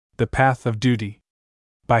The Path of Duty.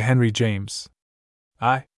 By Henry James.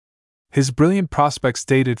 His brilliant prospects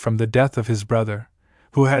dated from the death of his brother,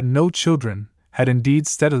 who had no children, had indeed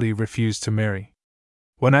steadily refused to marry.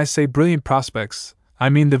 When I say brilliant prospects, I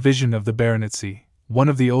mean the vision of the baronetcy, one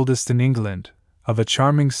of the oldest in England, of a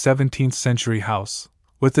charming 17th-century house,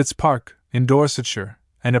 with its park, in Dorsetshire,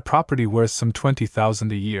 and a property worth some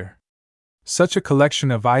 20,000 a year. Such a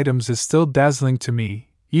collection of items is still dazzling to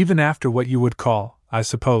me, even after what you would call, I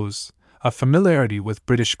suppose, a familiarity with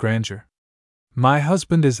British grandeur. My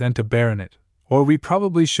husband is a baronet, or we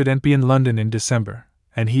probably shouldn't be in London in December,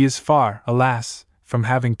 and he is far, alas, from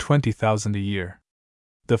having 20,000 a year.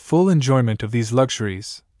 The full enjoyment of these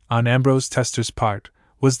luxuries, on Ambrose Tester's part,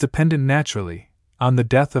 was dependent naturally on the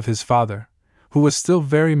death of his father, who was still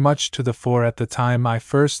very much to the fore at the time I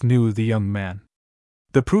first knew the young man.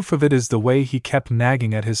 The proof of it is the way he kept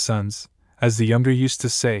nagging at his sons, as the younger used to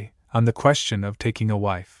say, on the question of taking a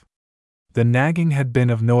wife. The nagging had been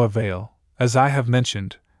of no avail, as I have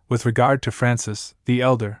mentioned, with regard to Francis, the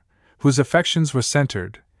elder, whose affections were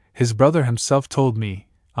centered, his brother himself told me,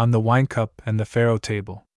 on the wine-cup and the faro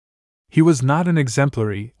table. He was not an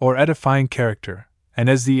exemplary or edifying character, and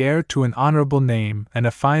as the heir to an honorable name and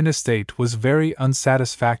a fine estate was very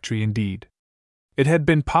unsatisfactory indeed. It had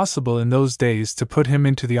been possible in those days to put him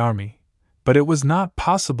into the army, but it was not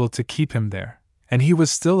possible to keep him there, and he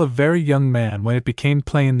was still a very young man when it became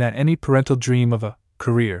plain that any parental dream of a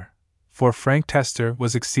career for Frank Tester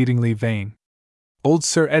was exceedingly vain. Old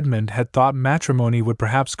Sir Edmund had thought matrimony would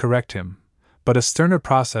perhaps correct him, but a sterner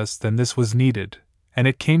process than this was needed, and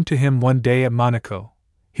it came to him one day at Monaco.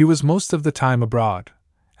 He was most of the time abroad,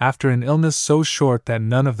 after an illness so short that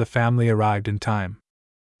none of the family arrived in time.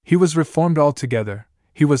 He was reformed altogether,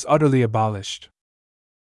 he was utterly abolished.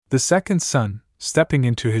 The second son, stepping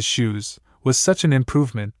into his shoes, was such an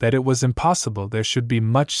improvement that it was impossible there should be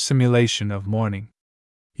much simulation of mourning.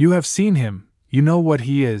 You have seen him, you know what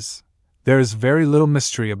he is, there is very little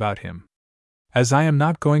mystery about him. As I am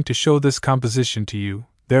not going to show this composition to you,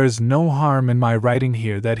 there is no harm in my writing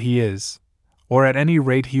here that he is, or at any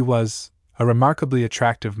rate he was, a remarkably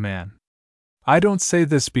attractive man. I don't say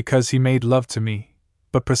this because he made love to me,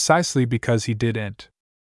 but precisely because he didn't.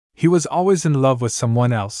 He was always in love with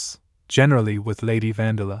someone else, generally with Lady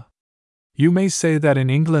Vandeleur. You may say that in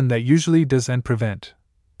England that usually doesn't prevent,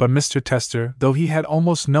 but Mr. Tester, though he had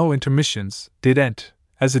almost no intermissions, didn't,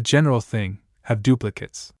 as a general thing, have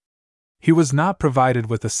duplicates. He was not provided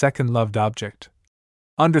with a second loved object,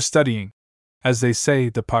 understudying, as they say,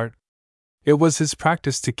 the part. It was his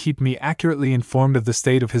practice to keep me accurately informed of the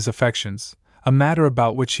state of his affections, a matter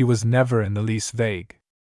about which he was never in the least vague.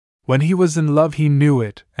 When he was in love he knew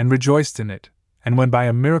it and rejoiced in it, and when by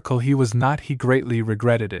a miracle he was not he greatly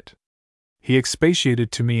regretted it. He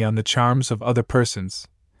expatiated to me on the charms of other persons,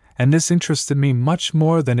 and this interested me much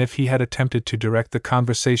more than if he had attempted to direct the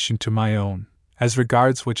conversation to my own, as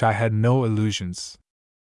regards which I had no illusions.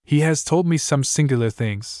 He has told me some singular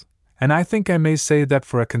things, and I think I may say that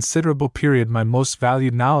for a considerable period my most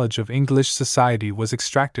valued knowledge of English society was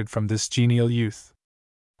extracted from this genial youth.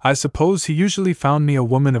 I suppose he usually found me a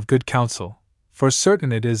woman of good counsel, for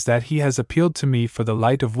certain it is that he has appealed to me for the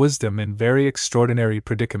light of wisdom in very extraordinary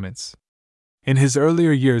predicaments. In his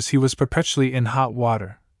earlier years he was perpetually in hot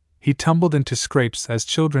water. He tumbled into scrapes as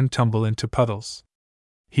children tumble into puddles.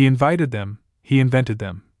 He invited them, he invented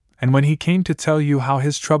them, and when he came to tell you how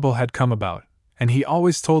his trouble had come about, and he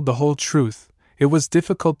always told the whole truth, it was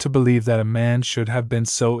difficult to believe that a man should have been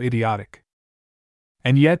so idiotic.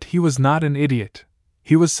 And yet he was not an idiot.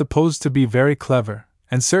 He was supposed to be very clever,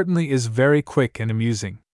 and certainly is very quick and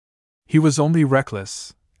amusing. He was only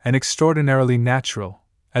reckless, and extraordinarily natural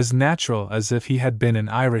as if he had been an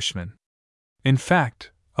Irishman. In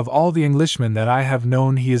fact, of all the Englishmen that I have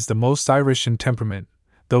known he is the most Irish in temperament,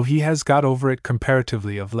 though he has got over it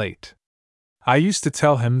comparatively of late. I used to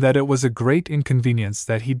tell him that it was a great inconvenience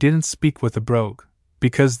that he didn't speak with a brogue,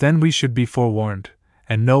 because then we should be forewarned,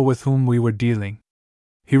 and know with whom we were dealing.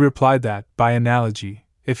 He replied that, by analogy,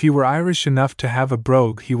 if he were Irish enough to have a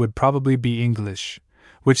brogue he would probably be English,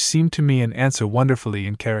 which seemed to me an answer wonderfully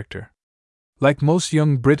in character. Like most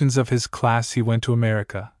young Britons of his class he went to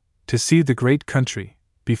America, to see the great country,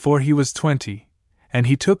 before he was 20, and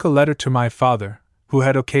he took a letter to my father, who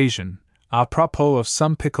had occasion, a propos of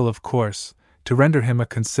some pickle of course, to render him a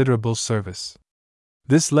considerable service.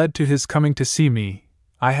 This led to his coming to see me.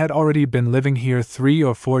 I had already been living here 3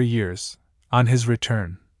 or 4 years, on his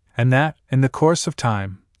return, and that, in the course of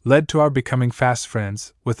time, led to our becoming fast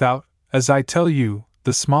friends, without, as I tell you,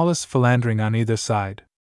 the smallest philandering on either side.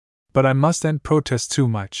 But I mustn't protest too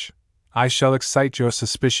much. I shall excite your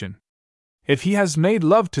suspicion. If he has made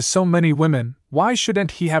love to so many women, why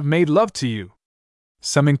shouldn't he have made love to you?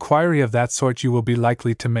 Some inquiry of that sort you will be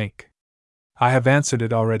likely to make. I have answered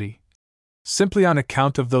it already. Simply on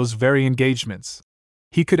account of those very engagements.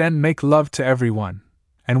 He could make love to everyone,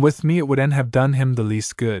 and with me it would have done him the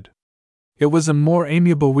least good. It was a more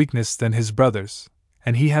amiable weakness than his brother's,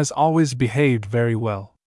 and he has always behaved very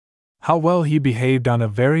well. How well he behaved on a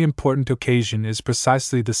very important occasion is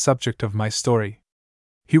precisely the subject of my story.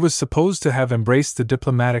 He was supposed to have embraced the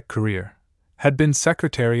diplomatic career, had been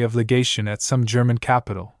secretary of legation at some German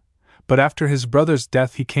capital, but after his brother's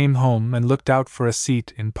death he came home and looked out for a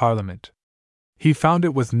seat in Parliament. He found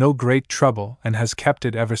it with no great trouble and has kept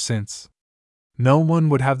it ever since. No one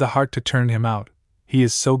would have the heart to turn him out, he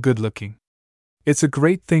is so good-looking. It's a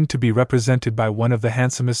great thing to be represented by one of the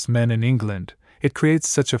handsomest men in England, it creates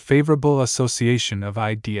such a favorable association of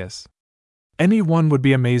ideas. Any one would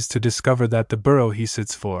be amazed to discover that the borough he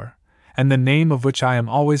sits for, and the name of which I am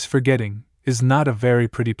always forgetting, is not a very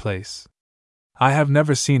pretty place. I have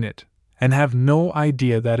never seen it, and have no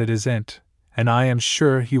idea that it isn't, and I am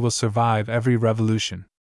sure he will survive every revolution.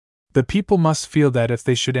 The people must feel that if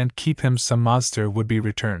they shouldn't keep him some monster would be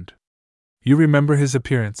returned. You remember his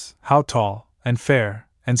appearance, how tall, and fair,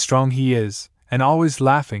 and strong he is, and always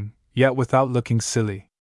laughing, yet without looking silly.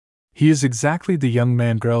 He is exactly the young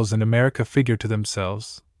man girls in America figure to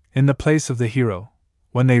themselves, in the place of the hero,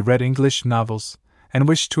 when they read English novels, and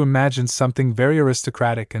wish to imagine something very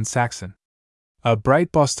aristocratic and Saxon. A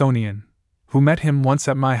bright Bostonian, who met him once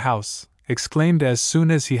at my house, exclaimed as soon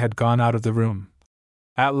as he had gone out of the room,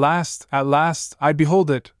 at last, I behold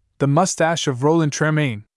it, the mustache of Roland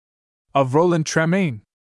Tremaine! Of Roland Tremaine!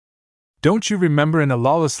 Don't you remember in A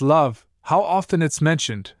Lawless Love, how often it's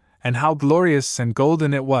mentioned, and how glorious and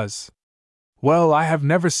golden it was? Well, I have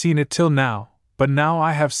never seen it till now, but now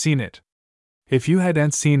I have seen it. If you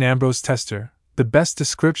hadn't seen Ambrose Tester, the best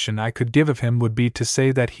description I could give of him would be to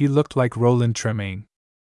say that he looked like Roland Tremaine.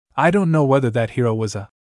 I don't know whether that hero was a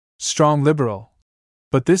strong liberal,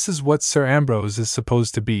 but this is what Sir Ambrose is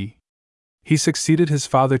supposed to be. He succeeded his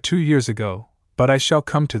father 2 years ago, but I shall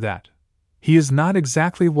come to that. He is not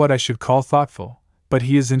exactly what I should call thoughtful, but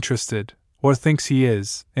he is interested, or thinks he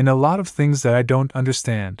is, in a lot of things that I don't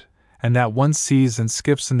understand, and that one sees and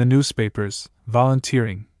skips in the newspapers,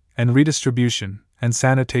 volunteering, and redistribution, and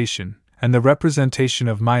sanitation, and the representation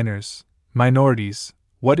of minors, minorities.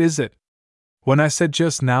 What is it? When I said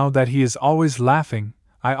just now that he is always laughing,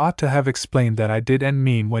 I ought to have explained that I didn't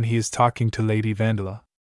mean when he is talking to Lady Vandeleur.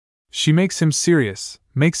 She makes him serious,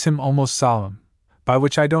 makes him almost solemn, by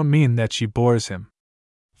which I don't mean that she bores him.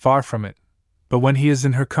 Far from it. But when he is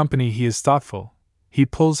in her company he is thoughtful, he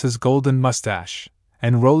pulls his golden mustache,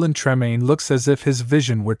 and Roland Tremaine looks as if his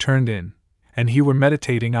vision were turned in, and he were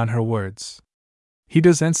meditating on her words. He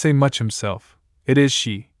doesn't say much himself, it is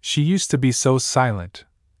she used to be so silent,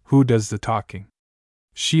 who does the talking.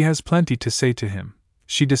 She has plenty to say to him,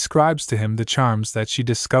 she describes to him the charms that she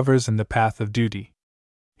discovers in the path of duty.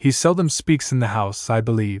 He seldom speaks in the house, I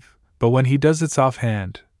believe, but when he does it's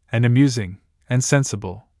offhand, and amusing, and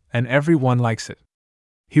sensible, and every one likes it.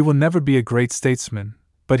 He will never be a great statesman,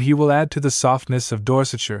 but he will add to the softness of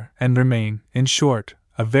Dorsetshire and remain, in short,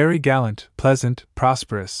 a very gallant, pleasant,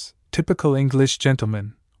 prosperous, typical English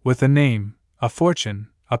gentleman, with a name, a fortune,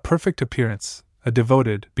 a perfect appearance, a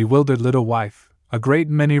devoted, bewildered little wife, a great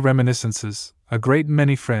many reminiscences, a great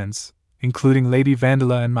many friends, including Lady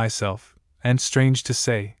Vandeleur and myself, and strange to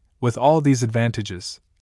say, with all these advantages,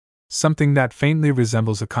 something that faintly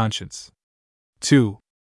resembles a conscience. 2.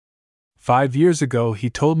 5 years ago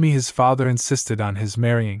he told me his father insisted on his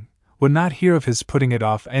marrying, would not hear of his putting it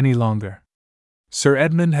off any longer. Sir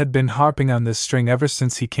Edmund had been harping on this string ever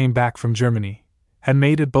since he came back from Germany, had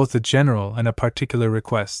made it both a general and a particular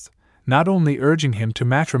request, not only urging him to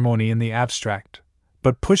matrimony in the abstract,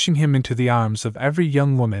 but pushing him into the arms of every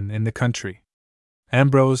young woman in the country.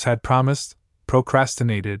 Ambrose had promised,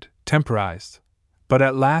 procrastinated, temporized, but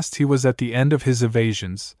at last he was at the end of his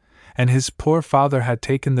evasions, and his poor father had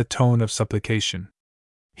taken the tone of supplication.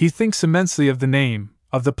 He thinks immensely of the name,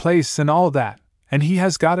 of the place and all that, and he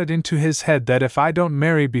has got it into his head that if I don't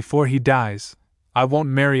marry before he dies, I won't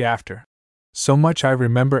marry after. So much I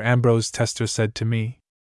remember Ambrose Tester said to me.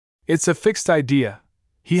 It's a fixed idea,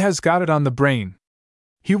 he has got it on the brain.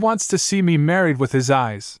 He wants to see me married with his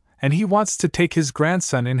eyes, and he wants to take his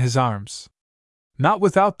grandson in his arms. Not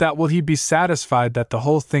without that will he be satisfied that the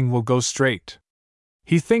whole thing will go straight.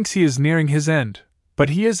 He thinks he is nearing his end, but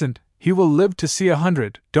he isn't, he will live to see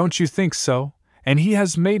 100, don't you think so? And he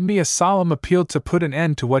has made me a solemn appeal to put an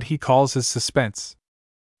end to what he calls his suspense.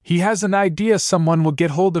 He has an idea someone will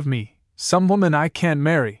get hold of me, some woman I can't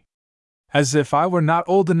marry. As if I were not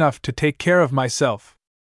old enough to take care of myself.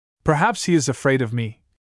 Perhaps he is afraid of me,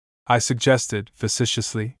 I suggested,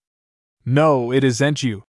 facetiously. No, it isn't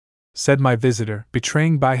you, said my visitor,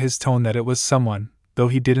 betraying by his tone that it was someone, though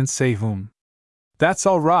he didn't say whom. That's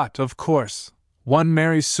all rot, of course. One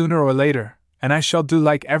marries sooner or later, and I shall do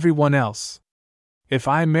like everyone else. If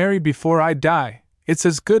I marry before I die, it's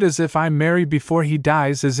as good as if I marry before he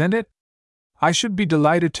dies, isn't it? I should be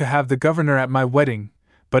delighted to have the governor at my wedding,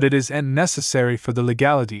 but it isn't necessary for the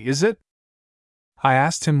legality, is it? I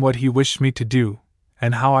asked him what he wished me to do,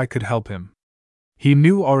 and how I could help him. He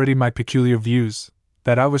knew already my peculiar views,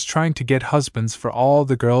 that I was trying to get husbands for all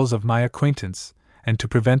the girls of my acquaintance, and to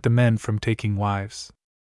prevent the men from taking wives.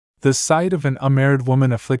 The sight of an unmarried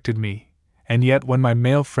woman afflicted me, and yet when my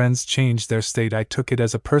male friends changed their state I took it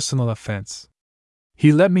as a personal offense.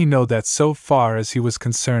 He let me know that so far as he was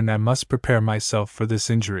concerned I must prepare myself for this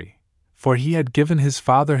injury, for he had given his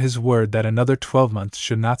father his word that another 12 months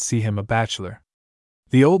should not see him a bachelor.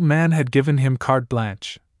 The old man had given him carte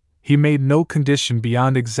blanche. He made no condition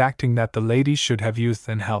beyond exacting that the lady should have youth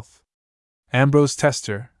and health. Ambrose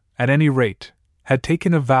Tester, at any rate, had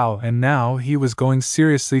taken a vow, and now he was going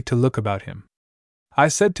seriously to look about him. I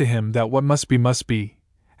said to him that what must be,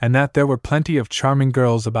 and that there were plenty of charming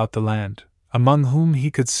girls about the land, among whom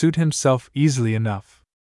he could suit himself easily enough.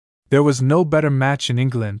 There was no better match in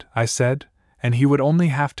England, I said, and he would only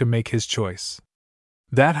have to make his choice.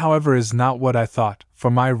 That, however, is not what I thought,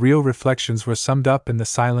 for my real reflections were summed up in the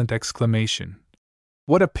silent exclamation,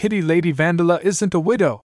 "What a pity Lady Vandeleur isn't a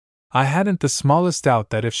widow!" I hadn't the smallest doubt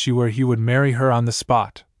that if she were he would marry her on the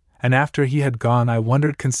spot, and after he had gone I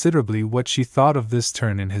wondered considerably what she thought of this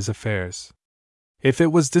turn in his affairs. If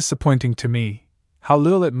it was disappointing to me, how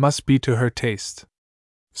little it must be to her taste.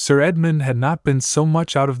 Sir Edmund had not been so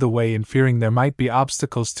much out of the way in fearing there might be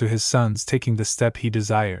obstacles to his son's taking the step he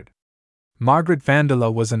desired. Margaret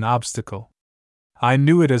Vandeleur was an obstacle. I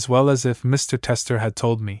knew it as well as if Mr. Tester had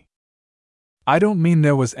told me. I don't mean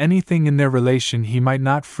there was anything in their relation he might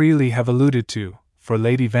not freely have alluded to, for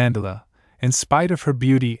Lady Vandeleur, in spite of her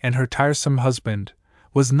beauty and her tiresome husband,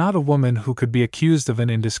 was not a woman who could be accused of an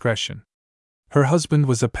indiscretion. Her husband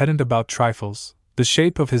was a pedant about trifles, the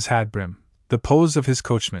shape of his hat brim, the pose of his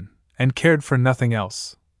coachman, and cared for nothing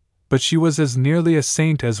else. But she was as nearly a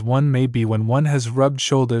saint as one may be when one has rubbed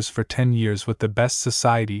shoulders for 10 years with the best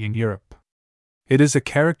society in Europe. It is a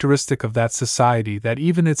characteristic of that society that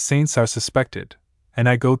even its saints are suspected, and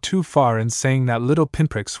I go too far in saying that little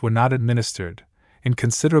pinpricks were not administered, in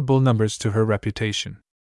considerable numbers, to her reputation.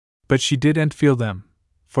 But she didn't feel them,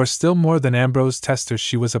 for still more than Ambrose Tester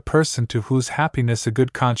she was a person to whose happiness a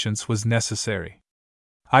good conscience was necessary.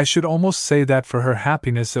 I should almost say that for her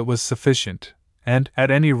happiness it was sufficient, and, at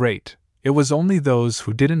any rate, it was only those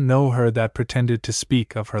who didn't know her that pretended to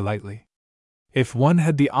speak of her lightly. If one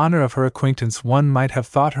had the honor of her acquaintance one might have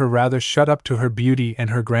thought her rather shut up to her beauty and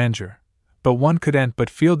her grandeur, but one couldn't but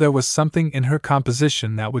feel there was something in her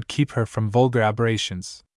composition that would keep her from vulgar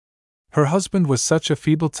aberrations. Her husband was such a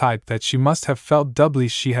feeble type that she must have felt doubly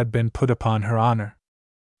she had been put upon her honor.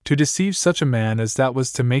 To deceive such a man as that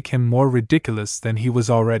was to make him more ridiculous than he was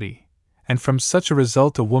already, and from such a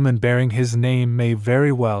result a woman bearing his name may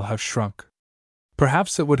very well have shrunk.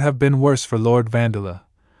 Perhaps it would have been worse for Lord Vandeleur,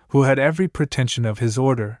 who had every pretension of his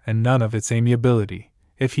order and none of its amiability,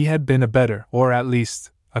 if he had been a better, or at least,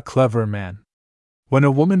 a cleverer man. When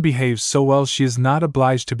a woman behaves so well she is not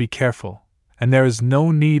obliged to be careful, and there is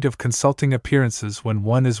no need of consulting appearances when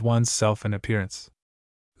one is one's self an appearance.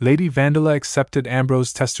 Lady Vandeleur accepted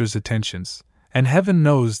Ambrose Tester's attentions, and heaven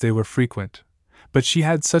knows they were frequent, but she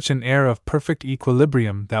had such an air of perfect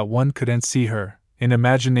equilibrium that one couldn't see her, in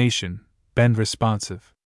imagination, bend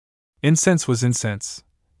responsive. Incense was incense,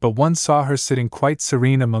 but one saw her sitting quite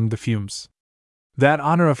serene among the fumes. That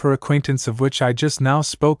honor of her acquaintance of which I just now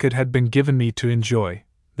spoke it had been given me to enjoy,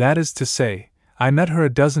 that is to say, I met her a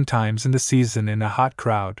dozen times in the season in a hot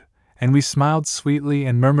crowd, and we smiled sweetly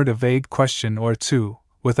and murmured a vague question or two,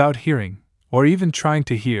 without hearing, or even trying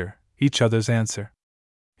to hear, each other's answer.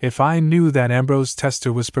 If I knew that Ambrose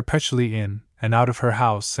Tester was perpetually in and out of her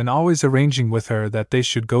house and always arranging with her that they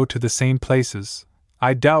should go to the same places,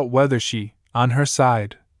 I doubt whether she, on her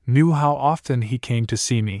side, knew how often he came to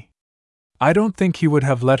see me. I don't think he would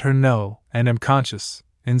have let her know, and am conscious,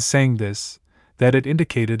 in saying this, that it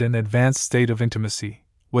indicated an advanced state of intimacy,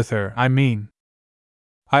 with her, I mean.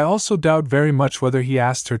 I also doubt very much whether he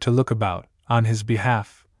asked her to look about, on his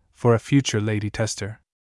behalf, for a future Lady Tester.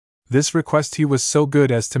 This request he was so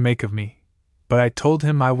good as to make of me, but I told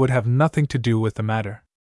him I would have nothing to do with the matter.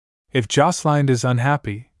 If Jocelyn is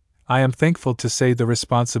unhappy, I am thankful to say the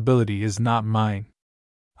responsibility is not mine.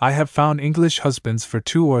 I have found English husbands for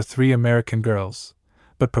 2 or 3 American girls,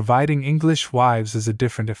 but providing English wives is a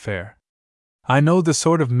different affair. I know the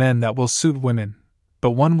sort of men that will suit women,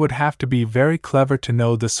 but one would have to be very clever to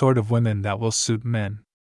know the sort of women that will suit men.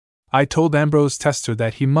 I told Ambrose Tester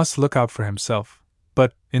that he must look out for himself,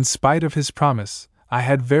 but, in spite of his promise, I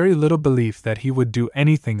had very little belief that he would do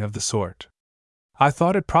anything of the sort. I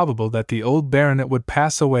thought it probable that the old baronet would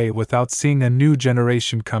pass away without seeing a new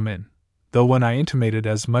generation come in, though when I intimated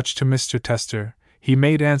as much to Mr. Tester, he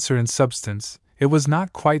made answer in substance, it was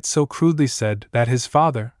not quite so crudely said that his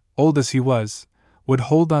father, old as he was, would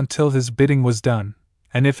hold on till his bidding was done,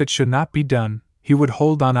 and if it should not be done, he would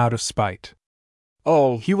hold on out of spite.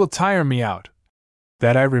 "Oh, he will tire me out."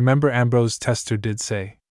 That I remember Ambrose Tester did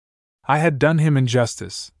say. I had done him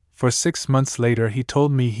injustice, for 6 months later he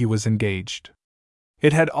told me he was engaged.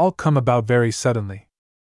 It had all come about very suddenly.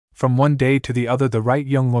 From one day to the other the right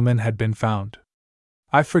young woman had been found.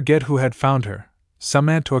 I forget who had found her, some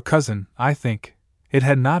aunt or cousin, I think. It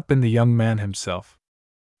had not been the young man himself.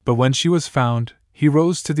 But when she was found, he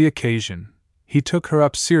rose to the occasion, he took her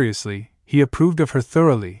up seriously, he approved of her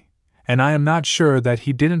thoroughly, and I am not sure that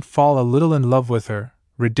he didn't fall a little in love with her,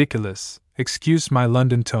 ridiculous, excuse my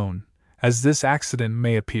London tone, as this accident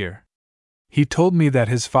may appear. He told me that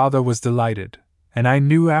his father was delighted, and I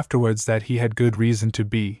knew afterwards that he had good reason to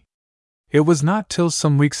be. It was not till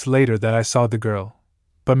some weeks later that I saw the girl,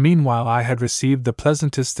 but meanwhile I had received the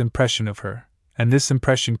pleasantest impression of her, and this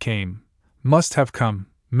impression must have come,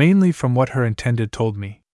 mainly from what her intended told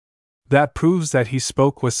me. That proves that he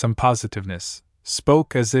spoke with some positiveness,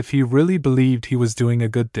 spoke as if he really believed he was doing a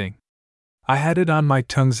good thing. I had it on my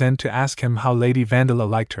tongue's end to ask him how Lady Vandeleur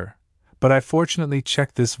liked her, but I fortunately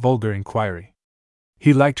checked this vulgar inquiry.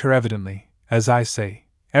 He liked her evidently, as I say,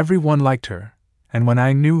 every one liked her, and when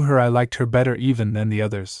I knew her I liked her better even than the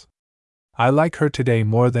others. I like her today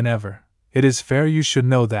more than ever. It is fair you should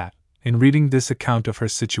know that, in reading this account of her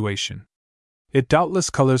situation. It doubtless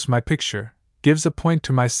colors my picture, gives a point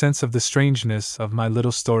to my sense of the strangeness of my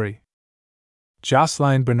little story.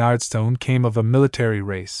 Jocelyn Bernardstone came of a military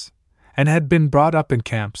race, and had been brought up in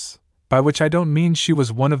camps, by which I don't mean she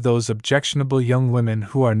was one of those objectionable young women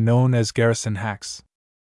who are known as garrison hacks.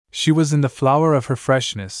 She was in the flower of her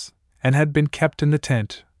freshness, and had been kept in the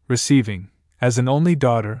tent, receiving, as an only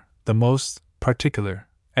daughter, the most particular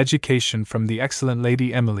education from the excellent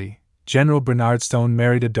Lady Emily. General Bernardstone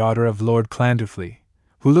married a daughter of Lord Clandefley,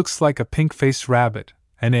 who looks like a pink-faced rabbit,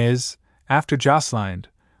 and is, after Jocelyn,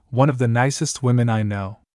 one of the nicest women I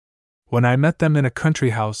know. When I met them in a country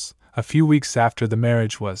house, a few weeks after the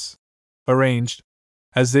marriage was arranged,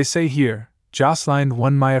 as they say here, Jocelyn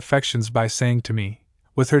won my affections by saying to me,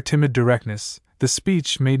 with her timid directness, the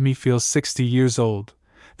speech made me feel 60 years old,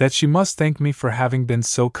 that she must thank me for having been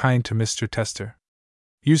so kind to Mr. Tester.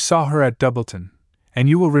 You saw her at Doubleton, and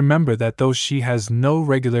you will remember that though she has no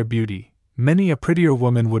regular beauty, many a prettier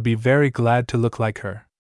woman would be very glad to look like her.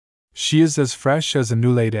 She is as fresh as a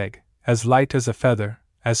new-laid egg, as light as a feather,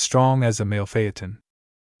 as strong as a male phaeton.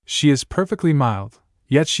 She is perfectly mild,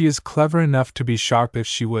 yet she is clever enough to be sharp if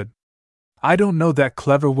she would. I don't know that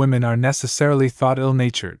clever women are necessarily thought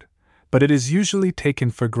ill-natured, but it is usually taken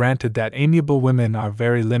for granted that amiable women are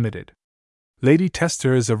very limited. Lady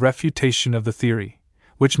Tester is a refutation of the theory,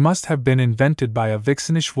 which must have been invented by a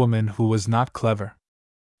vixenish woman who was not clever.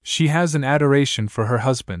 She has an adoration for her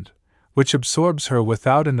husband, which absorbs her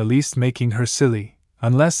without in the least making her silly,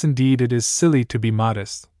 unless indeed it is silly to be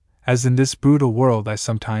modest, as in this brutal world I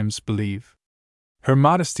sometimes believe. Her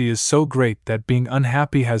modesty is so great that being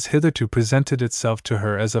unhappy has hitherto presented itself to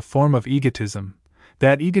her as a form of egotism,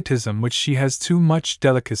 that egotism which she has too much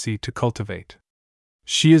delicacy to cultivate.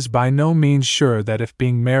 She is by no means sure that if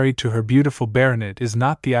being married to her beautiful baronet is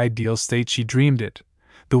not the ideal state she dreamed it,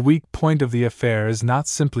 the weak point of the affair is not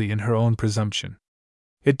simply in her own presumption.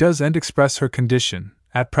 It does and express her condition,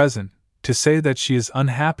 at present, to say that she is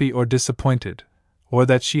unhappy or disappointed, or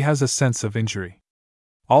that she has a sense of injury.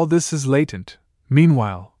 All this is latent.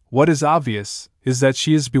 Meanwhile, what is obvious is that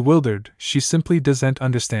she is bewildered, she simply doesn't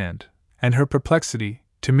understand, and her perplexity,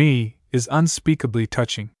 to me, is unspeakably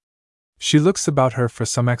touching. She looks about her for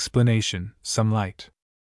some explanation, some light.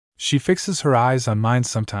 She fixes her eyes on mine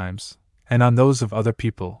sometimes, and on those of other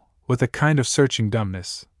people, with a kind of searching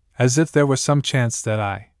dumbness, as if there were some chance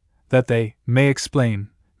that they, may explain,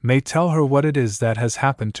 may tell her what it is that has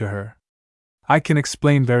happened to her. I can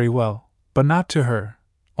explain very well, but not to her,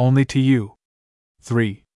 only to you.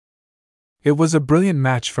 3. It was a brilliant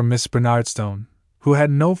match for Miss Bernardstone, who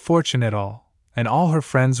had no fortune at all, and all her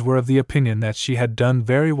friends were of the opinion that she had done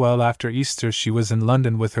very well. After Easter she was in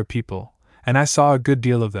London with her people, and I saw a good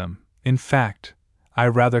deal of them. In fact, I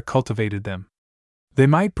rather cultivated them. They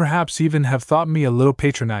might perhaps even have thought me a little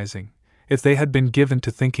patronizing, if they had been given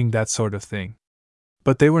to thinking that sort of thing.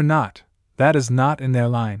 But they were not, that is not in their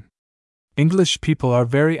line. English people are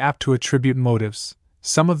very apt to attribute motives,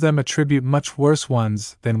 some of them attribute much worse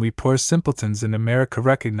ones than we poor simpletons in America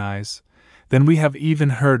recognize, than we have even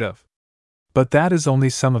heard of. But that is only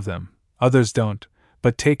some of them, others don't,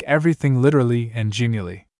 but take everything literally and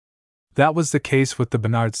genially. That was the case with the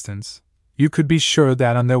Bernardstons. You could be sure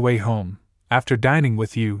that on their way home, after dining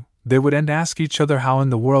with you, they would ask each other how in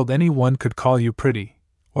the world anyone could call you pretty,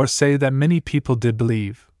 or say that many people did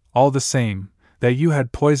believe, all the same, that you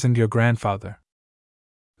had poisoned your grandfather.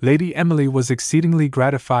 Lady Emily was exceedingly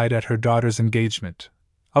gratified at her daughter's engagement.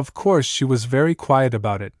 Of course she was very quiet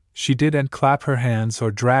about it, she didn't clap her hands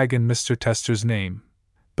or drag in Mr. Tester's name,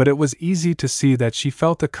 but it was easy to see that she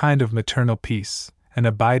felt a kind of maternal peace, an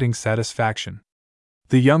abiding satisfaction.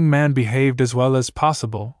 The young man behaved as well as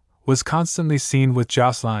possible, was constantly seen with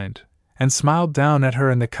Jocelyn, and smiled down at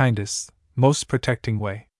her in the kindest, most protecting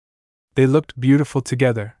way. They looked beautiful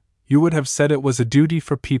together. You would have said it was a duty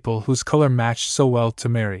for people whose color matched so well to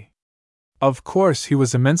marry. Of course he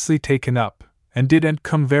was immensely taken up, and didn't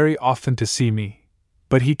come very often to see me,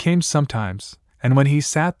 but he came sometimes, and when he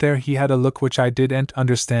sat there he had a look which I didn't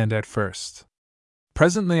understand at first.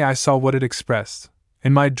 Presently I saw what it expressed.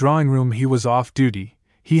 In my drawing-room he was off duty,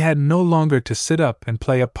 he had no longer to sit up and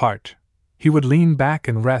play a part. He would lean back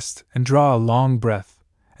and rest and draw a long breath,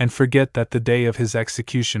 and forget that the day of his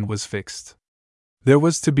execution was fixed. There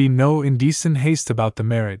was to be no indecent haste about the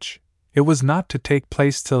marriage. It was not to take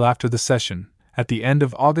place till after the session, at the end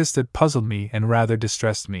of August. It puzzled me and rather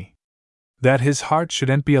distressed me. That his heart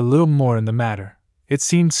shouldn't be a little more in the matter. It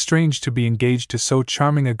seemed strange to be engaged to so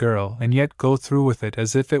charming a girl and yet go through with it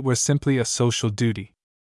as if it were simply a social duty.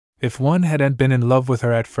 If one hadn't been in love with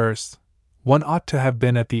her at first, one ought to have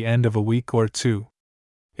been at the end of a week or two.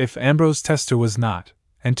 If Ambrose Tester was not,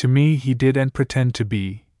 and to me he didn't pretend to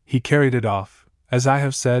be, he carried it off, as I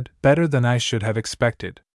have said, better than I should have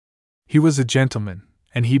expected. He was a gentleman,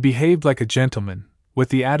 and he behaved like a gentleman, with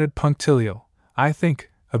the added punctilio, I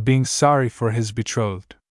think, of being sorry for his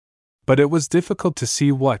betrothed. But it was difficult to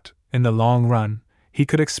see what, in the long run, he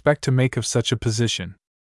could expect to make of such a position.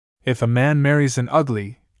 If a man marries an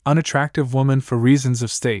ugly, unattractive woman for reasons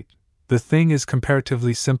of state, the thing is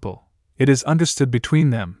comparatively simple. It is understood between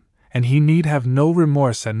them, and he need have no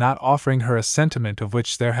remorse at not offering her a sentiment of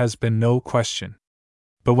which there has been no question.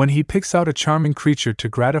 But when he picks out a charming creature to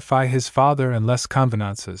gratify his father and less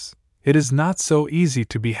convenances, it is not so easy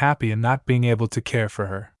to be happy in not being able to care for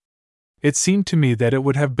her. It seemed to me that it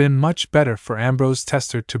would have been much better for Ambrose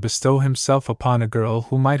Tester to bestow himself upon a girl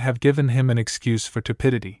who might have given him an excuse for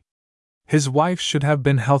tepidity. His wife should have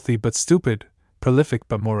been healthy but stupid, prolific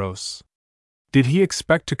but morose. Did he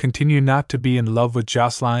expect to continue not to be in love with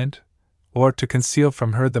Jocelyn, or to conceal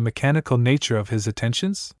from her the mechanical nature of his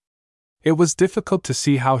attentions? It was difficult to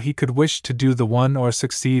see how he could wish to do the one or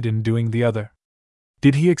succeed in doing the other.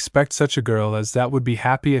 Did he expect such a girl as that would be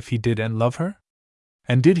happy if he didn't love her?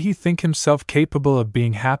 And did he think himself capable of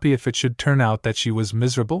being happy if it should turn out that she was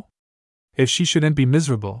miserable? If she shouldn't be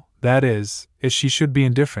miserable, that is, if she should be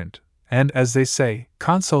indifferent, and, as they say,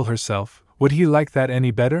 console herself, would he like that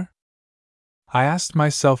any better? I asked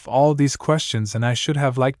myself all these questions, and I should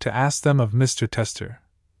have liked to ask them of Mr. Tester,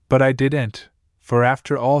 but I didn't, for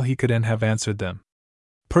after all he couldn't have answered them.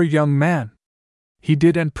 Poor young man! He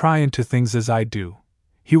didn't pry into things as I do.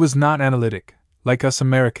 He was not analytic, like us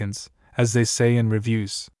Americans, as they say in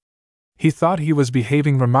reviews. He thought he was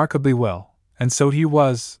behaving remarkably well, and so he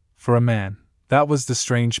was, for a man. That was the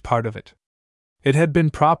strange part of it. It had been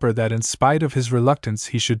proper that in spite of his reluctance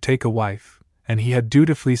he should take a wife, and he had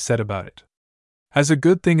dutifully set about it. As a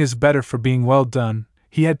good thing is better for being well done,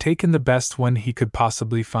 he had taken the best one he could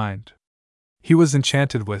possibly find. He was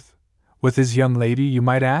enchanted with his young lady, you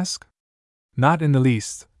might ask? Not in the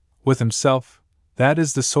least. With himself, that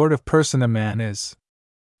is the sort of person a man is.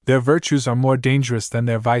 Their virtues are more dangerous than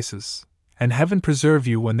their vices, and heaven preserve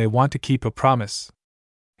you when they want to keep a promise.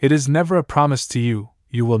 It is never a promise to you,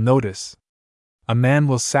 you will notice. A man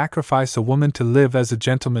will sacrifice a woman to live as a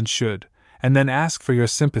gentleman should, and then ask for your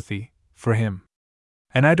sympathy, for him.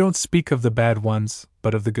 And I don't speak of the bad ones,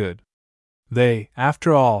 but of the good. They,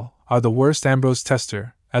 after all, are the worst. Ambrose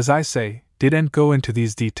Tester, as I say, didn't go into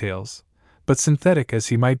these details, but synthetic as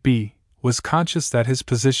he might be, was conscious that his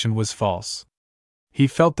position was false. He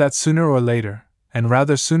felt that sooner or later, and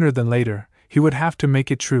rather sooner than later, he would have to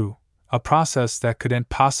make it true, a process that couldn't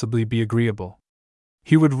possibly be agreeable.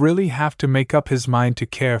 He would really have to make up his mind to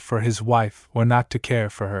care for his wife or not to care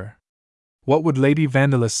for her. What would Lady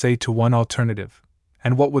Vandeleur say to one alternative?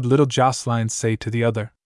 and what would little Jocelyn say to the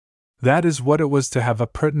other? That is what it was to have a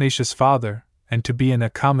pertinacious father, and to be an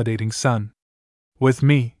accommodating son. With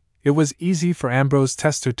me, it was easy for Ambrose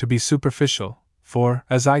Tester to be superficial, for,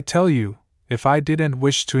 as I tell you, if I didn't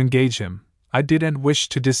wish to engage him, I didn't wish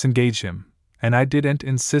to disengage him, and I didn't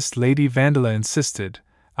insist. Lady Vandeleur insisted.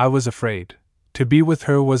 I was afraid. To be with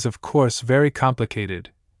her was of course very complicated.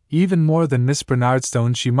 Even more than Miss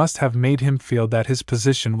Bernardstone, she must have made him feel that his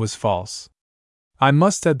position was false. I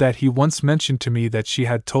must add that he once mentioned to me that she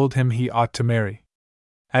had told him he ought to marry.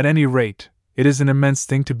 At any rate, it is an immense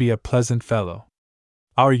thing to be a pleasant fellow.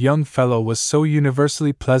 Our young fellow was so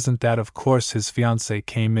universally pleasant that of course his fiancée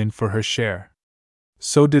came in for her share.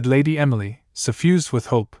 So did Lady Emily, suffused with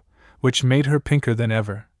hope, which made her pinker than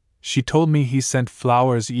ever. She told me he sent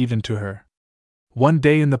flowers even to her. One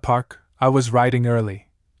day in the park, I was riding early.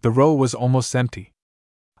 The row was almost empty.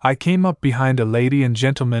 I came up behind a lady and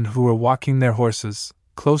gentleman who were walking their horses,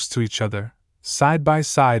 close to each other, side by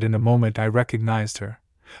side. In a moment I recognized her,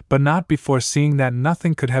 but not before seeing that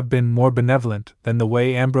nothing could have been more benevolent than the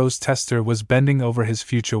way Ambrose Tester was bending over his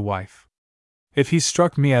future wife. If he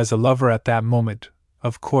struck me as a lover at that moment,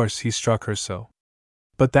 of course he struck her so.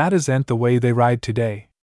 But that isn't the way they ride today.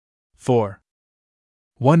 For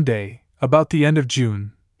one day, about the end of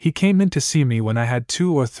June, he came in to see me when I had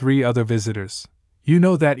 2 or 3 other visitors. You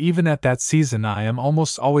know that even at that season I am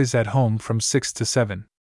almost always at home from 6 to 7.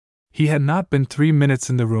 He had not been 3 minutes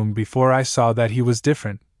in the room before I saw that he was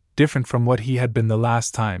different from what he had been the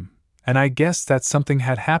last time, and I guessed that something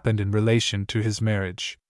had happened in relation to his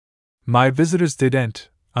marriage. My visitors didn't,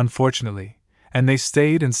 unfortunately, and they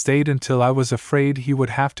stayed until I was afraid he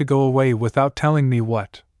would have to go away without telling me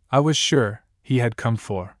what, I was sure, he had come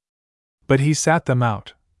for. But he sat them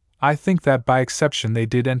out. I think that by exception they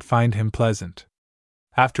didn't find him pleasant.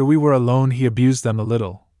 After we were alone he abused them a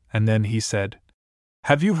little, and then he said,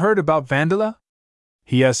 "Have you heard about Vandeleur?"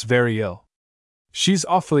 "Yes, very ill. She's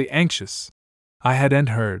awfully anxious." I hadn't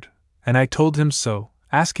heard, and I told him so,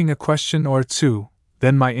 asking a question or two.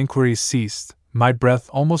 Then my inquiries ceased, my breath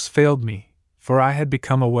almost failed me, for I had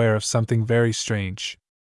become aware of something very strange.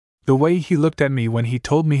 The way he looked at me when he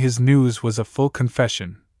told me his news was a full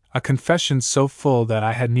confession, a confession so full that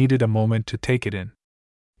I had needed a moment to take it in.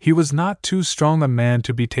 He was not too strong a man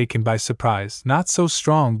to be taken by surprise, not so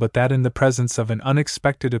strong but that in the presence of an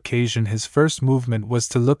unexpected occasion his first movement was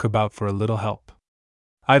to look about for a little help.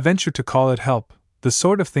 I venture to call it help, the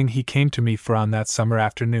sort of thing he came to me for on that summer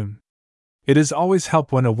afternoon. It is always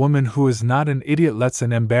help when a woman who is not an idiot lets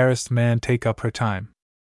an embarrassed man take up her time.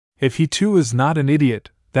 If he too is not an idiot,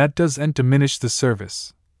 that doesn't diminish the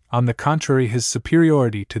service. On the contrary, his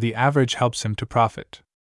superiority to the average helps him to profit.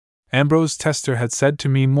 Ambrose Tester had said to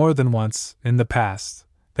me more than once, in the past,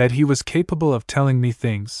 that he was capable of telling me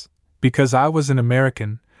things, because I was an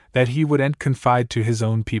American, that he wouldn't confide to his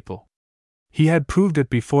own people. He had proved it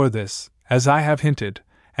before this, as I have hinted,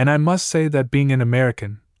 and I must say that being an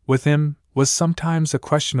American, with him, was sometimes a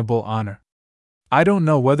questionable honor. I don't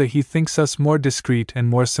know whether he thinks us more discreet and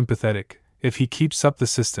more sympathetic, if he keeps up the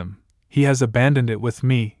system he has abandoned it with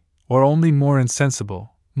me, or only more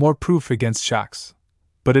insensible, more proof against shocks.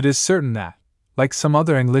 But it is certain that, like some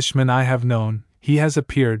other Englishmen I have known, he has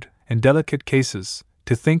appeared, in delicate cases,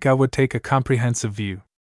 to think I would take a comprehensive view.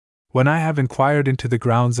 When I have inquired into the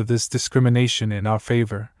grounds of this discrimination in our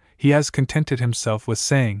favor, he has contented himself with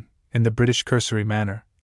saying, in the British cursory manner,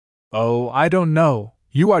 "Oh, I don't know,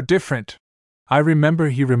 you are different." I remember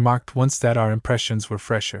he remarked once that our impressions were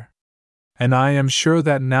fresher. And I am sure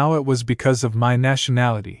that now it was because of my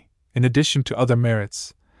nationality, in addition to other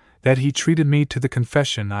merits, that he treated me to the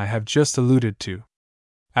confession I have just alluded to.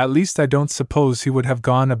 At least I don't suppose he would have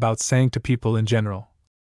gone about saying to people in general,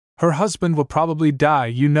 "Her husband will probably die,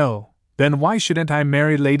 you know, then why shouldn't I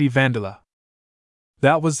marry Lady Vandeleur?"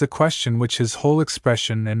 That was the question which his whole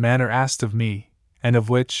expression and manner asked of me, and of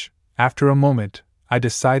which, after a moment, I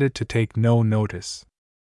decided to take no notice.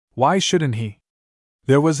 Why shouldn't he?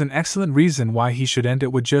 There was an excellent reason why he shouldn't.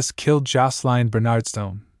 It would just kill Jocelyn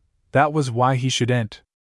Bernardstone. That was why he shouldn't.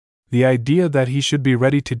 The idea that he should be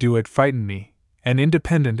ready to do it frightened me, and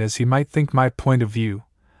independent as he might think my point of view,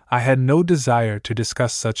 I had no desire to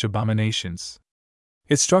discuss such abominations.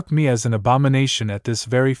 It struck me as an abomination at this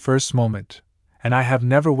very first moment, and I have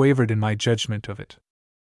never wavered in my judgment of it.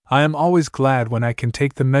 I am always glad when I can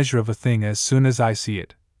take the measure of a thing as soon as I see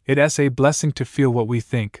it. It's a blessing to feel what we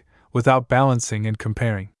think, without balancing and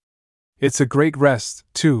comparing. It's a great rest,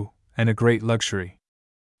 too, and a great luxury.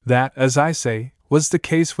 That, as I say, was the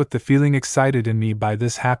case with the feeling excited in me by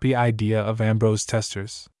this happy idea of Ambrose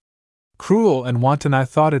Tester's. Cruel and wanton I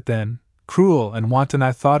thought it then, cruel and wanton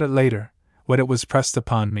I thought it later, when it was pressed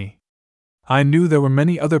upon me. I knew there were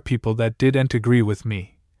many other people that didn't agree with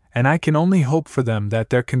me, and I can only hope for them that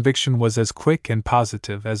their conviction was as quick and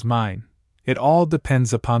positive as mine. It all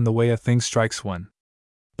depends upon the way a thing strikes one.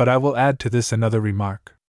 But I will add to this another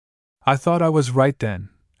remark. I thought I was right then,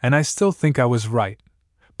 and I still think I was right,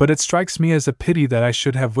 but it strikes me as a pity that I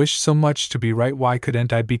should have wished so much to be right. Why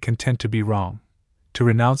couldn't I be content to be wrong, to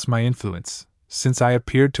renounce my influence, since I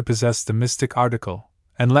appeared to possess the mystic article,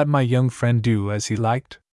 and let my young friend do as he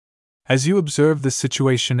liked? As you observed the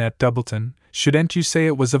situation at Doubleton, shouldn't you say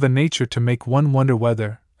it was of a nature to make one wonder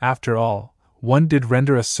whether, after all, one did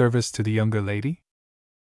render a service to the younger lady?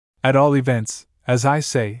 At all events, as I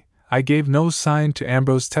say, I gave no sign to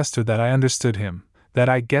Ambrose Tester that I understood him, that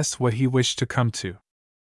I guessed what he wished to come to.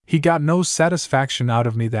 He got no satisfaction out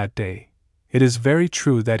of me that day. It is very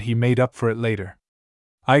true that he made up for it later.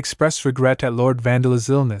 I expressed regret at Lord Vandela's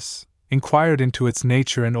illness, inquired into its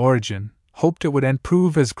nature and origin, hoped it wouldn't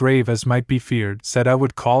prove as grave as might be feared, said I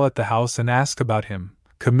would call at the house and ask about him,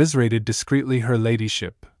 commiserated discreetly her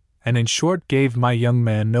ladyship, and in short gave my young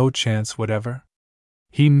man no chance whatever.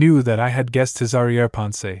 He knew that I had guessed his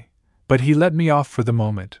arrière-pensée, but he let me off for the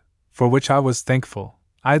moment, for which I was thankful,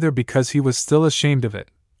 either because he was still ashamed of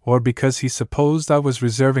it, or because he supposed I was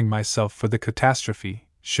reserving myself for the catastrophe,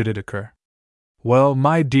 should it occur. Well,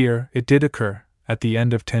 my dear, it did occur, at the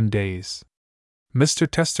end of 10 days. Mr.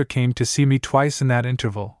 Tester came to see me twice in that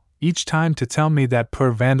interval, each time to tell me that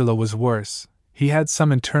poor Vandela was worse. He had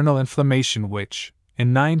some internal inflammation which,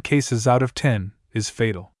 in 9 cases out of 10, is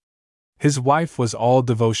fatal. His wife was all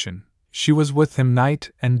devotion, she was with him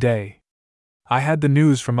night and day. I had the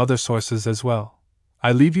news from other sources as well.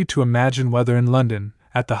 I leave you to imagine whether in London,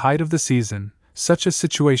 at the height of the season, such a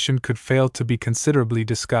situation could fail to be considerably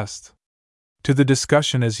discussed. To the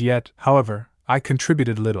discussion as yet, however, I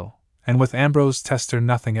contributed little, and with Ambrose Tester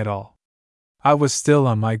nothing at all. I was still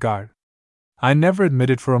on my guard. I never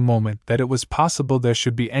admitted for a moment that it was possible there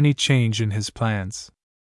should be any change in his plans.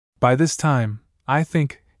 By this time, I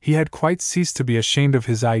think, he had quite ceased to be ashamed of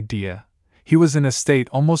his idea. He was in a state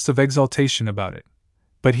almost of exultation about it,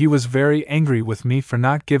 but he was very angry with me for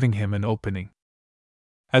not giving him an opening.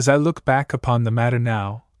 As I look back upon the matter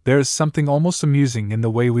now, there is something almost amusing in the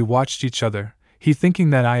way we watched each other, he thinking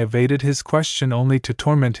that I evaded his question only to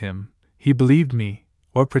torment him. He believed me,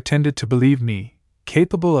 or pretended to believe me,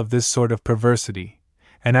 capable of this sort of perversity,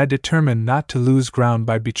 and I determined not to lose ground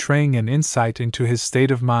by betraying an insight into his state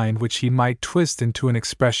of mind which he might twist into an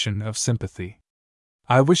expression of sympathy.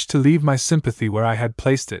 I wished to leave my sympathy where I had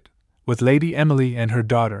placed it, with Lady Emily and her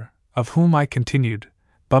daughter, of whom I continued,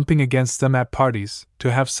 bumping against them at parties,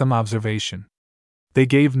 to have some observation. They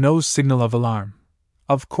gave no signal of alarm.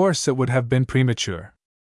 Of course it would have been premature.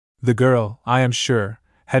 The girl, I am sure,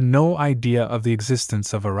 had no idea of the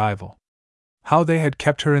existence of a rival. How they had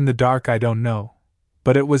kept her in the dark I don't know,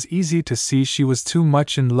 but it was easy to see she was too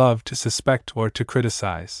much in love to suspect or to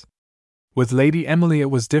criticize. With Lady Emily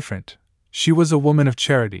it was different. She was a woman of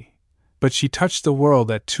charity, but she touched the world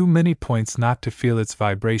at too many points not to feel its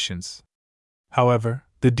vibrations. However,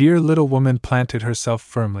 the dear little woman planted herself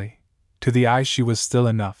firmly. To the eye she was still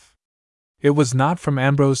enough. It was not from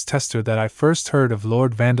Ambrose Tester that I first heard of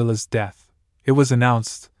Lord Vandela's death. It was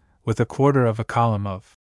announced, with a quarter of a column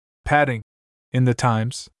of padding, in the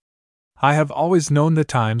Times. I have always known the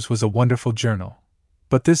Times was a wonderful journal,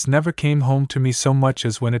 but this never came home to me so much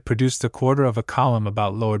as when it produced a quarter of a column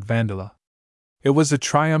about Lord Vandela. It was a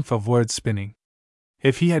triumph of word spinning.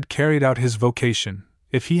 If he had carried out his vocation,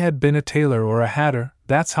 if he had been a tailor or a hatter,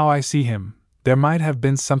 that's how I see him, there might have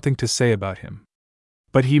been something to say about him.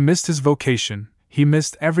 But he missed his vocation, he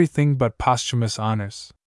missed everything but posthumous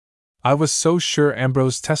honors. I was so sure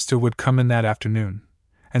Ambrose Tester would come in that afternoon,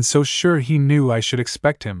 and so sure he knew I should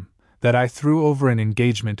expect him, that I threw over an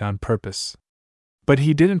engagement on purpose. But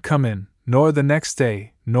he didn't come in, nor the next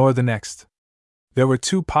day, nor the next. There were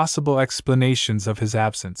 2 possible explanations of his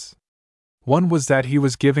absence. One was that he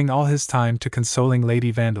was giving all his time to consoling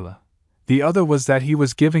Lady Vandela. The other was that he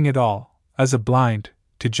was giving it all, as a blind,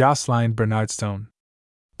 to Jocelyn Bernardstone.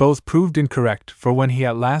 Both proved incorrect, for when he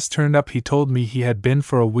at last turned up he told me he had been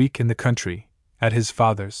for a week in the country, at his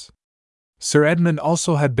father's. Sir Edmund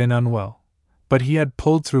also had been unwell, but he had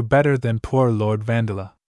pulled through better than poor Lord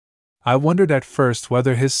Vandela. I wondered at first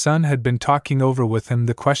whether his son had been talking over with him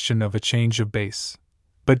the question of a change of base,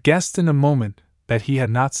 but guessed in a moment that he had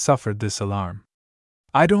not suffered this alarm.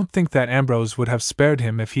 I don't think that Ambrose would have spared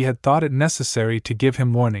him if he had thought it necessary to give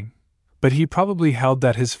him warning, but he probably held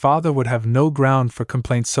that his father would have no ground for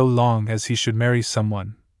complaint so long as he should marry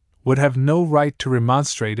someone, would have no right to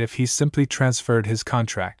remonstrate if he simply transferred his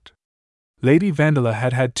contract. Lady Vandela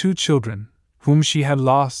had had 2 children, whom she had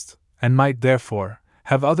lost, and might, therefore,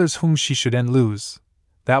 have others whom she shouldn't lose.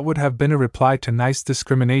 That would have been a reply to nice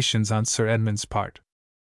discriminations on Sir Edmund's part.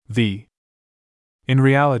 In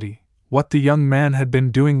reality, what the young man had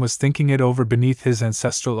been doing was thinking it over beneath his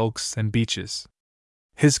ancestral oaks and beeches.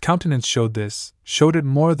 His countenance showed it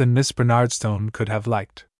more than Miss Bernardstone could have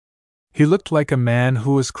liked. He looked like a man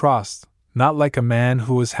who was crossed, not like a man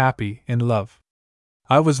who was happy in love.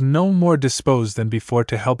 I was no more disposed than before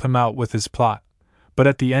to help him out with his plot, but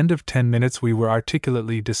at the end of 10 minutes we were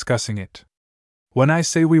articulately discussing it. When I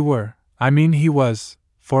say we were, I mean he was,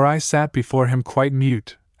 for I sat before him quite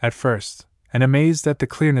mute, at first, and amazed at the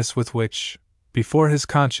clearness with which, before his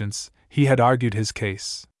conscience, he had argued his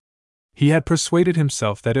case. He had persuaded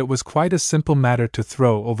himself that it was quite a simple matter to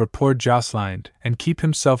throw over poor Jocelyn and keep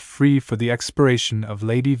himself free for the expiration of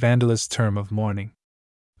Lady Vandela's term of mourning.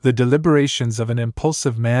 The deliberations of an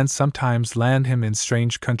impulsive man sometimes land him in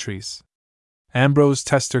strange countries. Ambrose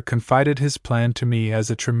Tester confided his plan to me as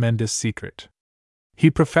a tremendous secret. He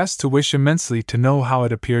professed to wish immensely to know how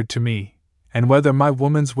it appeared to me, and whether my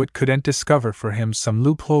woman's wit couldn't discover for him some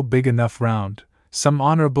loophole big enough round, some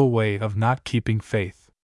honorable way of not keeping faith.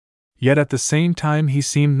 Yet at the same time he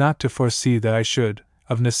seemed not to foresee that I should,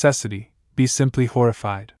 of necessity, be simply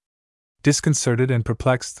horrified. Disconcerted and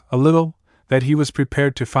perplexed, a little, that he was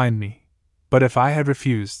prepared to find me, but if I had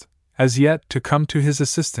refused, as yet, to come to his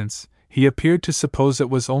assistance, he appeared to suppose it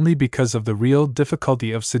was only because of the real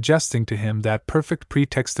difficulty of suggesting to him that perfect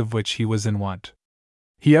pretext of which he was in want.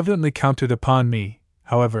 He evidently counted upon me,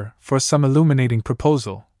 however, for some illuminating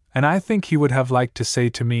proposal, and I think he would have liked to say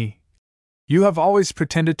to me, "You have always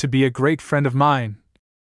pretended to be a great friend of mine."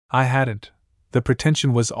 I hadn't. The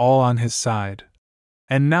pretension was all on his side.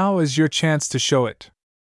 And now is your chance to show it.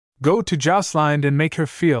 Go to Jocelyn and make her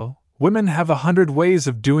feel, women have 100 ways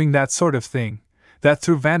of doing that sort of thing, that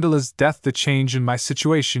through Vandela's death the change in my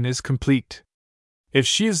situation is complete. If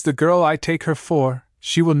she is the girl I take her for,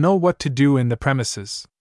 she will know what to do in the premises.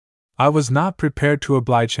 I was not prepared to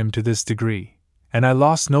oblige him to this degree, and I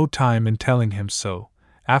lost no time in telling him so,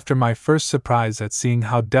 after my first surprise at seeing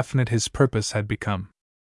how definite his purpose had become.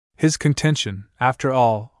 His contention, after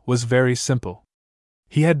all, was very simple.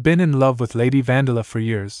 He had been in love with Lady Vandela for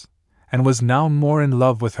years, and was now more in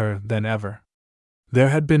love with her than ever. There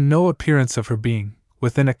had been no appearance of her being,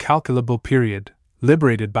 within a calculable period,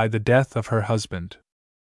 liberated by the death of her husband.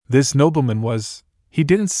 This nobleman was, he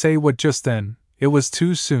didn't say what just then, it was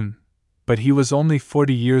too soon, but he was only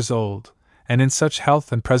 40 years old, and in such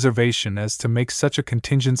health and preservation as to make such a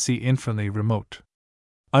contingency infinitely remote.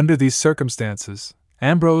 Under these circumstances,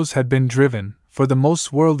 Ambrose had been driven, for the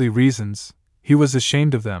most worldly reasons, he was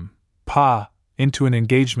ashamed of them, into an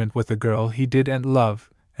engagement with a girl he didn't love,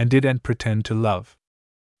 and didn't pretend to love.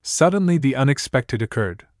 Suddenly the unexpected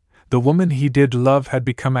occurred. The woman he did love had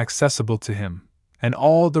become accessible to him, and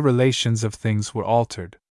all the relations of things were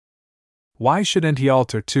altered. Why shouldn't he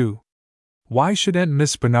alter too? Why shouldn't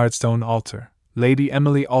Miss Bernardstone alter, Lady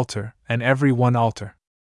Emily alter, and every one alter?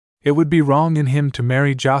 It would be wrong in him to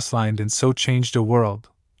marry Jocelyn in so changed a world.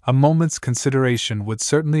 A moment's consideration would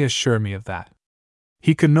certainly assure me of that.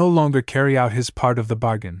 He could no longer carry out his part of the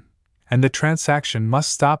bargain, and the transaction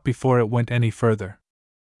must stop before it went any further.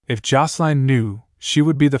 If Jocelyn knew, she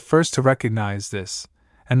would be the first to recognize this,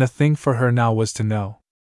 and the thing for her now was to know.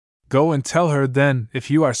 "Go and tell her, then, if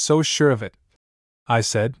you are so sure of it," I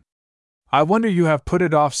said. "I wonder you have put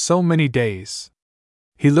it off so many days."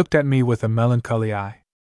 He looked at me with a melancholy eye.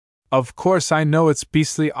 "Of course I know it's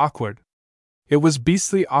beastly awkward." It was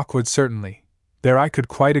beastly awkward, certainly. There I could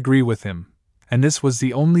quite agree with him, and this was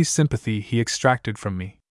the only sympathy he extracted from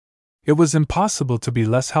me. It was impossible to be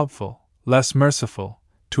less helpful, less merciful,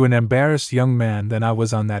 to an embarrassed young man than I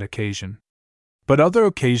was on that occasion. But other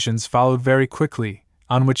occasions followed very quickly,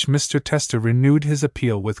 on which Mr. Tester renewed his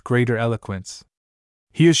appeal with greater eloquence.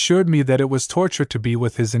 He assured me that it was torture to be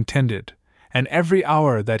with his intended, and every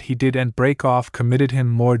hour that he didn't break off committed him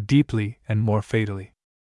more deeply and more fatally.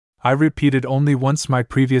 I repeated only once my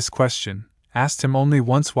previous question, asked him only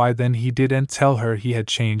once why then he didn't tell her he had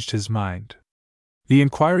changed his mind. The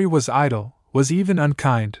inquiry was idle, was even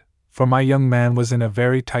unkind, for my young man was in a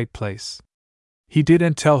very tight place. He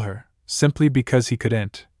didn't tell her, simply because he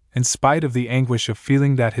couldn't, in spite of the anguish of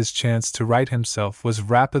feeling that his chance to right himself was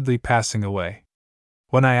rapidly passing away.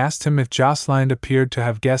 When I asked him if Jocelyn appeared to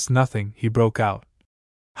have guessed nothing, he broke out.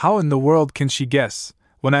 "How in the world can she guess,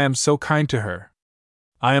 when I am so kind to her?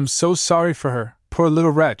 I am so sorry for her, poor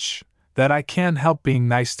little wretch, that I can't help being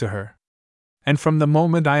nice to her. And from the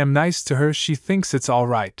moment I am nice to her she thinks it's all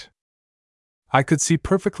right." I could see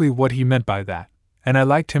perfectly what he meant by that, and I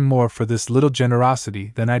liked him more for this little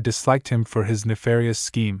generosity than I disliked him for his nefarious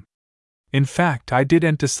scheme. In fact, I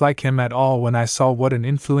didn't dislike him at all when I saw what an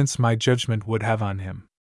influence my judgment would have on him.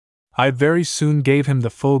 I very soon gave him the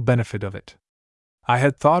full benefit of it. I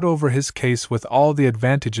had thought over his case with all the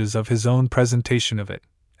advantages of his own presentation of it,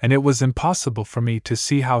 and it was impossible for me to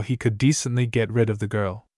see how he could decently get rid of the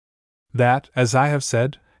girl. That, as I have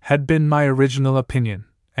said, had been my original opinion,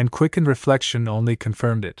 and quickened reflection only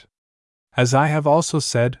confirmed it. As I have also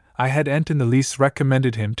said, I hadn't in the least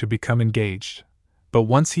recommended him to become engaged, but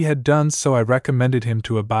once he had done so I recommended him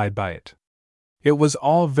to abide by it. It was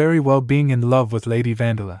all very well being in love with Lady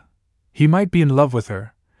Vandeleur. He might be in love with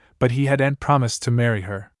her, but he hadn't promised to marry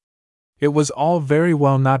her. It was all very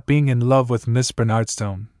well not being in love with Miss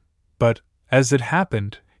Bernardstone, but, as it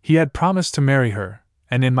happened, he had promised to marry her,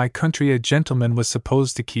 and in my country a gentleman was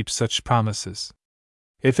supposed to keep such promises.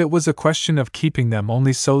 If it was a question of keeping them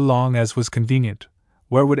only so long as was convenient,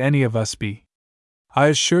 where would any of us be? I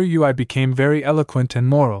assure you I became very eloquent and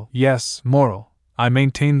moral. Yes, moral, I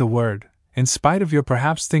maintain the word, in spite of your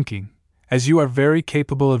perhaps thinking, as you are very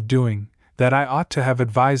capable of doing, that I ought to have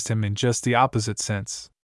advised him in just the opposite sense.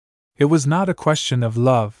 It was not a question of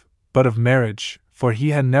love, but of marriage, for he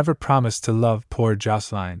had never promised to love poor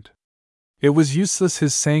Joscelyn. It was useless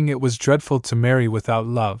his saying it was dreadful to marry without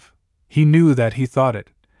love. He knew that he thought it,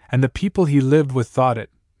 and the people he lived with thought it,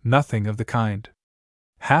 nothing of the kind.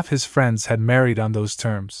 Half his friends had married on those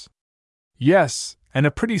terms. Yes, and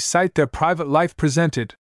a pretty sight their private life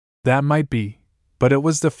presented. That might be, but it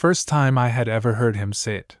was the first time I had ever heard him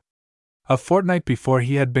say it. A fortnight before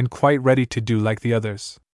he had been quite ready to do like the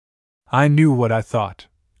others. I knew what I thought,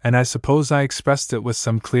 and I suppose I expressed it with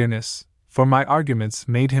some clearness, for my arguments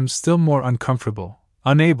made him still more uncomfortable,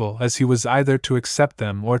 unable as he was either to accept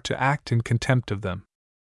them or to act in contempt of them.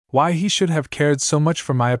 Why he should have cared so much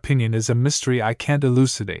for my opinion is a mystery I can't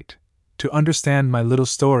elucidate. To understand my little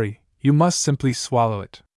story, you must simply swallow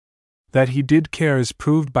it. That he did care is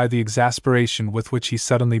proved by the exasperation with which he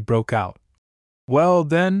suddenly broke out. Well,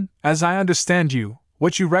 then, as I understand you,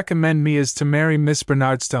 what you recommend me is to marry Miss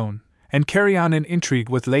Bernardstone, and carry on an intrigue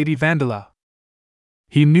with Lady Vandeleur.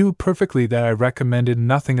 He knew perfectly that I recommended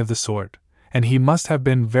nothing of the sort, and he must have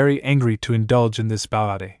been very angry to indulge in this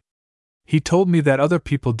ballade. He told me that other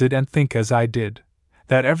people didn't think as I did,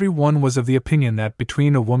 that every one was of the opinion that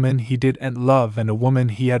between a woman he didn't love and a woman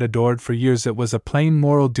he had adored for years it was a plain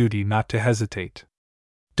moral duty not to hesitate.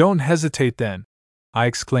 Don't hesitate then, I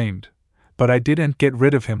exclaimed, but I didn't get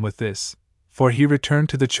rid of him with this, for he returned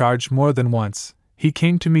to the charge more than once. He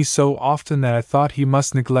came to me so often that I thought he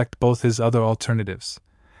must neglect both his other alternatives,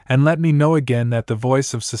 and let me know again that the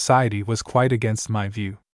voice of society was quite against my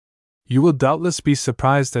view. You will doubtless be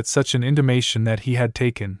surprised at such an intimation that he had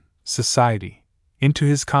taken society into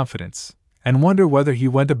his confidence, and wonder whether he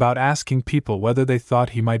went about asking people whether they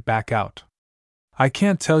thought he might back out. I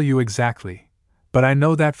can't tell you exactly, but I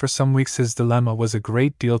know that for some weeks his dilemma was a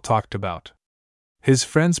great deal talked about. His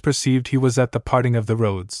friends perceived he was at the parting of the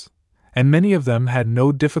roads, and many of them had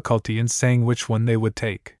no difficulty in saying which one they would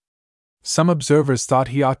take. Some observers thought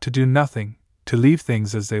he ought to do nothing, to leave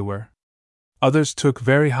things as they were. Others took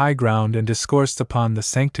very high ground and discoursed upon the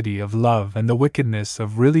sanctity of love and the wickedness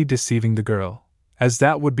of really deceiving the girl, as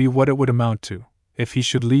that would be what it would amount to, if he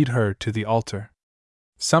should lead her to the altar.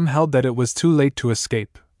 Some held that it was too late to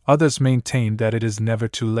escape, others maintained that it is never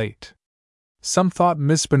too late. Some thought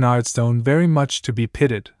Miss Bernardstone very much to be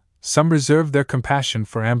pitied, some reserved their compassion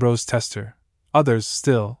for Ambrose Tester, others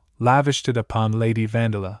still lavished it upon Lady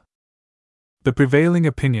Vandeleur. The prevailing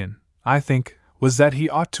opinion, I think, was that he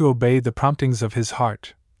ought to obey the promptings of his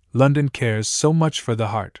heart. London cares so much for the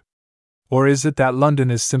heart. Or is it that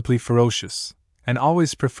London is simply ferocious, and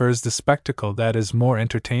always prefers the spectacle that is more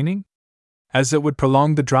entertaining? As it would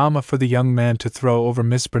prolong the drama for the young man to throw over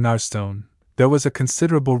Miss Bernardstone, there was a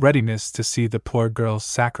considerable readiness to see the poor girl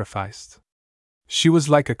sacrificed. She was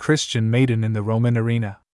like a Christian maiden in the Roman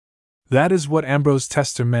arena. That is what Ambrose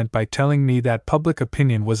Tester meant by telling me that public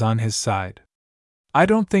opinion was on his side. I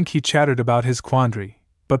don't think he chattered about his quandary,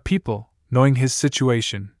 but people, knowing his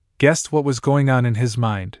situation, guessed what was going on in his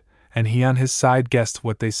mind, and he on his side guessed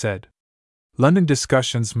what they said. London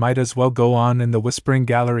discussions might as well go on in the whispering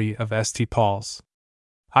gallery of St. Paul's.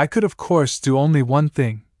 I could of course do only one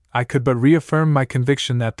thing, I could but reaffirm my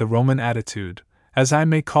conviction that the Roman attitude, as I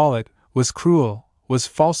may call it, was cruel, was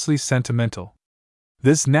falsely sentimental.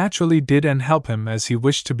 This naturally didn't help him as he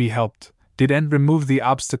wished to be helped, didn't remove the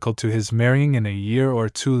obstacle to his marrying in a year or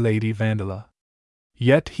two Lady Vandeleur.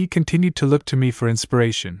 Yet he continued to look to me for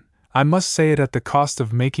inspiration, I must say it at the cost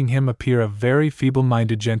of making him appear a very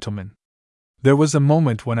feeble-minded gentleman. There was a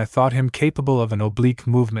moment when I thought him capable of an oblique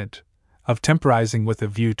movement, of temporizing with a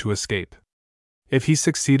view to escape. If he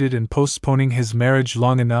succeeded in postponing his marriage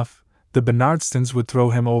long enough, the Bernardstons would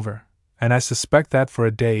throw him over, and I suspect that for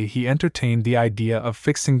a day he entertained the idea of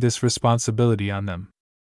fixing this responsibility on them.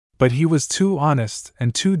 But he was too honest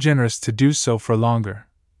and too generous to do so for longer,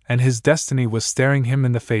 and his destiny was staring him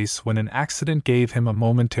in the face when an accident gave him a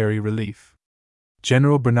momentary relief.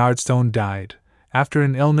 General Bernardstone died, after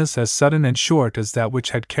an illness as sudden and short as that which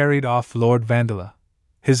had carried off Lord Vandeleur.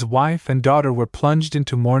 His wife and daughter were plunged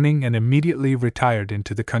into mourning and immediately retired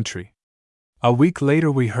into the country. A week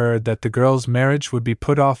later we heard that the girl's marriage would be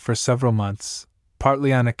put off for several months,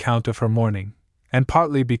 partly on account of her mourning, and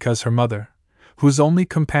partly because her mother, whose only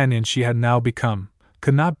companion she had now become,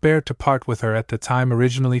 could not bear to part with her at the time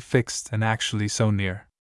originally fixed and actually so near.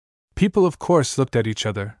 People of course looked at each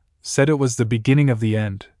other, said it was the beginning of the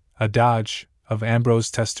end, a dodge of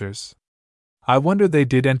Ambrose Tester's. I wonder they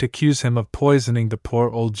didn't accuse him of poisoning the poor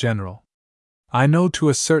old general. I know to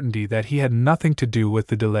a certainty that he had nothing to do with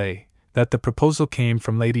the delay, that the proposal came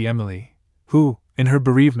from Lady Emily, who, in her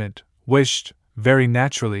bereavement, wished, very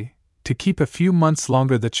naturally, to keep a few months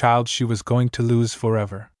longer the child she was going to lose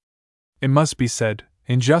forever. It must be said,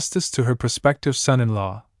 in justice to her prospective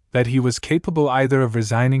son-in-law, that he was capable either of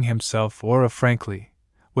resigning himself or of frankly,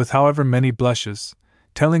 with however many blushes,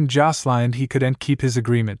 telling Jocelyn he couldn't keep his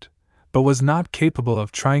agreement, but was not capable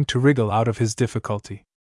of trying to wriggle out of his difficulty.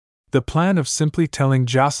 The plan of simply telling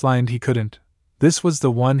Jocelyn he couldn't, this was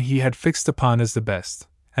the one he had fixed upon as the best,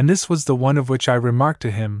 and this was the one of which I remarked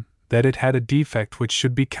to him that it had a defect which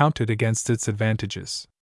should be counted against its advantages.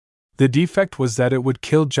 The defect was that it would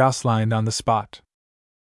kill Jocelyn on the spot.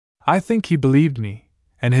 I think he believed me,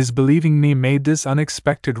 and his believing me made this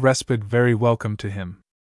unexpected respite very welcome to him.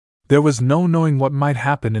 There was no knowing what might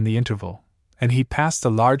happen in the interval, and he passed a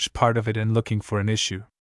large part of it in looking for an issue.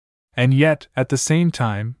 And yet, at the same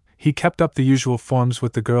time, he kept up the usual forms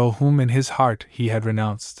with the girl whom in his heart he had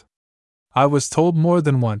renounced. I was told more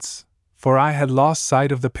than once, for I had lost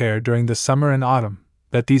sight of the pair during the summer and autumn,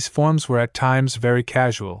 that these forms were at times very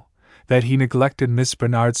casual, that he neglected Miss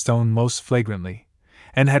Bernardstone most flagrantly,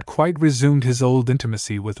 and had quite resumed his old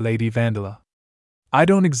intimacy with Lady Vandeleur. I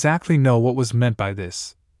don't exactly know what was meant by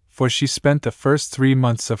this, for she spent the first 3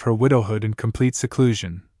 months of her widowhood in complete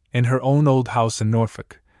seclusion, in her own old house in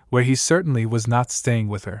Norfolk, where he certainly was not staying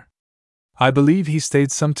with her. I believe he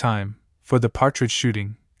stayed some time, for the partridge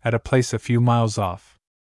shooting, at a place a few miles off.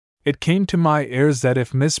 It came to my ears that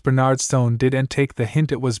if Miss Bernardstone didn't take the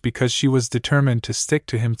hint it was because she was determined to stick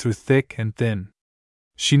to him through thick and thin.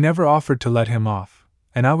 She never offered to let him off,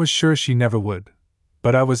 and I was sure she never would,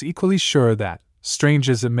 but I was equally sure that, strange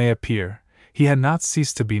as it may appear, he had not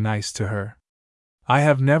ceased to be nice to her. I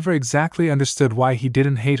have never exactly understood why he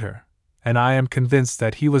didn't hate her, and I am convinced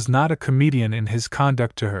that he was not a comedian in his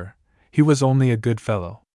conduct to her, he was only a good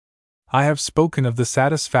fellow. I have spoken of the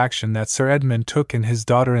satisfaction that Sir Edmund took in his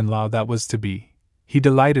daughter-in-law that was to be. He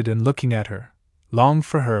delighted in looking at her, longed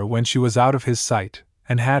for her when she was out of his sight,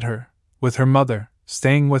 and had her, with her mother,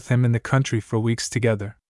 staying with him in the country for weeks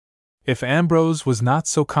together. If Ambrose was not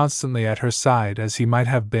so constantly at her side as he might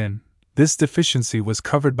have been, this deficiency was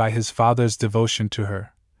covered by his father's devotion to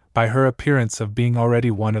her, by her appearance of being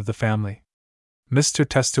already one of the family. Mr.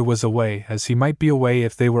 Tester was away as he might be away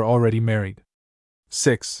if they were already married.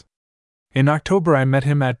 6. In October I met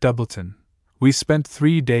him at Doubleton. We spent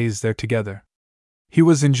 3 days there together. He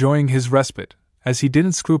was enjoying his respite, as he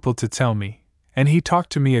didn't scruple to tell me, and he talked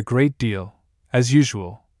to me a great deal, as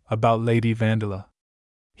usual, about Lady Vandeleur.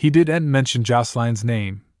 He didn't mention Jocelyn's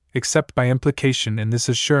name, except by implication in this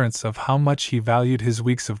assurance of how much he valued his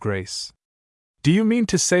weeks of grace. "Do you mean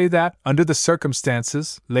to say that, under the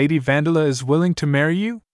circumstances, Lady Vandeleur is willing to marry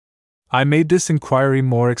you?" I made this inquiry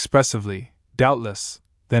more expressively, doubtless,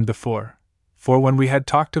 than before, for when we had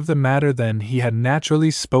talked of the matter then he had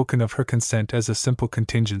naturally spoken of her consent as a simple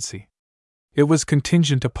contingency. It was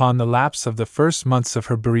contingent upon the lapse of the first months of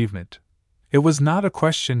her bereavement. It was not a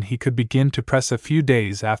question he could begin to press a few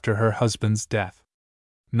days after her husband's death.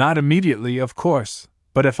 "Not immediately, of course,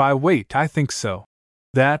 but if I wait, I think so."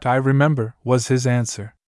 "That, I remember, was his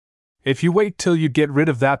answer. If you wait till you get rid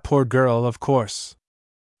of that poor girl, of course.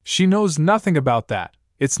 She knows nothing about that,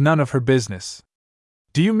 it's none of her business."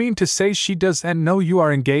 "Do you mean to say she doesn't know you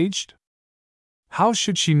are engaged?" "How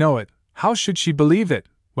should she know it, how should she believe it,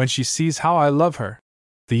 when she sees how I love her?"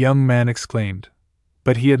 the young man exclaimed.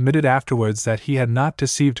 But he admitted afterwards that he had not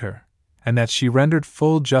deceived her, and that she rendered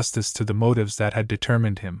full justice to the motives that had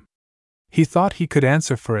determined him. He thought he could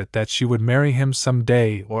answer for it that she would marry him some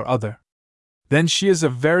day or other. "Then she is a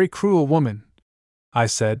very cruel woman," I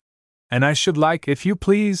said. And I should like, if you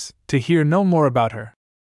please, to hear no more about her.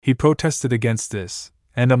 He protested against this,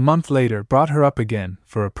 and a month later brought her up again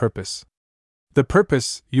for a purpose. The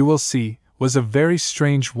purpose, you will see, was a very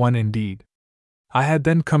strange one indeed. I had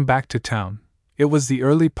then come back to town. It was the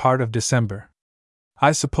early part of December.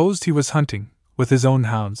 I supposed he was hunting, with his own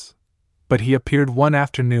hounds, but he appeared one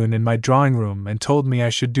afternoon in my drawing-room and told me I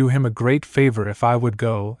should do him a great favor if I would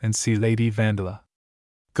go and see Lady Vandeleur.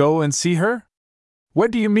 Go and see her? What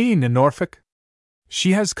do you mean, in Norfolk?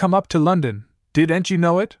 She has come up to London, didn't you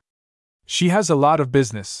know it? She has a lot of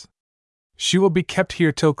business. She will be kept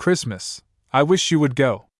here till Christmas. I wish you would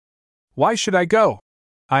go. Why should I go?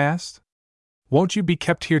 I asked. Won't you be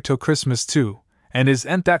kept here till Christmas too, and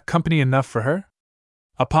isn't that company enough for her?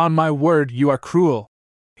 Upon my word, you are cruel,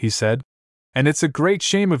 he said. And it's a great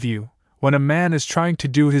shame of you, when a man is trying to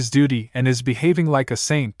do his duty and is behaving like a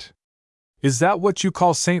saint. Is that what you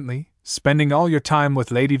call saintly, spending all your time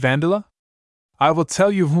with Lady Vandeleur? I will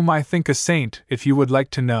tell you whom I think a saint if you would like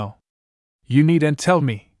to know. You needn't tell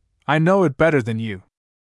me, I know it better than you.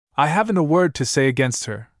 I haven't a word to say against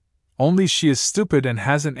her, only she is stupid and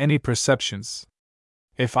hasn't any perceptions.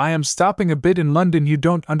 If I am stopping a bit in London you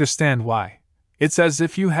don't understand why. It's as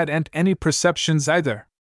if you hadn't any perceptions either.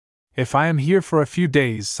 If I am here for a few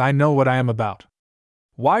days I know what I am about.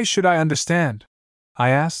 Why should I understand? I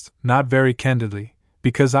asked, not very candidly,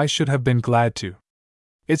 because I should have been glad to.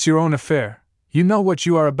 It's your own affair, you know what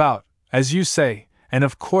you are about, as you say, and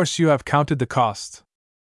of course you have counted the cost.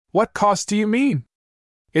 What cost do you mean?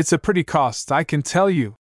 It's a pretty cost, I can tell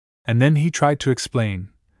you. And then he tried to explain,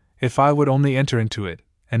 if I would only enter into it,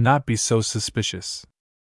 and not be so suspicious.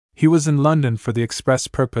 He was in London for the express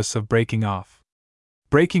purpose of breaking off.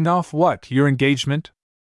 Breaking off what, your engagement?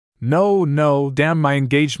 No, damn my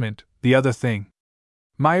engagement, the other thing.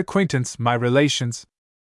 My acquaintance, my relations.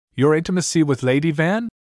 Your intimacy with Lady Van?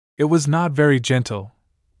 It was not very gentle,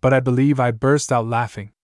 but I believe I burst out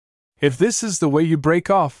laughing. If this is the way you break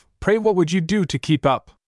off, pray what would you do to keep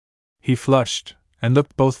up? He flushed, and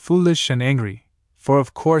looked both foolish and angry, for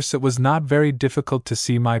of course it was not very difficult to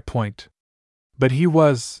see my point. But he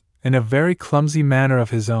was, in a very clumsy manner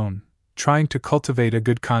of his own, trying to cultivate a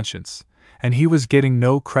good conscience, and he was getting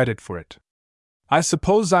no credit for it. I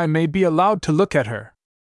suppose I may be allowed to look at her.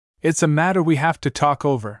 It's a matter we have to talk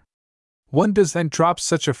over. One doesn't drop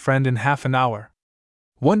such a friend in half an hour.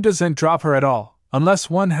 One doesn't drop her at all, unless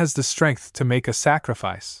one has the strength to make a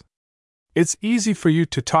sacrifice. It's easy for you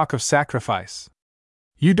to talk of sacrifice.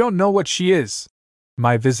 You don't know what she is,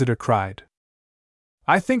 my visitor cried.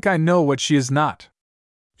 I think I know what she is not.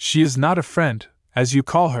 She is not a friend, as you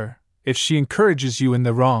call her, if she encourages you in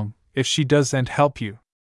the wrong, if she doesn't help you.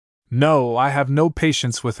 No, I have no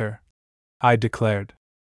patience with her, I declared.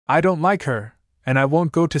 I don't like her, and I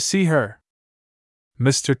won't go to see her.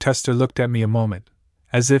 Mr. Tester looked at me a moment,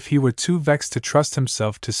 as if he were too vexed to trust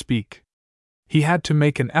himself to speak. He had to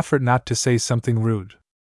make an effort not to say something rude.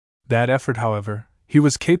 That effort, however, he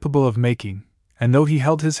was capable of making, and though he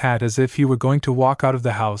held his hat as if he were going to walk out of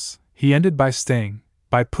the house, he ended by staying,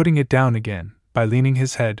 by putting it down again, by leaning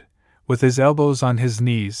his head, with his elbows on his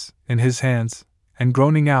knees, in his hands, and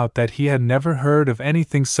groaning out that he had never heard of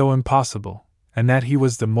anything so impossible, and that he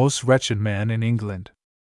was the most wretched man in England.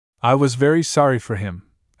 I was very sorry for him,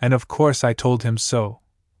 and of course I told him so,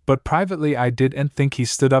 but privately I didn't think he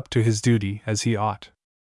stood up to his duty as he ought.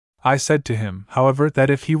 I said to him, however,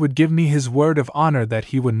 that if he would give me his word of honor that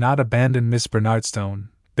he would not abandon Miss Bernardstone,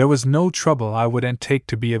 there was no trouble I wouldn't take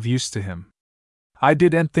to be of use to him. I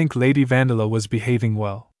didn't think Lady Vandeleur was behaving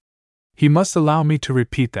well. He must allow me to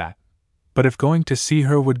repeat that, but if going to see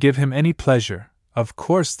her would give him any pleasure, of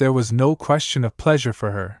course there was no question of pleasure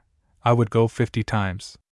for her, I would go 50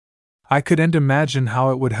 times. I couldn't imagine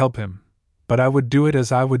how it would help him, but I would do it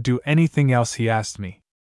as I would do anything else he asked me.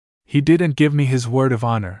 He didn't give me his word of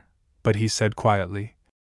honor, but he said quietly,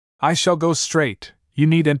 I shall go straight, you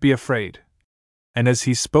needn't be afraid. And as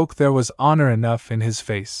he spoke there was honor enough in his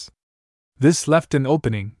face. This left an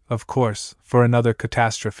opening, of course, for another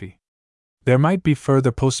catastrophe. There might be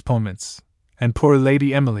further postponements, and poor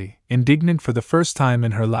Lady Emily, indignant for the first time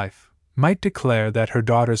in her life, might declare that her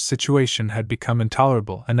daughter's situation had become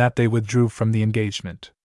intolerable and that they withdrew from the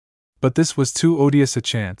engagement. But this was too odious a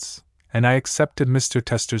chance, and I accepted Mr.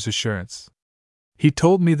 Tester's assurance. He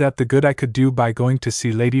told me that the good I could do by going to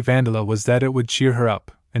see Lady Vandeleur was that it would cheer her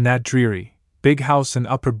up, in that dreary, big house in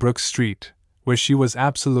Upper Brook Street, where she was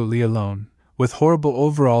absolutely alone, with horrible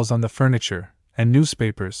overalls on the furniture, and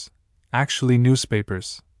newspapers, actually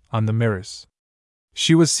newspapers, on the mirrors.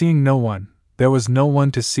 She was seeing no one, there was no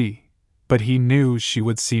one to see, but he knew she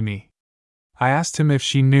would see me. I asked him if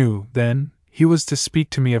she knew, then, he was to speak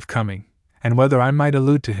to me of coming, and whether I might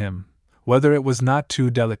allude to him, whether it was not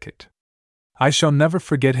too delicate. I shall never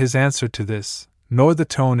forget his answer to this, nor the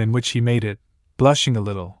tone in which he made it, blushing a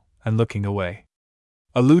little, and looking away.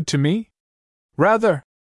 Allude to me? Rather!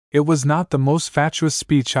 It was not the most fatuous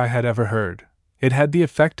speech I had ever heard. It had the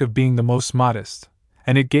effect of being the most modest,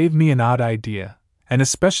 and it gave me an odd idea, and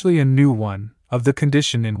especially a new one, of the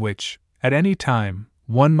condition in which, at any time,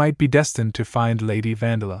 one might be destined to find Lady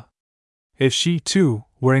Vandeleur. If she, too,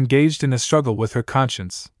 were engaged in a struggle with her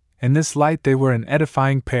conscience, in this light they were an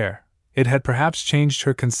edifying pair. It had perhaps changed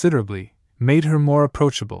her considerably, made her more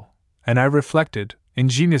approachable, and I reflected,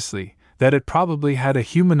 ingeniously, that it probably had a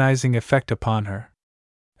humanizing effect upon her.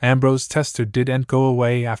 Ambrose Tester didn't go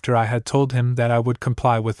away after I had told him that I would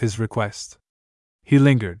comply with his request. He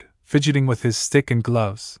lingered, fidgeting with his stick and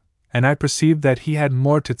gloves, and I perceived that he had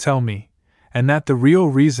more to tell me, and that the real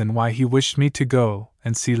reason why he wished me to go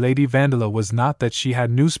and see Lady Vandeleur was not that she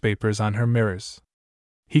had newspapers on her mirrors.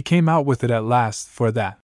 He came out with it at last, for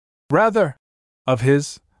that rather of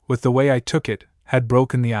his, with the way I took it, had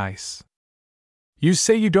broken the ice. You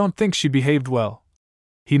say you don't think she behaved well.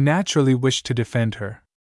 He naturally wished to defend her.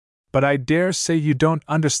 But I dare say you don't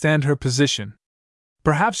understand her position.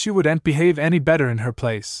 Perhaps you wouldn't behave any better in her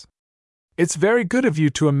place. It's very good of you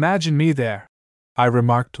to imagine me there, I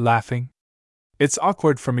remarked, laughing. It's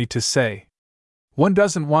awkward for me to say. One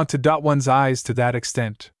doesn't want to dot one's I's to that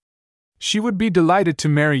extent. She would be delighted to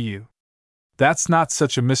marry you. That's not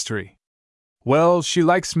such a mystery. Well, she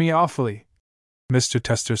likes me awfully, Mr.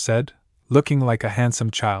 Tester said, looking like a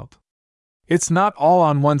handsome child. It's not all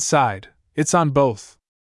on one side, it's on both.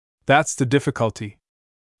 That's the difficulty.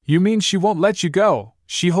 You mean she won't let you go,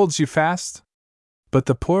 she holds you fast? But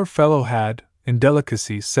the poor fellow had, in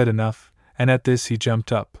delicacy, said enough, and at this he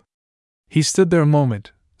jumped up. He stood there a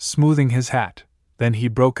moment, smoothing his hat, then he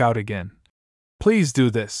broke out again. Please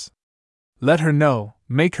do this. Let her know,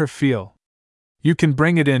 make her feel. You can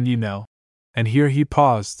bring it in, you know. And here he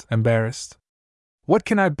paused, embarrassed. What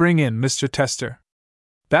can I bring in, Mr. Tester?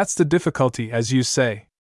 That's the difficulty, as you say.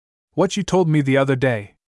 What you told me the other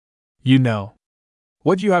day. You know.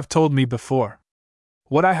 What you have told me before.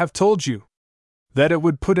 What I have told you. That it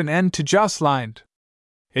would put an end to Jocelyn.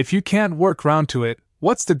 If you can't work round to it,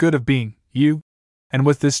 what's the good of being, you? And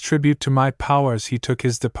with this tribute to my powers he took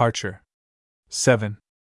his departure. 7.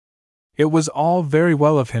 It was all very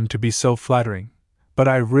well of him to be so flattering, but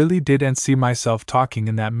I really didn't see myself talking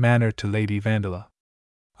in that manner to Lady Vandeleur.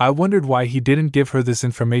 I wondered why he didn't give her this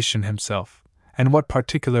information himself, and what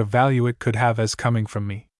particular value it could have as coming from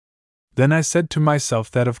me. Then I said to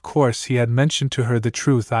myself that of course he had mentioned to her the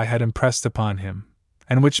truth I had impressed upon him,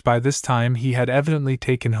 and which by this time he had evidently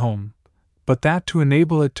taken home, but that to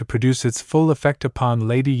enable it to produce its full effect upon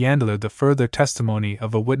Lady Vandeleur the further testimony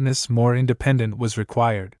of a witness more independent was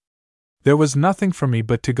required. There was nothing for me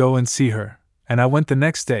but to go and see her, and I went the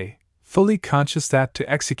next day, fully conscious that to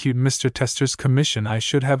execute Mr. Tester's commission I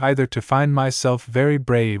should have either to find myself very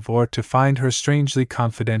brave or to find her strangely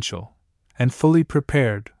confidential, and fully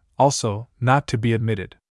prepared, also, not to be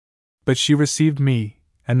admitted. But she received me,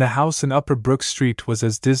 and the house in Upper Brook Street was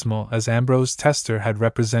as dismal as Ambrose Tester had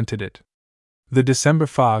represented it. The December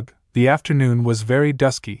fog, the afternoon was very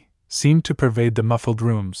dusky, seemed to pervade the muffled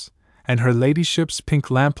rooms, and her ladyship's pink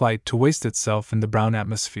lamplight to waste itself in the brown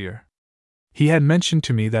atmosphere. He had mentioned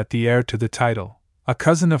to me that the heir to the title, a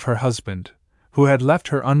cousin of her husband, who had left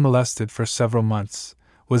her unmolested for several months,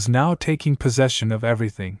 was now taking possession of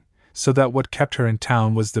everything, so that what kept her in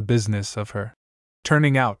town was the business of her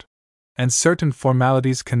turning out, and certain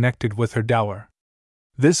formalities connected with her dower.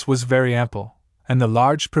 This was very ample, and the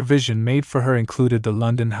large provision made for her included the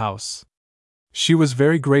London house. She was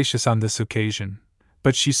very gracious on this occasion,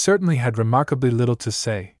 but she certainly had remarkably little to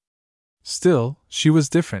say. Still, she was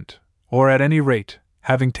different, or at any rate,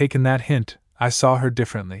 having taken that hint, I saw her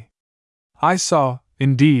differently. I saw,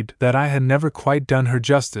 indeed, that I had never quite done her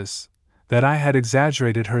justice, that I had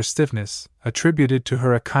exaggerated her stiffness, attributed to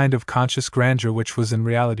her a kind of conscious grandeur which was in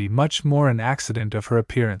reality much more an accident of her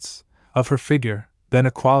appearance, of her figure, than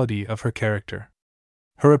a quality of her character.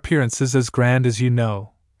 Her appearance is as grand as you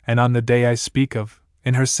know, and on the day I speak of,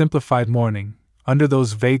 in her simplified mourning, under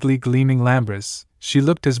those vaguely gleaming lambras, she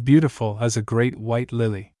looked as beautiful as a great white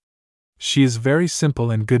lily. She is very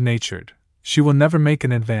simple and good-natured, she will never make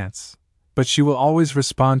an advance, but she will always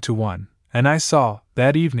respond to one, and I saw,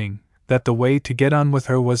 that evening, that the way to get on with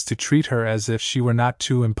her was to treat her as if she were not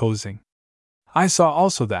too imposing. I saw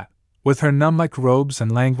also that, with her nun-like robes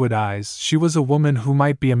and languid eyes, she was a woman who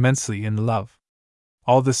might be immensely in love.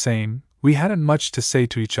 All the same, we hadn't much to say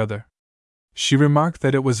to each other. She remarked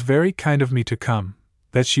that it was very kind of me to come,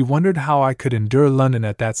 that she wondered how I could endure London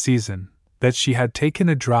at that season, that she had taken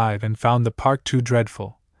a drive and found the park too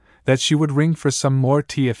dreadful, that she would ring for some more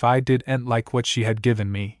tea if I didn't like what she had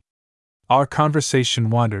given me. Our conversation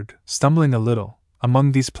wandered, stumbling a little,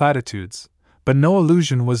 among these platitudes, but no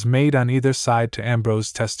allusion was made on either side to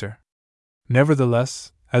Ambrose Tester.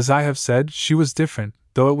 Nevertheless, as I have said, she was different,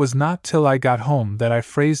 though it was not till I got home that I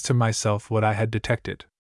phrased to myself what I had detected.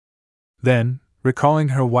 Then, recalling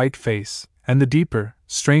her white face, and the deeper,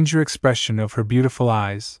 stranger expression of her beautiful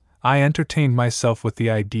eyes, I entertained myself with the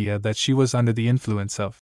idea that she was under the influence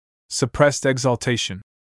of suppressed exaltation.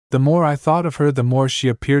 The more I thought of her, the more she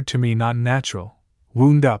appeared to me not natural,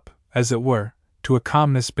 wound up, as it were, to a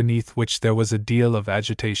calmness beneath which there was a deal of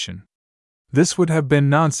agitation. This would have been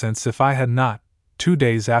nonsense if I had not, 2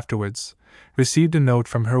 days afterwards, received a note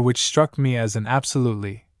from her which struck me as an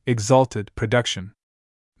absolutely exalted production.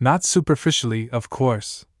 Not superficially, of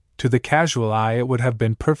course; to the casual eye it would have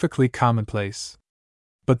been perfectly commonplace.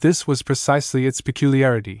 But this was precisely its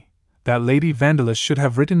peculiarity, that Lady Vandeleur should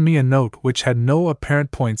have written me a note which had no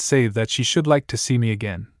apparent point save that she should like to see me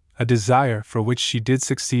again, a desire for which she did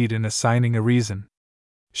succeed in assigning a reason.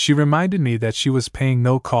 She reminded me that she was paying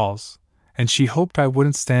no calls, and she hoped I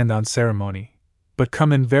wouldn't stand on ceremony, but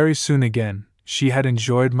come in very soon again. She had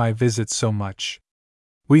enjoyed my visit so much.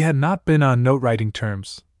 We had not been on note-writing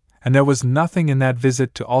terms, and there was nothing in that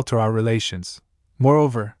visit to alter our relations.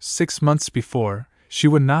 Moreover, 6 months before, she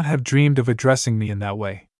would not have dreamed of addressing me in that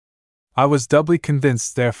way. I was doubly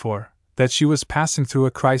convinced, therefore, that she was passing through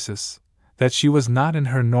a crisis, that she was not in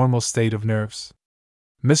her normal state of nerves.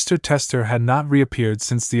 Mr. Tester had not reappeared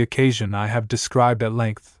since the occasion I have described at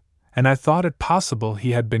length, and I thought it possible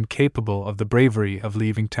he had been capable of the bravery of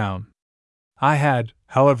leaving town. I had,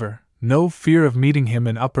 however, no fear of meeting him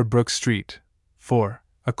in Upper Brook Street, for,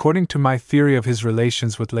 according to my theory of his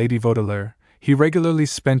relations with Lady Vandeleur, he regularly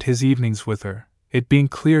spent his evenings with her, it being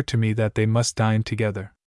clear to me that they must dine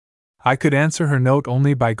together. I could answer her note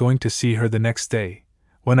only by going to see her the next day,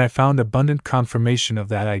 when I found abundant confirmation of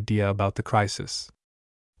that idea about the crisis.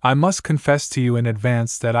 I must confess to you in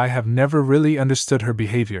advance that I have never really understood her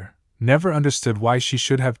behavior, never understood why she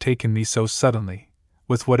should have taken me so suddenly,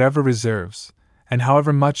 with whatever reserves, and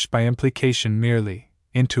however much by implication merely,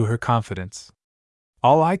 into her confidence.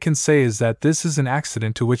 All I can say is that this is an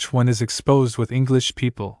accident to which one is exposed with English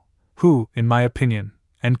people, who, in my opinion,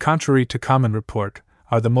 and contrary to common report,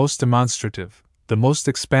 are the most demonstrative, the most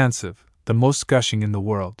expansive, the most gushing in the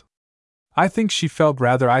world. I think she felt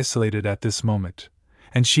rather isolated at this moment,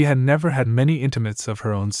 and she had never had many intimates of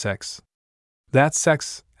her own sex. That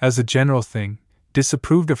sex, as a general thing,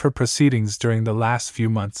 disapproved of her proceedings during the last few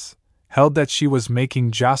months, held that she was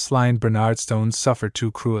making Jocelyn Bernardstone suffer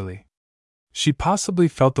too cruelly. She possibly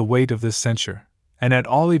felt the weight of this censure, and at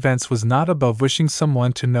all events was not above wishing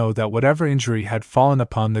someone to know that whatever injury had fallen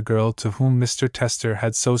upon the girl to whom Mr. Tester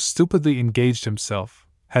had so stupidly engaged himself,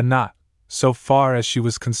 had not, so far as she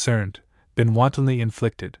was concerned, been wantonly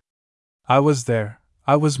inflicted. I was there,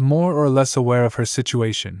 I was more or less aware of her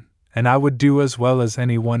situation, and I would do as well as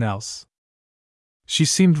anyone else. She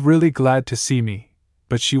seemed really glad to see me,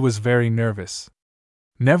 but she was very nervous.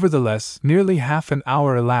 Nevertheless, nearly half an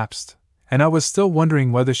hour elapsed, and I was still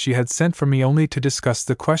wondering whether she had sent for me only to discuss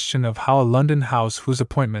the question of how a London house whose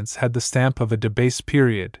appointments had the stamp of a debased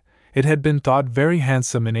period, it had been thought very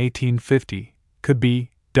handsome in 1850, could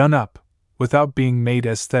be done up, without being made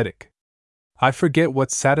aesthetic. I forget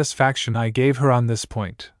what satisfaction I gave her on this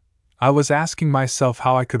point. I was asking myself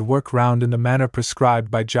how I could work round in the manner prescribed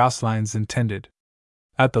by Jocelyn's intended.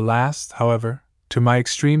 At the last, however, to my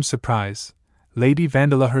extreme surprise, Lady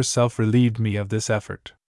Vandeleur herself relieved me of this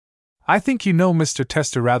effort. "I think you know Mr.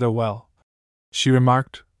 Tester rather well," she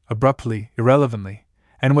remarked, abruptly, irrelevantly,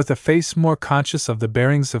 and with a face more conscious of the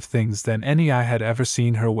bearings of things than any I had ever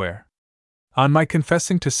seen her wear. On my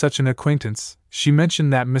confessing to such an acquaintance, she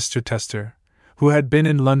mentioned that Mr. Tester, who had been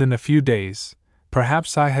in London a few days,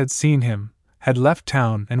 perhaps I had seen him, had left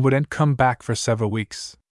town and wouldn't come back for several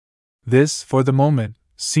weeks. This, for the moment,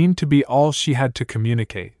 seemed to be all she had to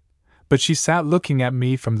communicate, but she sat looking at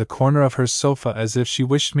me from the corner of her sofa as if she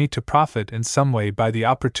wished me to profit in some way by the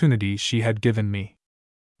opportunity she had given me.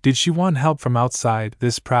 Did she want help from outside,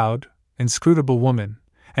 this proud, inscrutable woman,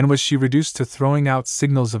 and was she reduced to throwing out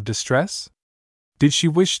signals of distress? Did she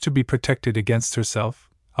wish to be protected against herself,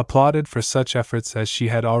 applauded for such efforts as she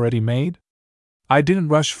had already made? I didn't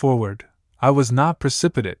rush forward, I was not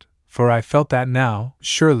precipitate, for I felt that now,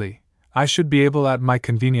 surely, I should be able at my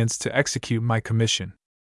convenience to execute my commission.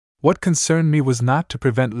 What concerned me was not to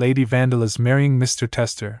prevent Lady Vandeleur's marrying Mr.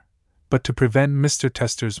 Tester, but to prevent Mr.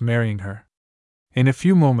 Tester's marrying her. In a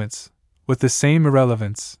few moments, With the same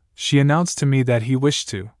irrelevance, she announced to me that he wished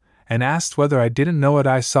to, and asked whether I didn't know it.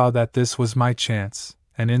 I saw that this was my chance,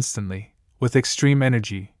 and instantly, with extreme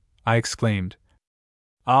energy, I exclaimed,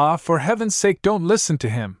 "Ah, for heaven's sake, don't listen to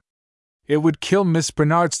him! It would kill Miss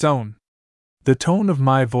Bernardstone." The tone of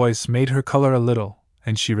my voice made her color a little,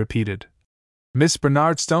 and she repeated, "Miss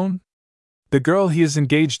Bernardstone? The girl he is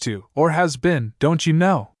engaged to, or has been, don't you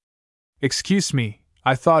know?" "Excuse me,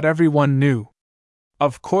 I thought everyone knew."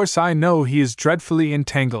 "Of course I know he is dreadfully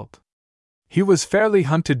entangled. He was fairly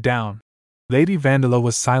hunted down." Lady Vandeleur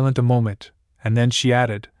was silent a moment, and then she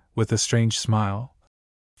added, with a strange smile,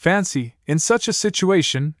 "Fancy, in such a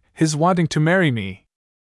situation, his wanting to marry me."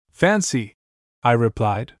 "Fancy," I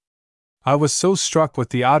replied. I was so struck with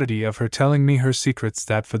the oddity of her telling me her secrets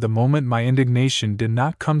that for the moment my indignation did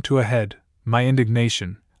not come to a head, my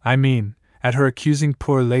indignation, I mean, at her accusing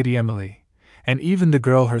poor Lady Emily, and even the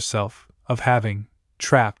girl herself, of having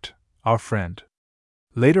trapped our friend.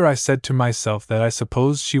 Later I said to myself that I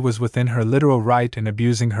supposed she was within her literal right in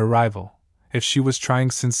abusing her rival, if she was trying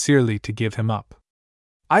sincerely to give him up.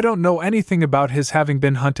 "I don't know anything about his having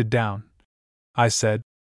been hunted down," I said.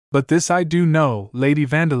 "But this I do know, Lady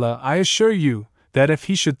Vandeleur, I assure you, that if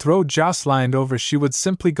he should throw Jocelyn over she would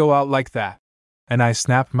simply go out like that." And I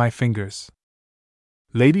snapped my fingers.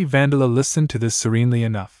 Lady Vandeleur listened to this serenely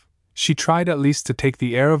enough. She tried at least to take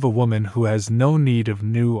the air of a woman who has no need of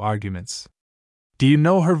new arguments. "Do you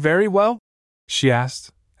know her very well?" she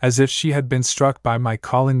asked, as if she had been struck by my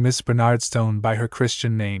calling Miss Bernardstone by her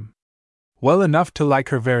Christian name. "Well enough to like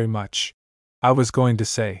her very much," I was going to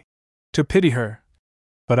say. "To pity her,"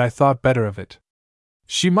 but I thought better of it.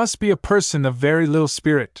 "She must be a person of very little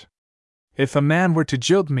spirit. If a man were to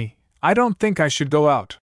jilt me, I don't think I should go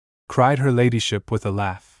out," cried her ladyship with a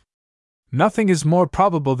laugh. "Nothing is more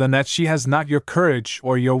probable than that she has not your courage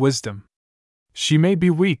or your wisdom. She may be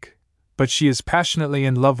weak, but she is passionately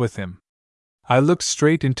in love with him." I looked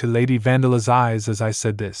straight into Lady Vandeleur's eyes as I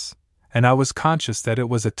said this, and I was conscious that it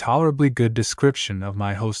was a tolerably good description of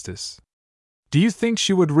my hostess. "Do you think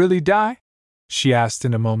she would really die?" she asked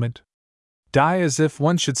in a moment. "Die as if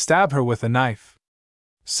one should stab her with a knife?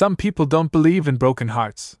 Some people don't believe in broken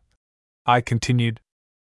hearts," I continued.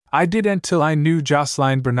 "I did until I knew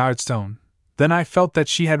Jocelyn Bernardstone, then I felt that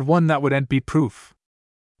she had one that would be proof."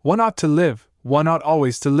 "One ought to live, one ought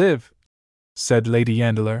always to live," said Lady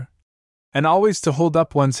Vandeleur, "and always to hold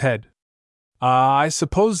up one's head. I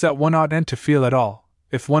suppose that one oughtn't to feel at all,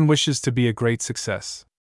 if one wishes to be a great success."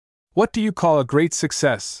 "What do you call a great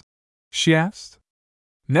success?" she asked.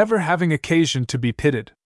 "Never having occasion to be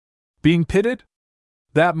pitied." "Being pitied?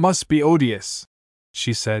 That must be odious,"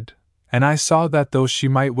 she said, and I saw that though she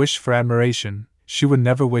might wish for admiration, she would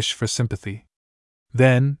never wish for sympathy.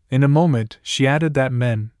 Then, in a moment, she added that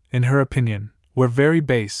men, in her opinion, were very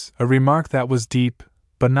base, a remark that was deep,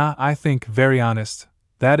 but not, I think, very honest,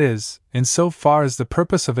 that is, in so far as the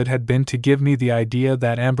purpose of it had been to give me the idea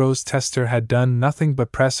that Ambrose Tester had done nothing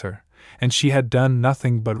but press her, and she had done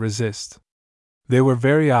nothing but resist. They were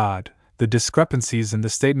very odd, the discrepancies in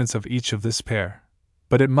the statements of each of this pair,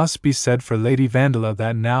 but it must be said for Lady Vandeleur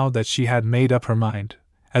that now that she had made up her mind,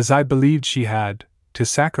 as I believed she had, to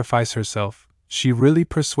sacrifice herself, she really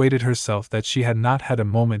persuaded herself that she had not had a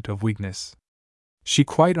moment of weakness. She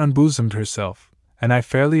quite unbosomed herself, and I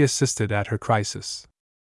fairly assisted at her crisis.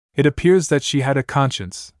 It appears that she had a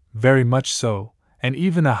conscience, very much so, and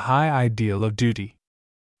even a high ideal of duty.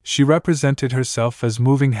 She represented herself as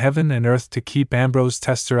moving heaven and earth to keep Ambrose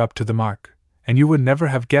Tester up to the mark, and you would never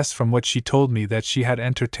have guessed from what she told me that she had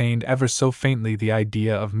entertained ever so faintly the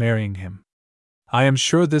idea of marrying him. I am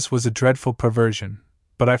sure this was a dreadful perversion,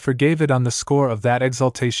 but I forgave it on the score of that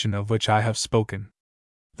exaltation of which I have spoken.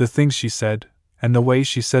 The things she said, and the way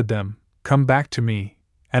she said them, come back to me,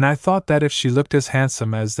 and I thought that if she looked as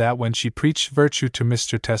handsome as that when she preached virtue to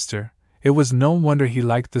Mr. Tester, it was no wonder he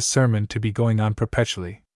liked the sermon to be going on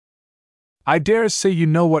perpetually. "I dare say you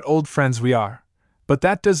know what old friends we are, but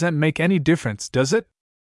that doesn't make any difference, does it?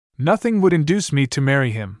 Nothing would induce me to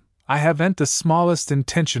marry him. I haven't the smallest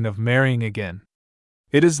intention of marrying again.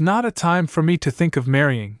 It is not a time for me to think of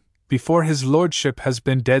marrying, before his lordship has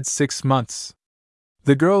been dead 6 months.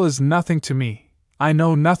 The girl is nothing to me, I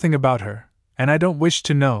know nothing about her, and I don't wish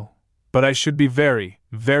to know, but I should be very,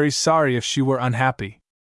 very sorry if she were unhappy.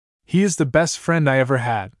 He is the best friend I ever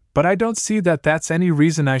had, but I don't see that that's any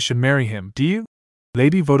reason I should marry him, do you?"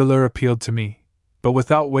 Lady Vandeleur appealed to me, but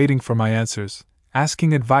without waiting for my answers,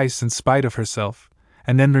 asking advice in spite of herself,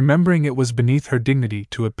 and then remembering it was beneath her dignity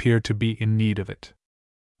to appear to be in need of it.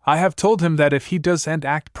 "I have told him that if he doesn't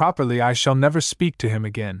act properly I shall never speak to him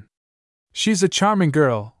again. She's a charming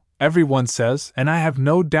girl, Everyone says, and I have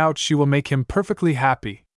no doubt she will make him perfectly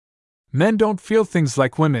happy. Men don't feel things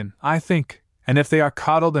like women, I think, and if they are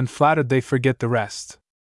coddled and flattered they forget the rest.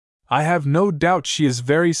 I have no doubt she is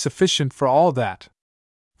very sufficient for all that.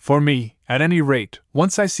 For me, at any rate,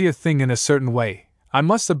 once I see a thing in a certain way, I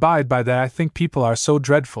must abide by that. I think people are so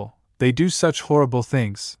dreadful, they do such horrible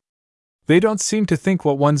things. They don't seem to think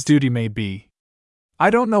what one's duty may be.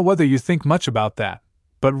 I don't know whether you think much about that,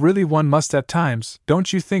 but really one must at times,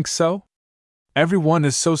 don't you think so? Everyone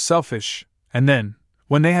is so selfish, and then,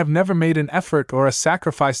 when they have never made an effort or a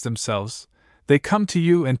sacrifice themselves, they come to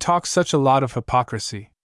you and talk such a lot of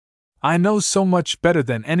hypocrisy. I know so much better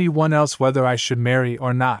than anyone else whether I should marry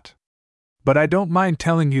or not. But I don't mind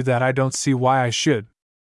telling you that I don't see why I should.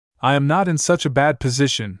 I am not in such a bad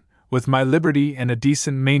position, with my liberty and a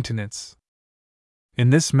decent maintenance. In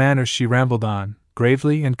this manner she rambled on,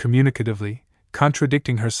 gravely and communicatively,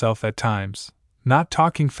 contradicting herself at times, not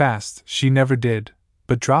talking fast, she never did,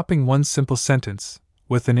 but dropping one simple sentence,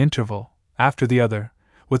 with an interval, after the other,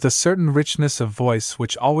 with a certain richness of voice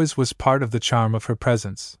which always was part of the charm of her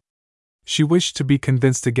presence. She wished to be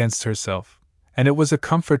convinced against herself, and it was a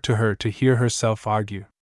comfort to her to hear herself argue.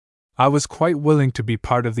 I was quite willing to be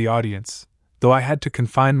part of the audience, though I had to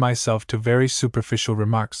confine myself to very superficial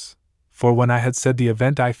remarks, for when I had said the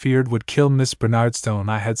event I feared would kill Miss Bernardstone,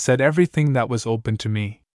 I had said everything that was open to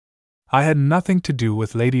me. I had nothing to do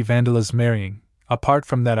with Lady Vandela's marrying. Apart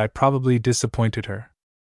from that, I probably disappointed her.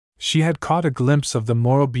 She had caught a glimpse of the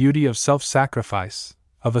moral beauty of self-sacrifice,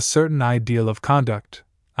 of a certain ideal of conduct.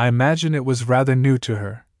 I imagine it was rather new to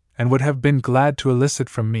her, and would have been glad to elicit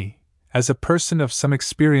from me, as a person of some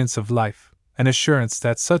experience of life, an assurance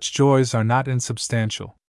that such joys are not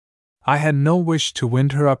insubstantial. I had no wish to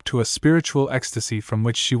wind her up to a spiritual ecstasy from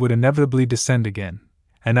which she would inevitably descend again,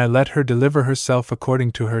 and I let her deliver herself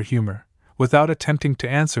according to her humor, without attempting to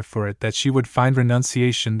answer for it that she would find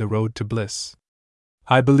renunciation the road to bliss.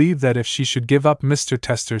 I believe that if she should give up Mr.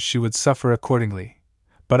 Tester she would suffer accordingly,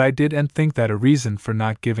 but I didn't think that a reason for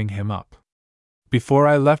not giving him up. Before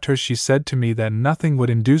I left her she said to me that nothing would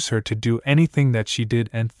induce her to do anything that she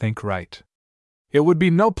didn't think right. It would be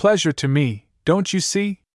no pleasure to me, don't you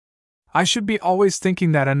see? I should be always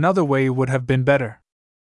thinking that another way would have been better.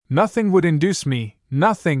 Nothing would induce me,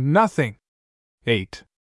 nothing. 8.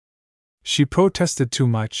 She protested too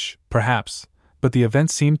much, perhaps, but the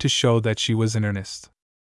event seemed to show that she was in earnest.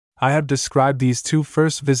 I have described these 2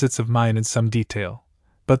 first visits of mine in some detail,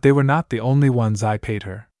 but they were not the only ones I paid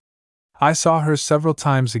her. I saw her several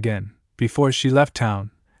times again, before she left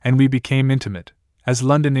town, and we became intimate, as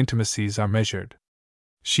London intimacies are measured.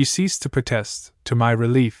 She ceased to protest, to my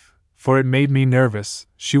relief, for it made me nervous.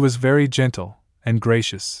 She was very gentle, and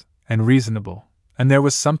gracious, and reasonable, and there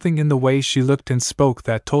was something in the way she looked and spoke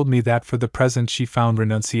that told me that for the present she found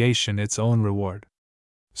renunciation its own reward.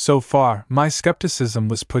 So far, my skepticism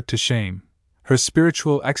was put to shame. Her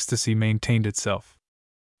spiritual ecstasy maintained itself.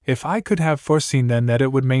 If I could have foreseen then that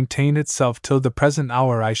it would maintain itself till the present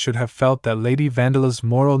hour, I should have felt that Lady Vandela's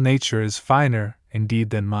moral nature is finer, indeed,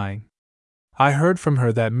 than mine. I heard from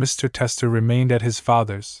her that Mr. Tester remained at his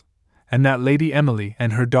father's, and that Lady Emily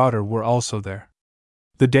and her daughter were also there.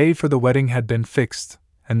 The day for the wedding had been fixed,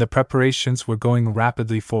 and the preparations were going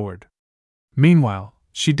rapidly forward. Meanwhile,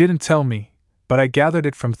 she didn't tell me, but I gathered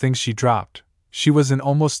it from things she dropped, she was in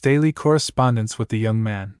almost daily correspondence with the young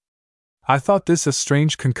man. I thought this a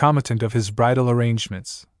strange concomitant of his bridal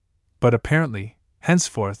arrangements, but apparently,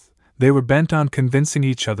 henceforth, they were bent on convincing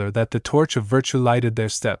each other that the torch of virtue lighted their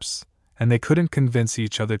steps, and they couldn't convince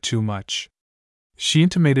each other too much. She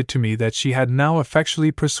intimated to me that she had now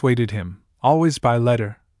effectually persuaded him, always by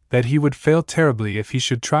letter, that he would fail terribly if he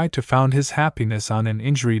should try to found his happiness on an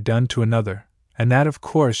injury done to another, and that of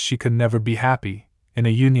course she could never be happy, in a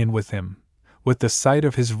union with him, with the sight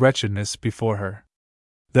of his wretchedness before her.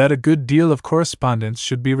 That a good deal of correspondence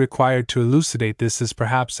should be required to elucidate this is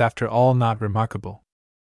perhaps after all not remarkable.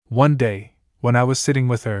 One day, when I was sitting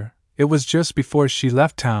with her, it was just before she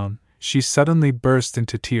left town, she suddenly burst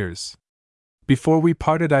into tears. Before we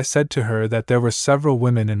parted I said to her that there were several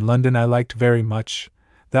women in London I liked very much,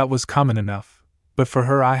 that was common enough, but for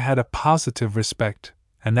her I had a positive respect,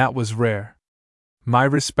 and that was rare. My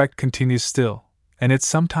respect continues still, and it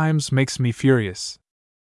sometimes makes me furious.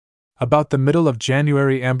 About the middle of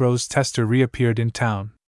January Ambrose Tester reappeared in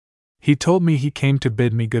town. He told me he came to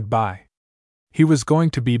bid me goodbye. He was going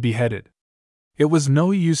to be beheaded. It was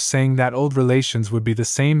no use saying that old relations would be the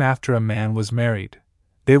same after a man was married.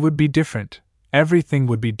 They would be different, everything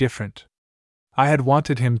would be different. I had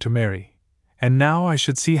wanted him to marry, and now I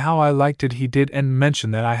should see how I liked it he didn't mention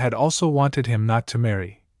that I had also wanted him not to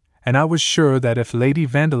marry, and I was sure that if Lady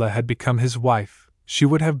Vandeleur had become his wife, she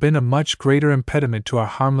would have been a much greater impediment to our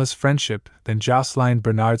harmless friendship than Jocelyn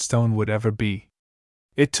Bernardstone would ever be.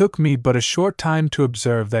 It took me but a short time to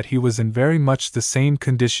observe that he was in very much the same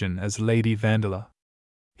condition as Lady Vandeleur.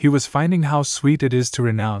 He was finding how sweet it is to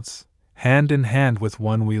renounce, hand in hand with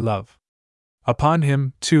one we love. Upon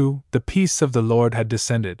him, too, the peace of the Lord had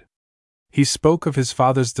descended. He spoke of his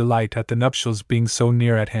father's delight at the nuptials being so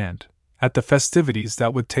near at hand, at the festivities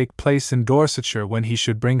that would take place in Dorsetshire when he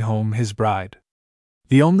should bring home his bride.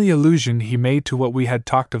 The only allusion he made to what we had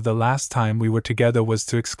talked of the last time we were together was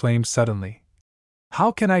to exclaim suddenly,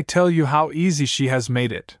 "How can I tell you how easy she has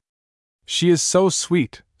made it? She is so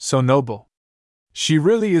sweet, so noble. She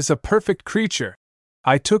really is a perfect creature."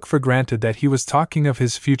 I took for granted that he was talking of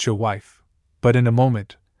his future wife, but in a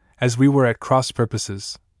moment, as we were at cross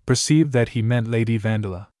purposes, perceived that he meant Lady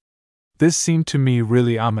Vandeleur. This seemed to me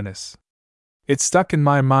really ominous. It stuck in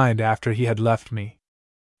my mind after he had left me.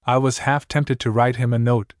 I was half tempted to write him a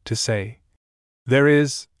note to say, "There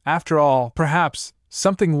is, after all, perhaps,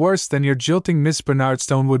 something worse than your jilting Miss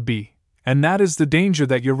Bernardstone would be, and that is the danger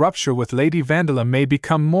that your rupture with Lady Vandeleur may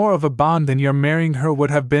become more of a bond than your marrying her would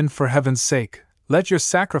have been. For heaven's sake, let your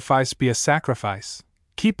sacrifice be a sacrifice.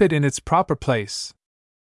 Keep it in its proper place."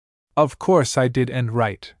 Of course I did end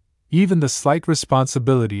right. Even the slight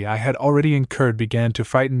responsibility I had already incurred began to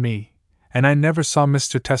frighten me, and I never saw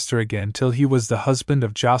Mr. Tester again till he was the husband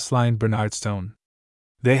of Jocelyn Bernardstone.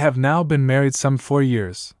 They have now been married some 4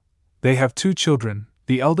 years. They have 2 children,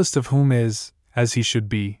 the eldest of whom is, as he should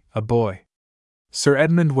be, a boy. Sir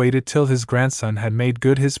Edmund waited till his grandson had made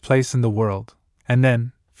good his place in the world, and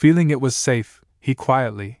then, feeling it was safe, he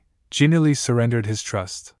quietly, genially surrendered his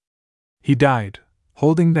trust. He died,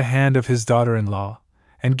 holding the hand of his daughter-in-law,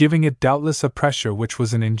 and giving it doubtless a pressure which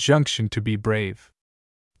was an injunction to be brave.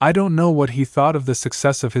 I don't know what he thought of the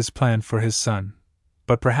success of his plan for his son,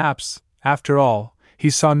 but perhaps, after all, he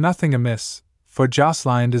saw nothing amiss, for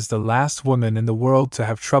Jocelyn is the last woman in the world to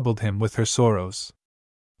have troubled him with her sorrows.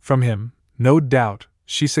 From him, no doubt,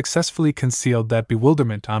 she successfully concealed that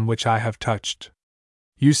bewilderment on which I have touched.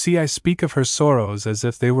 You see, I speak of her sorrows as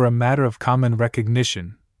if they were a matter of common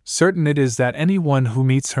recognition. Certain it is that any one who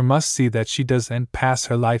meets her must see that she does and pass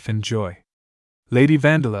her life in joy. Lady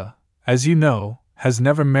Vandeleur, as you know, has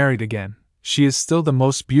never married again. She is still the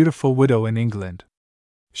most beautiful widow in England.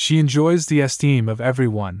 She enjoys the esteem of every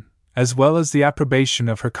one, as well as the approbation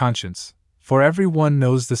of her conscience, for every one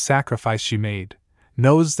knows the sacrifice she made,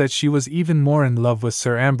 knows that she was even more in love with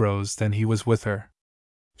Sir Ambrose than he was with her.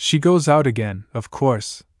 She goes out again, of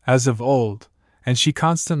course, as of old, and she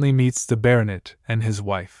constantly meets the baronet and his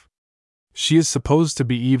wife. She is supposed to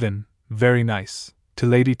be even, very nice, to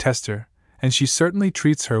Lady Tester, and she certainly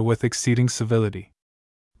treats her with exceeding civility.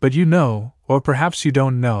 But you know, or perhaps you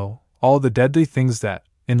don't know, all the deadly things that,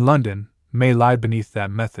 in London, may lie beneath that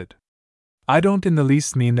method. I don't in the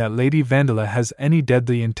least mean that Lady Vandeleur has any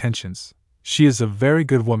deadly intentions. She is a very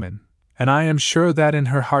good woman, and I am sure that in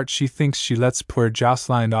her heart she thinks she lets poor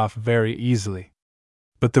Jocelyn off very easily.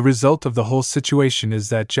 But the result of the whole situation is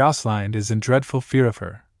that Jocelyn is in dreadful fear of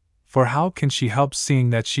her, for how can she help seeing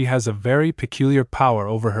that she has a very peculiar power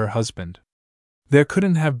over her husband? There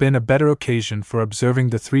couldn't have been a better occasion for observing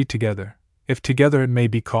the 3 together, if together it may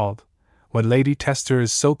be called, when Lady Tester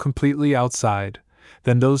is so completely outside,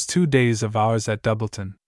 than those 2 days of ours at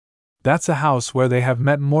Doubleton. That's a house where they have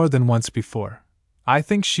met more than once before. I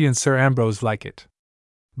think she and Sir Ambrose like it.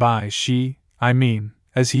 By she, I mean,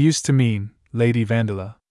 as he used to mean, Lady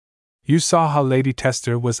Vandeleur. You saw how Lady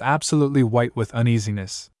Tester was absolutely white with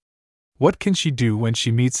uneasiness. What can she do when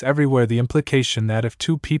she meets everywhere the implication that if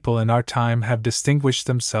 2 people in our time have distinguished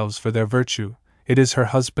themselves for their virtue, it is her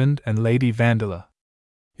husband and Lady Vandeleur?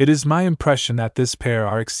 It is my impression that this pair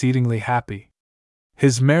are exceedingly happy.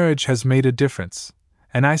 His marriage has made a difference,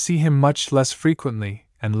 and I see him much less frequently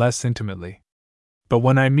and less intimately. But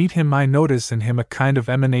when I meet him I notice in him a kind of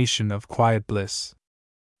emanation of quiet bliss.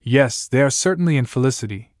 Yes, they are certainly in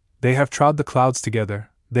felicity, they have trod the clouds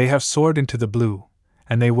together, they have soared into the blue,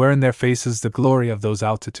 and they wear in their faces the glory of those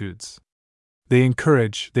altitudes. They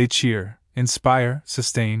encourage, they cheer, inspire,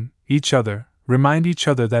 sustain each other, remind each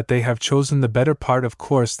other that they have chosen the better part. Of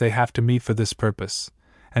course they have to meet for this purpose,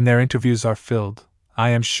 and their interviews are filled, I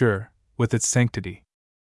am sure, with its sanctity.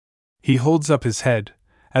 He holds up his head,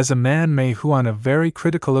 as a man may who on a very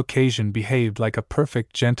critical occasion behaved like a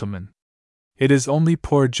perfect gentleman. It is only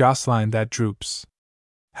poor Jocelyn that droops.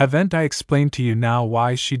 Haven't I explained to you now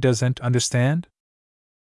why she doesn't understand?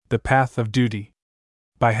 The Path of Duty,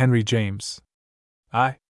 by Henry James.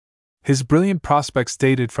 His brilliant prospects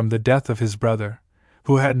dated from the death of his brother,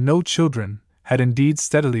 who had no children, had indeed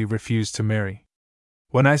steadily refused to marry.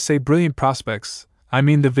 When I say brilliant prospects, I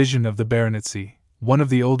mean the vision of the baronetcy, one of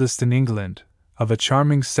the oldest in England, of a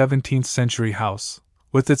charming 17th century house,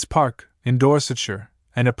 with its park, in Dorsetshire,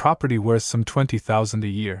 and a property worth some 20,000 a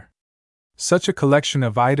year. Such a collection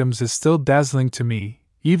of items is still dazzling to me,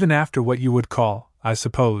 even after what you would call, I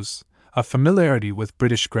suppose, a familiarity with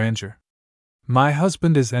British grandeur. My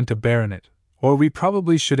husband is a baronet, or we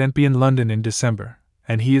probably shouldn't be in London in December,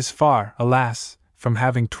 and he is far, alas, from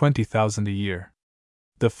having 20,000 a year.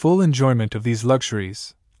 The full enjoyment of these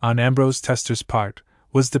luxuries, on Ambrose Tester's part,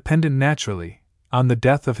 was dependent naturally on the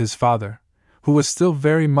death of his father, who was still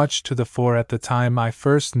very much to the fore at the time I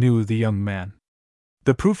first knew the young man.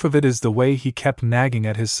 The proof of it is the way he kept nagging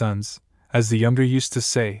at his sons, as the younger used to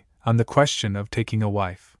say, on the question of taking a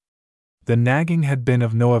wife. The nagging had been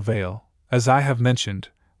of no avail, as I have mentioned,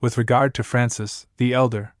 with regard to Francis, the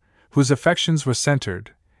elder, whose affections were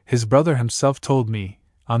centered, his brother himself told me,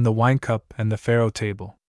 on the wine cup and the faro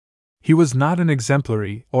table. He was not an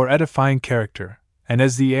exemplary or edifying character, and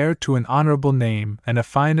as the heir to an honorable name and a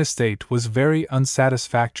fine estate was very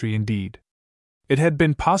unsatisfactory indeed. It had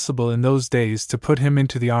been possible in those days to put him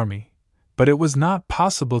into the army, but it was not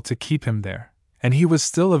possible to keep him there, and he was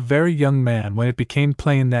still a very young man when it became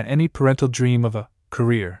plain that any parental dream of a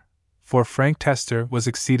career for Frank Tester was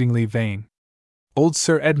exceedingly vain. Old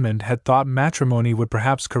Sir Edmund had thought matrimony would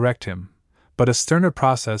perhaps correct him, but a sterner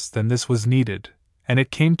process than this was needed, and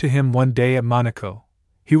it came to him one day at Monaco.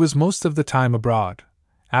 He was most of the time abroad,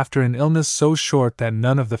 after an illness so short that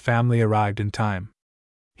none of the family arrived in time.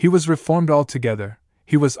 He was reformed altogether,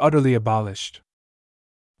 he was utterly abolished.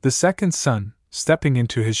 The second son, stepping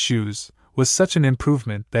into his shoes, was such an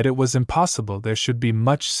improvement that it was impossible there should be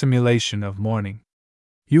much simulation of mourning.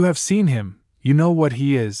 You have seen him, you know what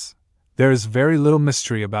he is, there is very little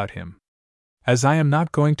mystery about him. As I am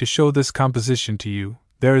not going to show this composition to you,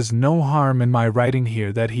 there is no harm in my writing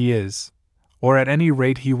here that he is, or at any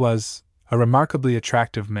rate he was, a remarkably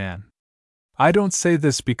attractive man. I don't say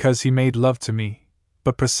this because he made love to me,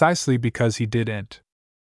 but precisely because he didn't.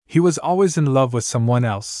 He was always in love with someone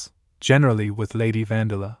else, generally with Lady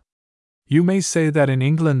Vandeleur. You may say that in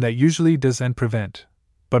England that usually doesn't prevent,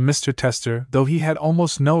 but Mr. Tester, though he had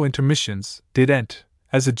almost no intermissions, didn't,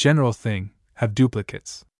 as a general thing, have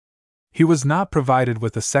duplicates. He was not provided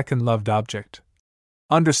with a second loved object,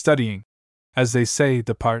 understudying, as they say,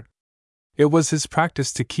 the part. It was his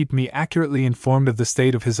practice to keep me accurately informed of the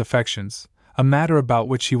state of his affections, a matter about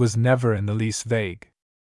which he was never in the least vague.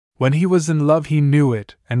 When he was in love he knew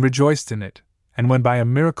it and rejoiced in it, and when by a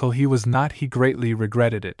miracle he was not he greatly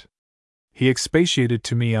regretted it. He expatiated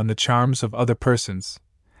to me on the charms of other persons,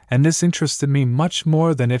 and this interested me much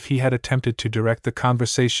more than if he had attempted to direct the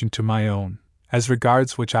conversation to my own, as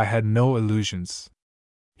regards which I had no illusions.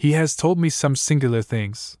 He has told me some singular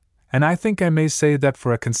things, and I think I may say that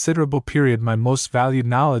for a considerable period my most valued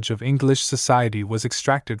knowledge of English society was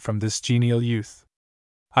extracted from this genial youth.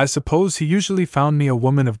 I suppose he usually found me a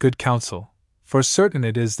woman of good counsel, for certain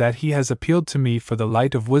it is that he has appealed to me for the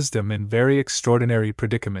light of wisdom in very extraordinary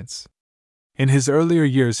predicaments. In his earlier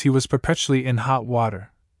years he was perpetually in hot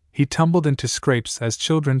water. He tumbled into scrapes as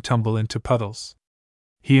children tumble into puddles.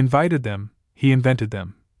 He invited them, he invented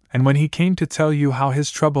them, and when he came to tell you how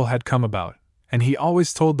his trouble had come about, and he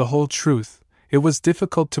always told the whole truth, it was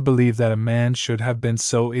difficult to believe that a man should have been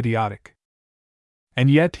so idiotic. And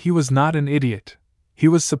yet he was not an idiot. He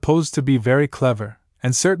was supposed to be very clever,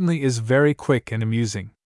 and certainly is very quick and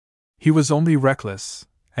amusing. He was only reckless,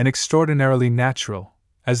 and extraordinarily natural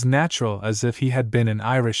as if he had been an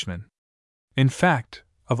Irishman. In fact,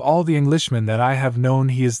 of all the Englishmen that I have known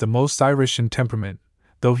he is the most Irish in temperament,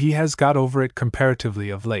 though he has got over it comparatively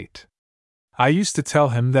of late. I used to tell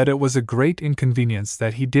him that it was a great inconvenience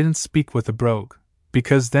that he didn't speak with a brogue,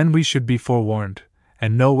 because then we should be forewarned,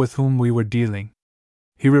 and know with whom we were dealing.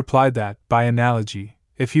 He replied that, by analogy,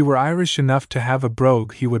 if he were Irish enough to have a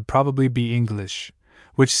brogue he would probably be English,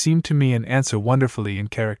 which seemed to me an answer wonderfully in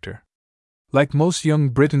character. Like most young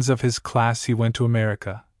Britons of his class he went to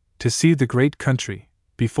America, to see the great country,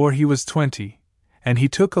 before he was 20, and he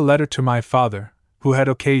took a letter to my father, who had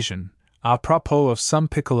occasion, à propos of some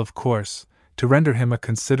pickle of course, to render him a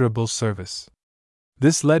considerable service.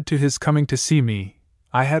 This led to his coming to see me.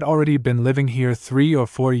 I had already been living here 3 or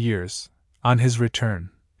 4 years, on his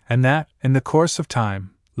return, and that, in the course of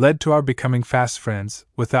time, led to our becoming fast friends,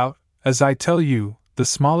 without, as I tell you, the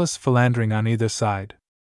smallest philandering on either side.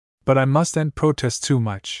 But I mustn't protest too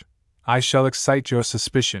much. I shall excite your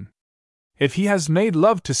suspicion. If he has made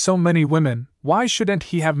love to so many women, why shouldn't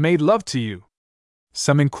he have made love to you?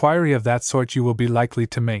 Some inquiry of that sort you will be likely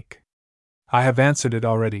to make. I have answered it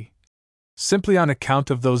already. Simply on account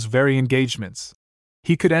of those very engagements.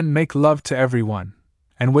 He could make love to everyone,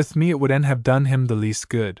 and with me it would have done him the least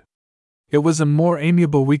good. It was a more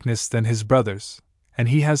amiable weakness than his brother's, and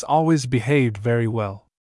he has always behaved very well.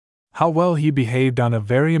 How well he behaved on a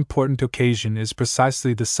very important occasion is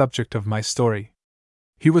precisely the subject of my story.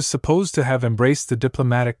 He was supposed to have embraced the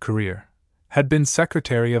diplomatic career, had been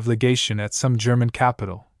secretary of legation at some German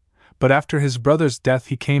capital, but after his brother's death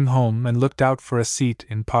he came home and looked out for a seat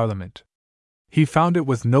in Parliament. He found it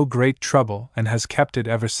with no great trouble and has kept it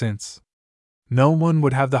ever since. No one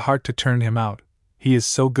would have the heart to turn him out, he is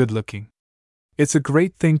so good-looking. It's a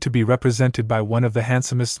great thing to be represented by one of the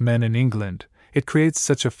handsomest men in England, it creates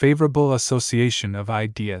such a favorable association of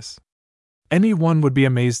ideas. Any one would be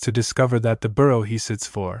amazed to discover that the borough he sits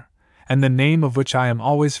for, and the name of which I am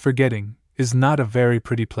always forgetting, is not a very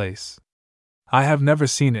pretty place. I have never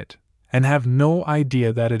seen it, and have no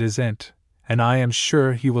idea that it isn't, and I am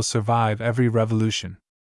sure he will survive every revolution.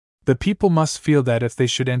 The people must feel that if they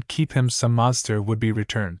shouldn't keep him some monster would be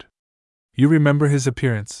returned. You remember his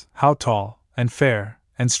appearance, how tall, and fair,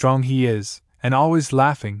 and strong he is, and always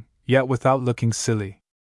laughing, yet without looking silly.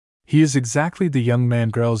 He is exactly the young man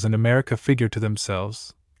girls in America figure to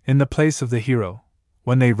themselves, in the place of the hero,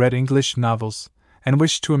 when they read English novels, and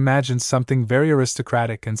wish to imagine something very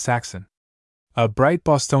aristocratic and Saxon. A bright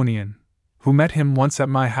Bostonian, who met him once at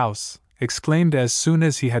my house, exclaimed as soon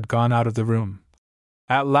as he had gone out of the room,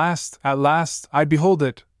 at last, I behold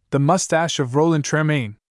it, the mustache of Roland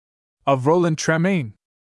Tremaine! Of Roland Tremaine!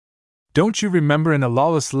 Don't you remember in A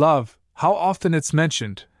Lawless Love, how often it's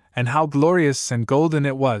mentioned, and how glorious and golden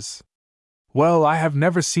it was? Well, I have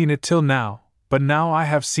never seen it till now, but now I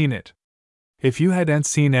have seen it. If you hadn't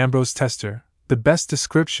seen Ambrose Tester, the best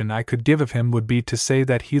description I could give of him would be to say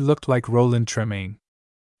that he looked like Roland Tremaine.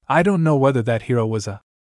 I don't know whether that hero was a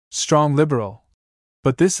strong liberal,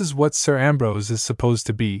 but this is what Sir Ambrose is supposed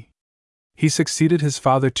to be. He succeeded his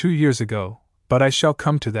father 2 years ago, but I shall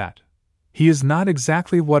come to that. He is not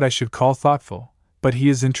exactly what I should call thoughtful, but he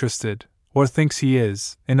is interested, or thinks he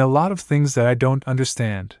is, in a lot of things that I don't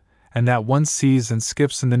understand, and that one sees and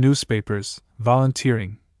skips in the newspapers,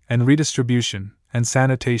 volunteering, and redistribution, and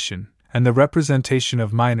sanitation, and the representation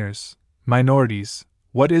of minors, minorities.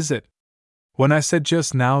 What is it? When I said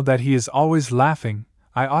just now that he is always laughing,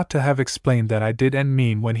 I ought to have explained that I didn't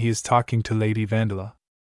mean when he is talking to Lady Vandeleur.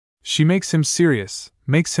 She makes him serious,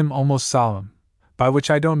 makes him almost solemn, by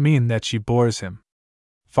which I don't mean that she bores him.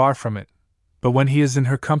 Far from it. But when he is in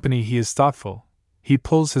her company he is thoughtful, he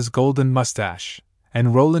pulls his golden mustache,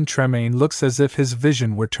 and Roland Tremaine looks as if his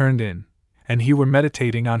vision were turned in, and he were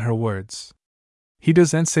meditating on her words. He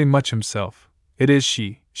doesn't say much himself, it is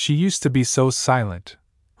she used to be so silent,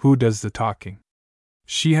 who does the talking.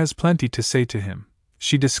 She has plenty to say to him,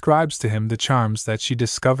 she describes to him the charms that she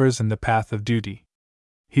discovers in the path of duty.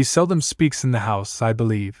 He seldom speaks in the house, I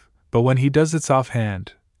believe, but when he does it's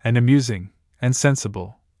offhand, and amusing, and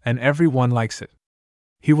sensible, and every one likes it.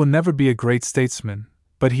 He will never be a great statesman,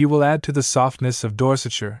 but he will add to the softness of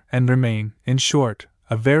Dorsetshire and remain, in short,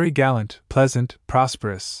 a very gallant, pleasant,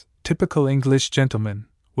 prosperous, typical English gentleman,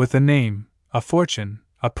 with a name, a fortune,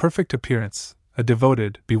 a perfect appearance, a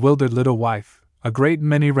devoted, bewildered little wife, a great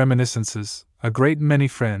many reminiscences, a great many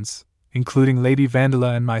friends, including Lady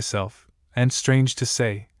Vandeleur and myself, and strange to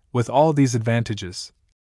say, with all these advantages,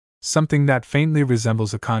 something that faintly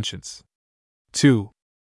resembles a conscience. 2.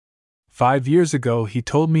 5 years ago he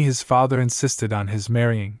told me his father insisted on his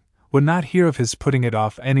marrying, would not hear of his putting it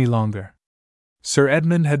off any longer. Sir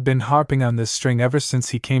Edmund had been harping on this string ever since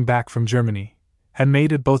he came back from Germany, had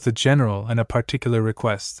made it both a general and a particular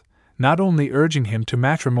request, not only urging him to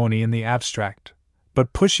matrimony in the abstract,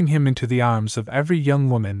 but pushing him into the arms of every young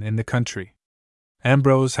woman in the country.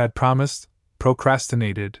 Ambrose had promised,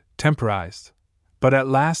 procrastinated, temporized, but at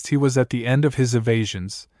last he was at the end of his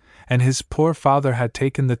evasions, and his poor father had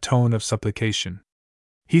taken the tone of supplication.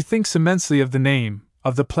 He thinks immensely of the name,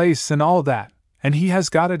 of the place and all that, and he has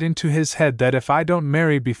got it into his head that if I don't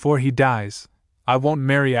marry before he dies, I won't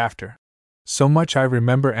marry after. So much I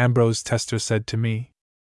remember Ambrose Tester said to me.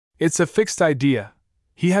 It's a fixed idea.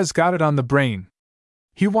 He has got it on the brain.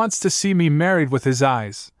 He wants to see me married with his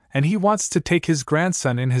eyes, and he wants to take his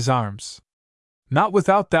grandson in his arms. Not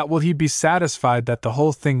without that will he be satisfied that the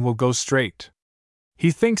whole thing will go straight.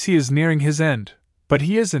 He thinks he is nearing his end, but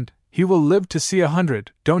he isn't, he will live to see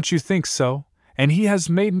 100, don't you think so? And he has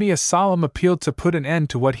made me a solemn appeal to put an end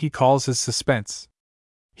to what he calls his suspense.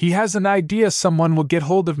 He has an idea someone will get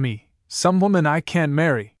hold of me, some woman I can't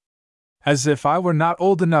marry. As if I were not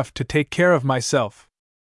old enough to take care of myself.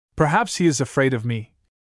 Perhaps he is afraid of me,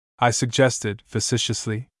 I suggested,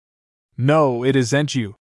 facetiously. No, it isn't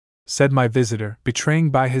you, said my visitor, betraying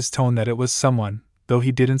by his tone that it was someone, though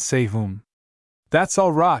he didn't say whom. That's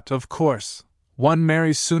all rot, of course. One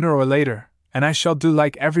marries sooner or later, and I shall do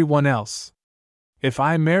like everyone else. If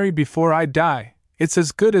I marry before I die, it's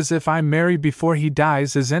as good as if I marry before he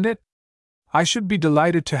dies, isn't it? I should be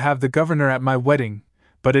delighted to have the governor at my wedding,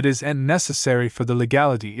 but it isn't necessary for the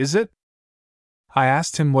legality, is it? I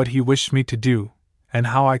asked him what he wished me to do, and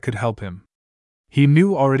how I could help him. He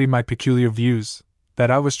knew already my peculiar views, that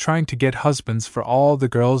I was trying to get husbands for all the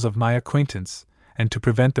girls of my acquaintance, and to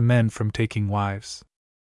prevent the men from taking wives.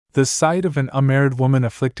 The sight of an unmarried woman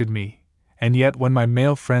afflicted me, and yet when my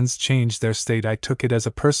male friends changed their state I took it as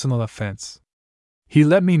a personal offense. He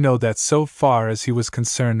let me know that so far as he was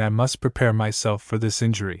concerned I must prepare myself for this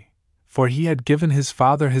injury, for he had given his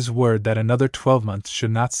father his word that another 12 months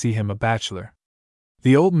should not see him a bachelor.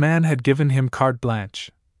 The old man had given him carte blanche.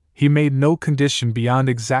 He made no condition beyond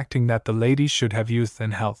exacting that the lady should have youth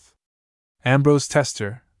and health. Ambrose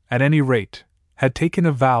Tester, at any rate, had taken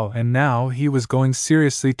a vow, and now he was going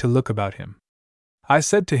seriously to look about him. I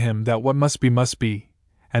said to him that what must be,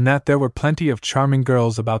 and that there were plenty of charming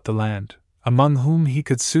girls about the land, among whom he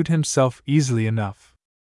could suit himself easily enough.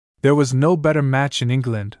 There was no better match in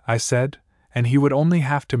England, I said, and he would only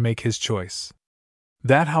have to make his choice.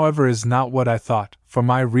 That, however, is not what I thought, for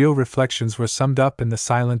my real reflections were summed up in the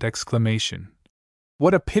silent exclamation,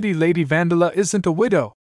 "What a pity Lady Vandeleur isn't a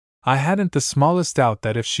widow!" I hadn't the smallest doubt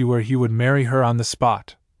that if she were he would marry her on the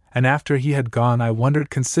spot, and after he had gone I wondered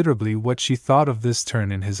considerably what she thought of this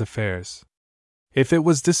turn in his affairs. If it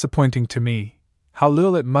was disappointing to me, how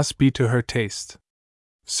little it must be to her taste.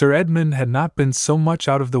 Sir Edmund had not been so much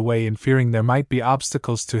out of the way in fearing there might be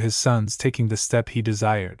obstacles to his son's taking the step he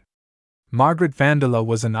desired. Margaret Vandeleur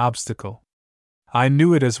was an obstacle. I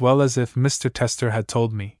knew it as well as if Mr. Tester had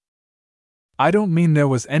told me. I don't mean there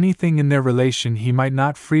was anything in their relation he might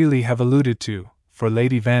not freely have alluded to, for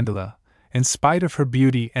Lady Vandeleur, in spite of her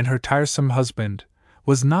beauty and her tiresome husband,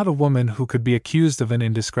 was not a woman who could be accused of an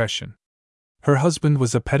indiscretion. Her husband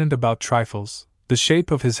was a pedant about trifles, the shape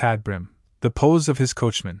of his hat brim, the pose of his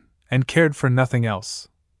coachman, and cared for nothing else.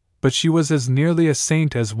 But she was as nearly a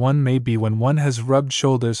saint as one may be when one has rubbed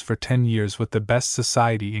shoulders for 10 years with the best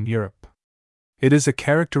society in Europe. It is a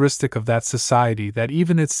characteristic of that society that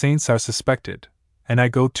even its saints are suspected, and I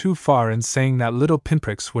go too far in saying that little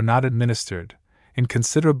pinpricks were not administered, in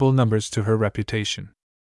considerable numbers, to her reputation.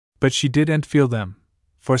 But she didn't feel them,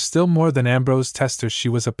 for still more than Ambrose Tester she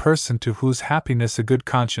was a person to whose happiness a good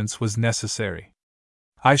conscience was necessary.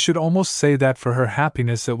 I should almost say that for her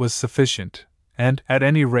happiness it was sufficient, and, at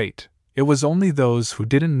any rate, it was only those who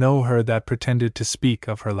didn't know her that pretended to speak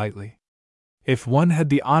of her lightly. If one had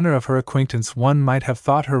the honor of her acquaintance one might have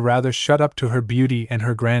thought her rather shut up to her beauty and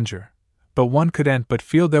her grandeur, but one couldn't but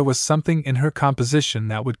feel there was something in her composition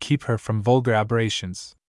that would keep her from vulgar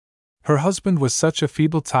aberrations. Her husband was such a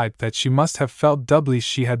feeble type that she must have felt doubly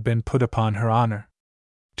she had been put upon her honor.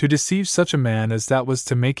 To deceive such a man as that was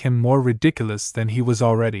to make him more ridiculous than he was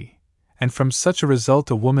already, and from such a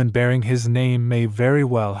result a woman bearing his name may very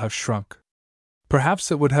well have shrunk.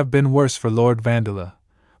 Perhaps it would have been worse for Lord Vandeleur,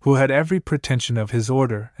 who had every pretension of his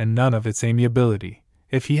order and none of its amiability,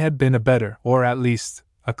 if he had been a better, or at least,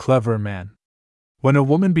 a cleverer man. When a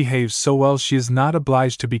woman behaves so well she is not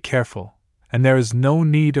obliged to be careful, and there is no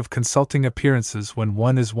need of consulting appearances when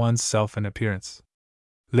one is one's self an appearance.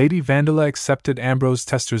 Lady Vandeleur accepted Ambrose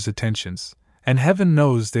Tester's attentions, and heaven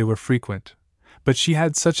knows they were frequent, but she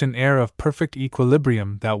had such an air of perfect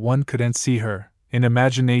equilibrium that one couldn't see her, in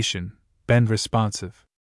imagination, bend responsive.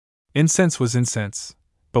 Incense was incense,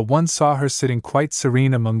 but one saw her sitting quite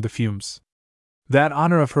serene among the fumes. That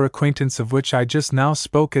honor of her acquaintance of which I just now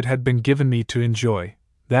spoke it had been given me to enjoy,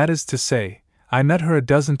 that is to say, I met her a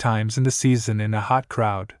dozen times in the season in a hot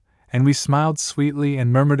crowd, and we smiled sweetly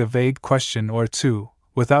and murmured a vague question or two,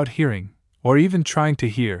 without hearing, or even trying to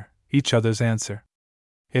hear, each other's answer.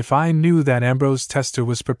 If I knew that Ambrose Tester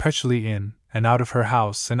was perpetually in and out of her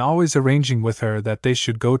house and always arranging with her that they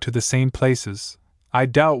should go to the same places, I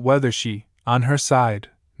doubt whether she, on her side,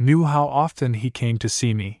 knew how often he came to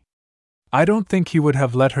see me. I don't think he would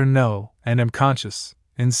have let her know, and am conscious,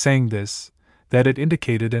 in saying this, that it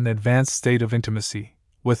indicated an advanced state of intimacy,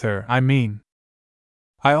 with her, I mean.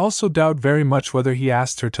 I also doubt very much whether he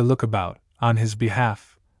asked her to look about, on his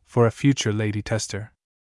behalf, for a future Lady Tester.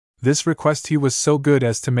 This request he was so good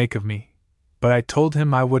as to make of me, but I told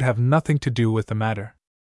him I would have nothing to do with the matter.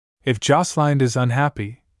 If Jocelyn is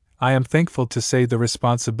unhappy, I am thankful to say the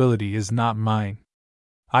responsibility is not mine.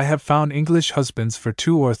 I have found English husbands for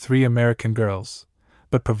 2 or 3 American girls,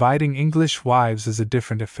 but providing English wives is a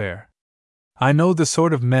different affair. I know the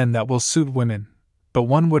sort of men that will suit women, but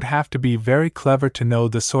one would have to be very clever to know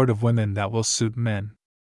the sort of women that will suit men.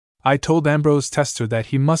 I told Ambrose Tester that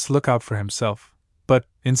he must look out for himself, but,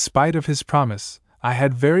 in spite of his promise, I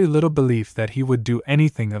had very little belief that he would do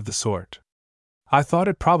anything of the sort. I thought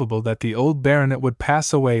it probable that the old baronet would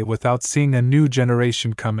pass away without seeing a new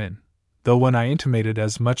generation come in, though when I intimated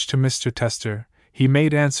as much to Mr. Tester, he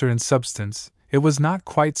made answer in substance, it was not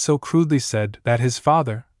quite so crudely said that his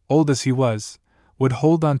father, old as he was, would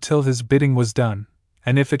hold on till his bidding was done,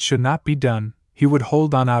 and if it should not be done, he would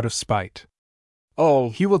hold on out of spite. "Oh,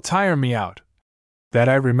 he will tire me out!" That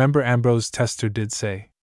I remember Ambrose Tester did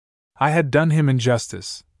say. I had done him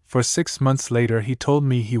injustice, for 6 months later he told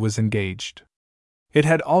me he was engaged. It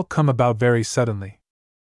had all come about very suddenly.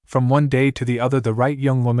 From one day to the other the right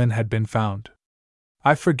young woman had been found.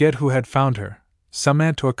 I forget who had found her, some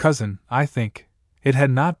aunt or cousin, I think. It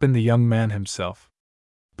had not been the young man himself.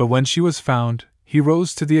 But when she was found, he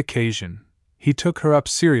rose to the occasion, he took her up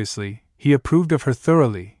seriously, he approved of her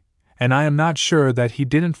thoroughly, and I am not sure that he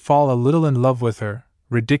didn't fall a little in love with her,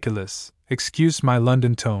 ridiculous, excuse my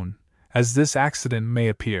London tone, as this accident may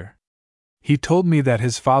appear. He told me that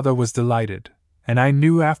his father was delighted, and I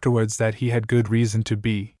knew afterwards that he had good reason to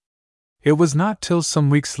be. It was not till some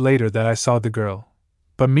weeks later that I saw the girl,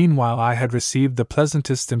 but meanwhile I had received the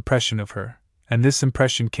pleasantest impression of her, and this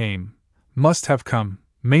impression must have come,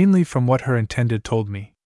 mainly from what her intended told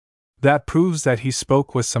me. That proves that he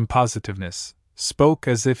spoke with some positiveness, spoke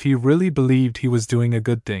as if he really believed he was doing a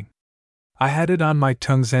good thing. I had it on my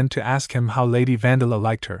tongue's end to ask him how Lady Vandeleur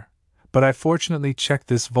liked her, but I fortunately checked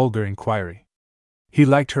this vulgar inquiry. He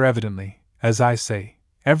liked her evidently, as I say,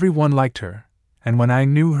 every one liked her, and when I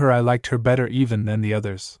knew her I liked her better even than the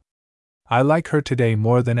others. I like her today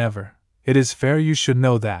more than ever. It is fair you should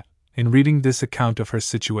know that, in reading this account of her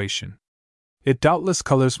situation. It doubtless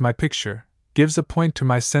colors my picture, gives a point to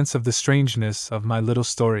my sense of the strangeness of my little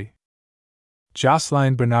story.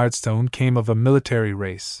 Jocelyn Bernardstone came of a military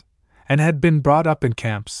race, and had been brought up in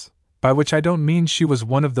camps, by which I don't mean she was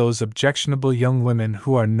one of those objectionable young women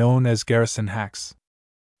who are known as garrison hacks.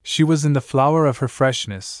 She was in the flower of her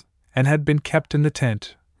freshness, and had been kept in the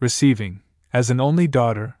tent, receiving, as an only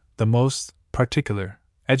daughter, the most particular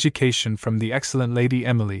education from the excellent Lady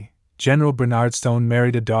Emily. General Bernardstone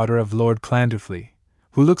married a daughter of Lord Clandefley,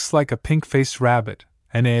 who looks like a pink-faced rabbit,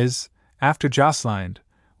 and is, after Jocelyn,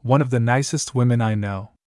 one of the nicest women I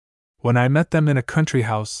know. When I met them in a country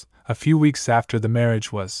house, a few weeks after the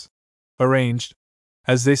marriage was arranged,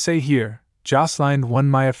 as they say here, Jocelyn won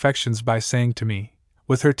my affections by saying to me,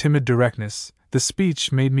 with her timid directness, the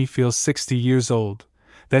speech made me feel 60 years old,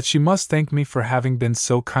 that she must thank me for having been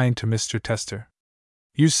so kind to Mr. Tester.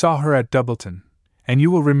 You saw her at Doubleton, and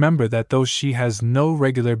you will remember that though she has no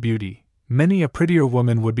regular beauty, many a prettier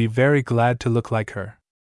woman would be very glad to look like her.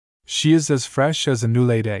 She is as fresh as a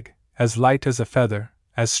new-laid egg, as light as a feather,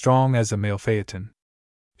 as strong as a male phaeton.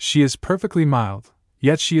 She is perfectly mild,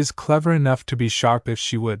 yet she is clever enough to be sharp if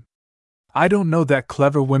she would. I don't know that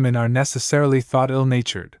clever women are necessarily thought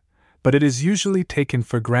ill-natured, but it is usually taken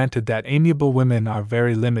for granted that amiable women are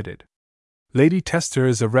very limited. Lady Tester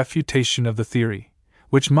is a refutation of the theory,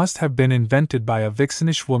 which must have been invented by a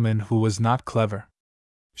vixenish woman who was not clever.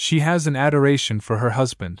 She has an adoration for her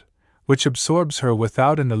husband, which absorbs her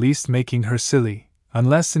without in the least making her silly,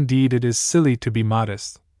 unless indeed it is silly to be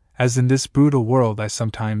modest, as in this brutal world I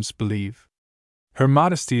sometimes believe. Her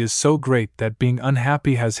modesty is so great that being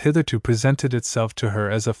unhappy has hitherto presented itself to her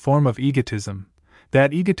as a form of egotism,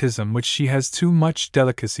 that egotism which she has too much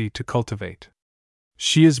delicacy to cultivate.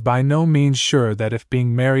 She is by no means sure that if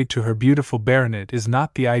being married to her beautiful baronet is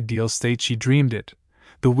not the ideal state she dreamed it,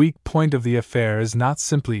 the weak point of the affair is not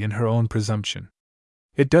simply in her own presumption.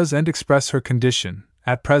 It does and express her condition,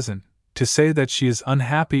 at present, to say that she is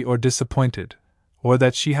unhappy or disappointed, or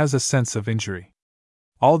that she has a sense of injury.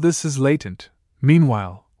 All this is latent.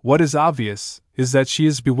 Meanwhile, what is obvious is that she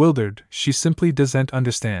is bewildered, she simply doesn't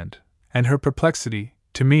understand, and her perplexity,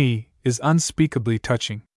 to me, is unspeakably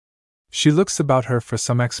touching. She looks about her for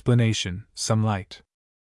some explanation, some light.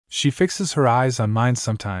 She fixes her eyes on mine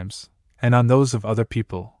sometimes, and on those of other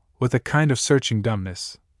people, with a kind of searching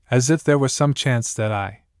dumbness, as if there were some chance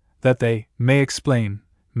that they, may explain,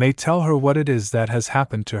 may tell her what it is that has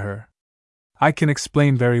happened to her. I can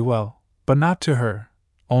explain very well, but not to her,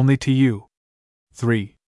 only to you.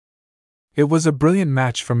 3. It was a brilliant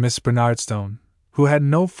match for Miss Bernardstone, who had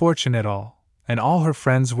no fortune at all, and all her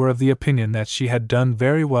friends were of the opinion that she had done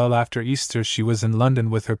very well. After Easter she was in London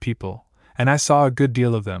with her people, and I saw a good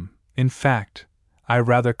deal of them. In fact, I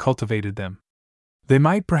rather cultivated them. They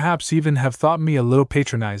might perhaps even have thought me a little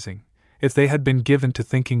patronizing, if they had been given to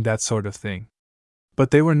thinking that sort of thing.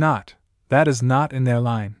 But they were not. That is not in their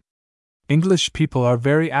line. English people are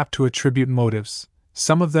very apt to attribute motives.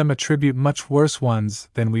 Some of them attribute much worse ones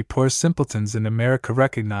than we poor simpletons in America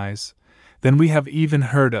recognize, than we have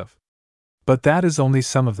even heard of. But that is only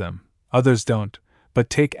some of them. Others don't, but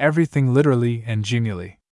take everything literally and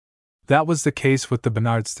genially. That was the case with the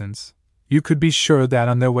Bernardstons. You could be sure that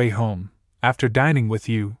on their way home, after dining with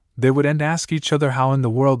you, they would ask each other how in the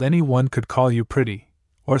world anyone could call you pretty,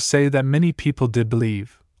 or say that many people did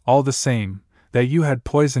believe, all the same, that you had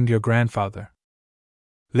poisoned your grandfather.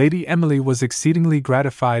 Lady Emily was exceedingly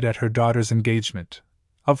gratified at her daughter's engagement.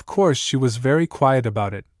 Of course she was very quiet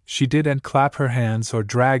about it, she didn't clap her hands or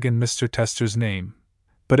drag in Mr. Tester's name,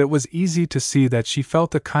 but it was easy to see that she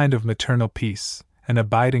felt a kind of maternal peace, an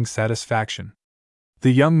abiding satisfaction.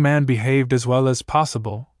 The young man behaved as well as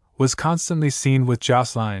possible, was constantly seen with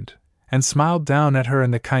Jocelyn, and smiled down at her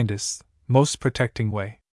in the kindest, most protecting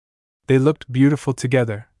way. They looked beautiful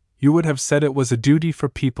together. You would have said it was a duty for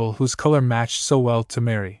people whose color matched so well to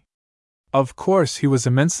marry. Of course he was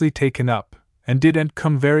immensely taken up, and didn't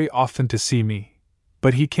come very often to see me,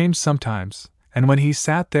 but he came sometimes, and when he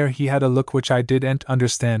sat there he had a look which I didn't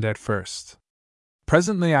understand at first.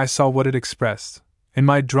 Presently I saw what it expressed. In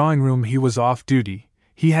my drawing-room he was off duty,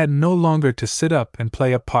 he had no longer to sit up and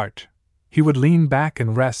play a part. He would lean back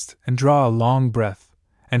and rest and draw a long breath,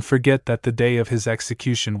 and forget that the day of his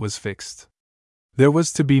execution was fixed. There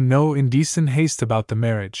was to be no indecent haste about the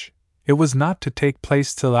marriage. It was not to take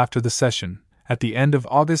place till after the session. At the end of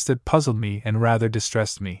August it puzzled me and rather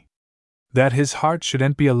distressed me. That his heart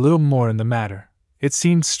shouldn't be a little more in the matter. It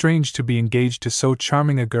seemed strange to be engaged to so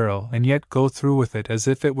charming a girl and yet go through with it as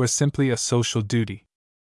if it were simply a social duty.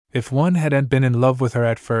 If one hadn't been in love with her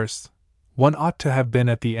at first, one ought to have been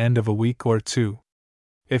at the end of a week or two.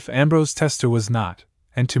 If Ambrose Tester was not,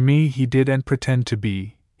 and to me he didn't pretend to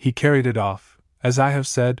be, he carried it off, as I have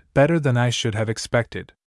said, better than I should have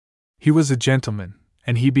expected. He was a gentleman,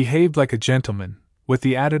 and he behaved like a gentleman, with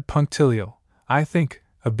the added punctilio, I think,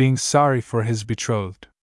 of being sorry for his betrothed.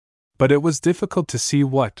 But it was difficult to see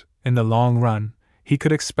what, in the long run, he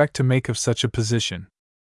could expect to make of such a position.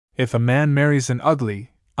 If a man marries an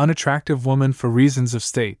ugly, unattractive woman for reasons of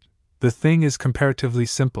state, the thing is comparatively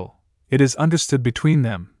simple. It is understood between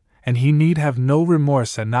them, and he need have no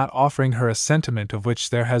remorse at not offering her a sentiment of which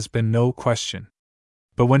there has been no question.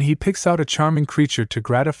 But when he picks out a charming creature to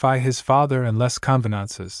gratify his father and less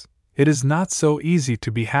convenances, it is not so easy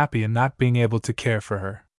to be happy in not being able to care for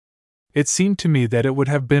her. It seemed to me that it would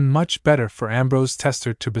have been much better for Ambrose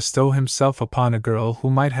Tester to bestow himself upon a girl who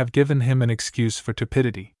might have given him an excuse for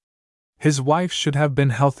tepidity. His wife should have been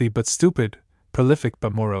healthy but stupid, prolific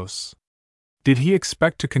but morose. Did he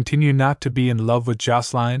expect to continue not to be in love with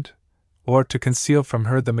Jocelyn, or to conceal from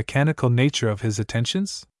her the mechanical nature of his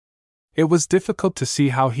attentions? It was difficult to see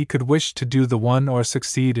how he could wish to do the one or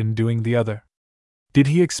succeed in doing the other. Did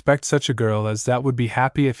he expect such a girl as that would be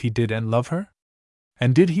happy if he didn't love her?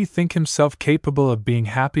 And did he think himself capable of being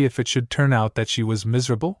happy if it should turn out that she was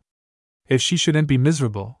miserable? If she shouldn't be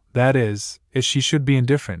miserable, that is, if she should be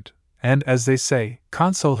indifferent, and, as they say,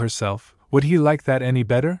 console herself, would he like that any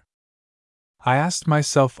better? I asked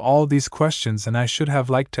myself all these questions, and I should have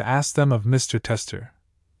liked to ask them of Mr. Tester,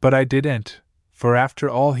 but I didn't, for after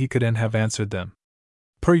all he couldn't have answered them.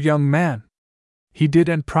 Poor young man! He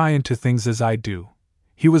didn't pry into things as I do.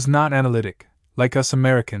 He was not analytic, like us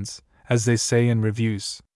Americans, as they say in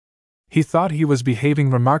reviews. He thought he was behaving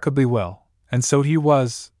remarkably well, and so he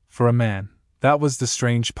was, for a man. That was the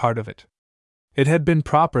strange part of it. It had been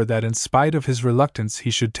proper that in spite of his reluctance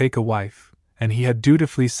he should take a wife, and he had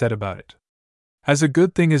dutifully set about it. As a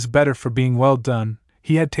good thing is better for being well done,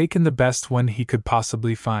 he had taken the best one he could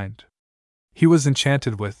possibly find. He was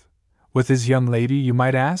enchanted with his young lady, you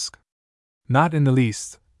might ask? Not in the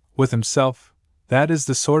least. With himself, that is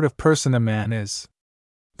the sort of person a man is.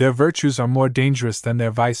 Their virtues are more dangerous than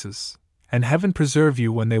their vices, and heaven preserve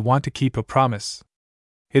you when they want to keep a promise.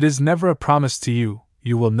 It is never a promise to you,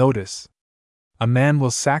 you will notice. A man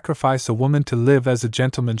will sacrifice a woman to live as a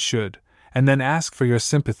gentleman should, and then ask for your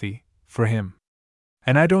sympathy, for him.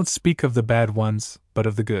 And I don't speak of the bad ones, but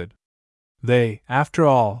of the good. They, after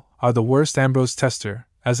all, are the worst. Ambrose Tester,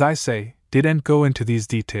 as I say, didn't go into these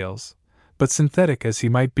details, but synthetic as he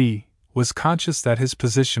might be, was conscious that his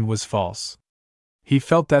position was false. He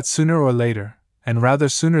felt that sooner or later, and rather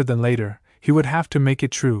sooner than later, he would have to make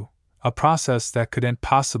it true, a process that couldn't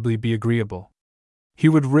possibly be agreeable. He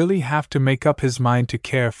would really have to make up his mind to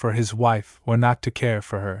care for his wife or not to care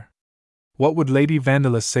for her. What would Lady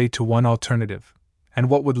Vandeleur say to one alternative, and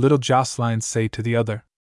what would little Jocelyn say to the other?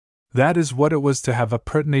 That is what it was to have a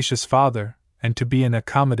pertinacious father, and to be an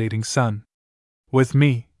accommodating son. With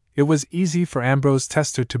me, it was easy for Ambrose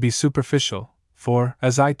Tester to be superficial, for,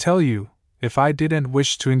 as I tell you, if I didn't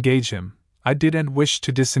wish to engage him, I didn't wish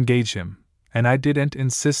to disengage him, and I didn't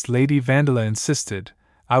insist. Lady Vandeleur insisted.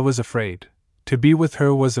 I was afraid. To be with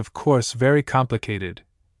her was of course very complicated.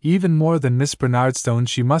 Even more than Miss Bernardstone,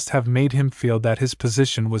 she must have made him feel that his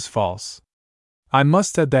position was false. I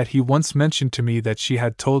must add that he once mentioned to me that she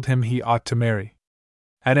had told him he ought to marry.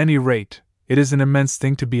 At any rate, it is an immense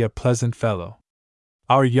thing to be a pleasant fellow.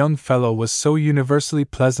 Our young fellow was so universally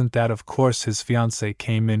pleasant that of course his fiancée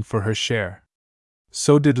came in for her share.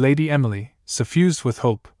 So did Lady Emily, suffused with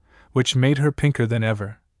hope, which made her pinker than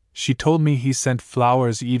ever. She told me he sent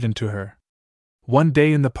flowers even to her. One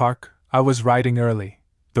day in the park, I was riding early.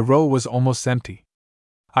 The row was almost empty.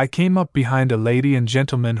 I came up behind a lady and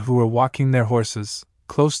gentleman who were walking their horses,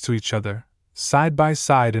 close to each other, side by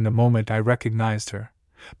side. In a moment I recognized her,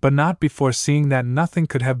 but not before seeing that nothing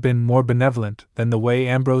could have been more benevolent than the way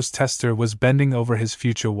Ambrose Tester was bending over his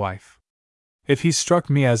future wife. If he struck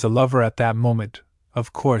me as a lover at that moment,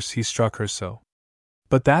 of course he struck her so.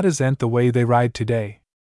 But that isn't the way they ride today.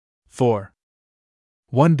 For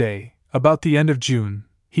one day, about the end of June,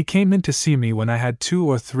 he came in to see me when I had 2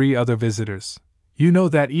 or 3 other visitors. You know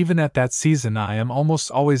that even at that season I am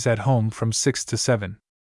almost always at home from 6 to 7.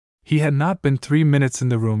 He had not been 3 minutes in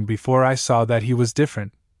the room before I saw that he was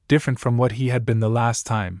different from what he had been the last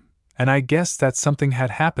time, and I guessed that something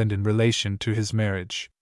had happened in relation to his marriage.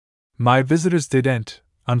 My visitors didn't,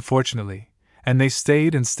 unfortunately, and they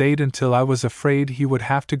stayed until I was afraid he would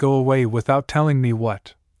have to go away without telling me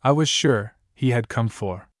what, I was sure, he had come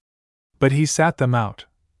for. But he sat them out.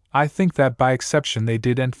 I think that by exception they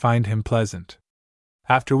didn't find him pleasant.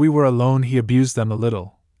 After we were alone he abused them a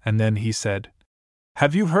little, and then he said,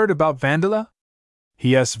 "Have you heard about Vandeleur?"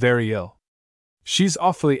 "Yes, very ill. She's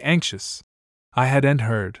awfully anxious." I hadn't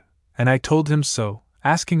heard, and I told him so,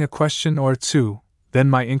 asking a question or two. Then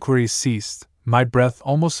my inquiries ceased, my breath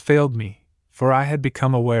almost failed me, for I had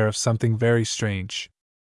become aware of something very strange.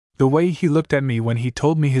 The way he looked at me when he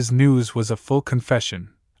told me his news was a full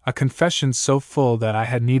confession, a confession so full that I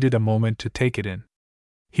had needed a moment to take it in.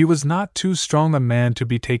 He was not too strong a man to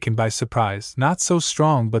be taken by surprise, not so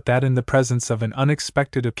strong but that in the presence of an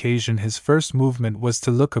unexpected occasion his first movement was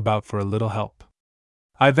to look about for a little help.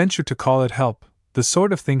 I venture to call it help, the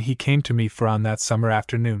sort of thing he came to me for on that summer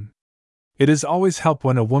afternoon. It is always help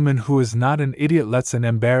when a woman who is not an idiot lets an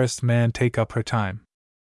embarrassed man take up her time.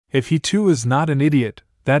 If he too is not an idiot,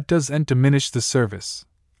 that doesn't diminish the service.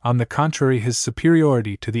 On the contrary, his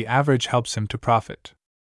superiority to the average helps him to profit.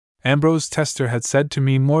 Ambrose Tester had said to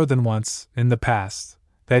me more than once, in the past,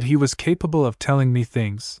 that he was capable of telling me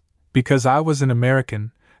things, because I was an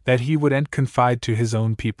American, that he wouldn't confide to his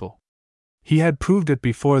own people. He had proved it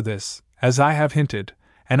before this, as I have hinted,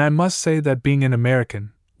 and I must say that being an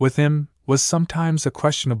American, with him, was sometimes a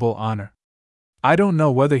questionable honor. I don't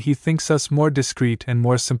know whether he thinks us more discreet and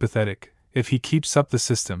more sympathetic, if he keeps up the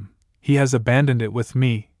system he has abandoned it with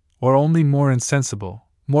me, or only more insensible,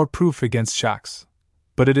 more proof against shocks.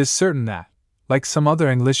 But it is certain that, like some other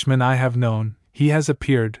Englishmen I have known, he has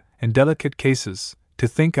appeared, in delicate cases, to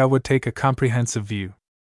think I would take a comprehensive view.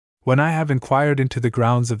 When I have inquired into the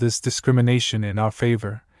grounds of this discrimination in our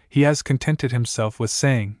favor, he has contented himself with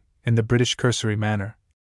saying, in the British cursory manner,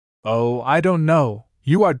 "Oh, I don't know,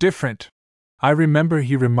 you are different." I remember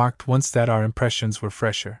he remarked once that our impressions were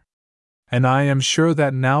fresher. And I am sure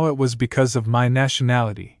that now it was because of my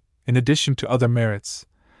nationality, in addition to other merits,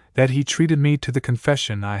 that he treated me to the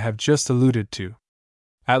confession I have just alluded to.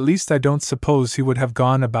 At least I don't suppose he would have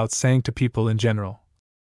gone about saying to people in general,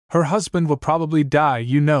 "Her husband will probably die,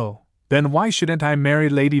 you know, then why shouldn't I marry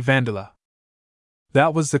Lady Vandeleur?"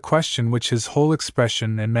 That was the question which his whole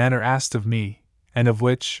expression and manner asked of me, and of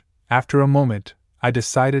which, after a moment, I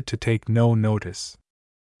decided to take no notice.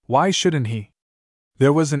 Why shouldn't he?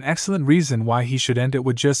 There was an excellent reason why he shouldn't. It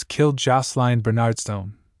would just kill Jocelyn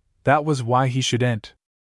Bernardstone. That was why he shouldn't.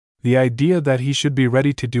 The idea that he should be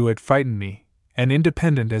ready to do it frightened me, and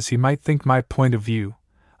independent as he might think my point of view,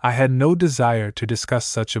 I had no desire to discuss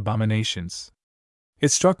such abominations. It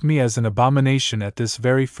struck me as an abomination at this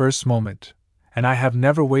very first moment, and I have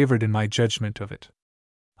never wavered in my judgment of it.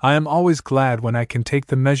 I am always glad when I can take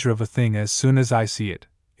the measure of a thing as soon as I see it.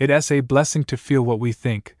 It's a blessing to feel what we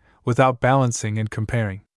think, without balancing and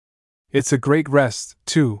comparing. It's a great rest,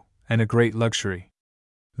 too, and a great luxury.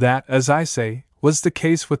 That, as I say, was the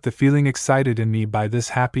case with the feeling excited in me by this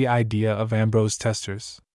happy idea of Ambrose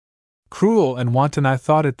Tester's. Cruel and wanton I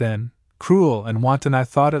thought it then, cruel and wanton I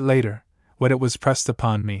thought it later, when it was pressed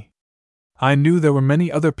upon me. I knew there were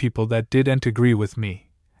many other people that didn't agree with me,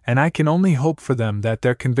 and I can only hope for them that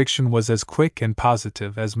their conviction was as quick and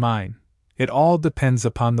positive as mine. It all depends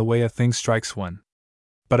upon the way a thing strikes one.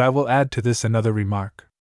 But I will add to this another remark.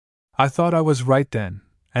 I thought I was right then,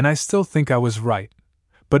 and I still think I was right,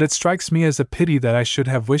 but it strikes me as a pity that I should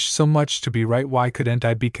have wished so much to be right. Why couldn't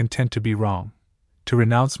I be content to be wrong, to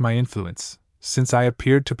renounce my influence, since I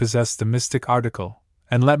appeared to possess the mystic article,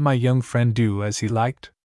 and let my young friend do as he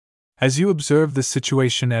liked? As you observed the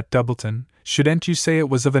situation at Doubleton, shouldn't you say it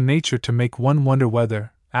was of a nature to make one wonder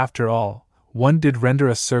whether, after all, one did render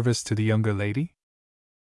a service to the younger lady?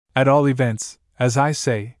 At all events, as I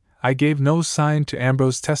say, I gave no sign to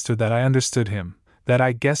Ambrose Tester that I understood him, that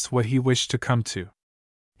I guessed what he wished to come to.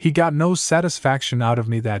 He got no satisfaction out of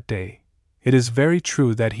me that day. It is very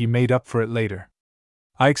true that he made up for it later.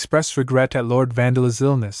 I expressed regret at Lord Vandela's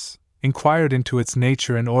illness, inquired into its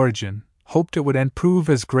nature and origin, hoped it would prove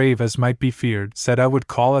as grave as might be feared, said I would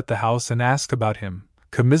call at the house and ask about him,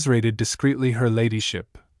 commiserated discreetly her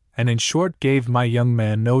ladyship, and in short gave my young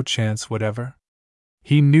man no chance whatever.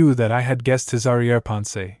 He knew that I had guessed his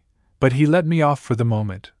arrière-pensée, but he let me off for the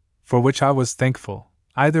moment, for which I was thankful,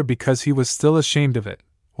 either because he was still ashamed of it,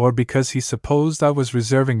 or because he supposed I was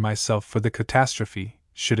reserving myself for the catastrophe,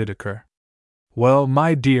 should it occur. Well,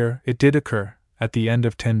 my dear, it did occur, at the end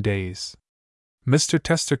of 10 days. Mr.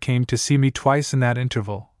 Tester came to see me twice in that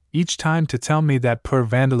interval, each time to tell me that poor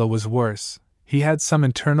Vandela was worse. He had some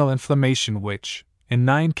internal inflammation which, in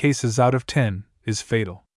 9 cases out of 10, is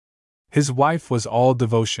fatal. His wife was all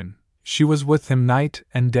devotion, she was with him night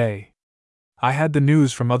and day. I had the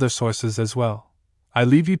news from other sources as well. I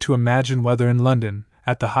leave you to imagine whether in London,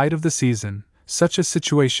 at the height of the season, such a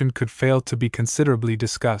situation could fail to be considerably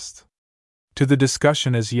discussed. To the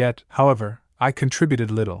discussion as yet, however, I contributed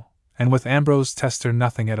little, and with Ambrose Tester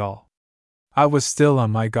nothing at all. I was still on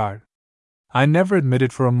my guard. I never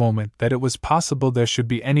admitted for a moment that it was possible there should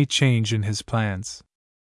be any change in his plans.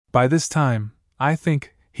 By this time, I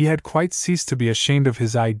think, he had quite ceased to be ashamed of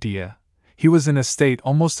his idea. He was in a state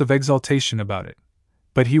almost of exultation about it,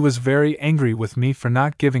 but he was very angry with me for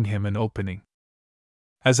not giving him an opening.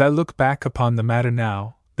 As I look back upon the matter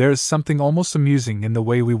now, there is something almost amusing in the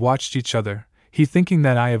way we watched each other, he thinking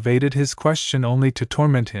that I evaded his question only to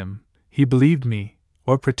torment him. He believed me,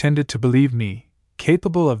 or pretended to believe me,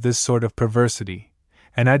 capable of this sort of perversity,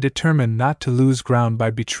 and I determined not to lose ground by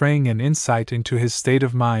betraying an insight into his state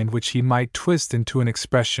of mind which he might twist into an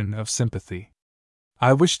expression of sympathy.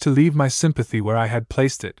 I wished to leave my sympathy where I had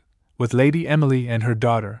placed it, with Lady Emily and her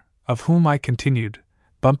daughter, of whom I continued,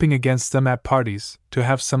 bumping against them at parties, to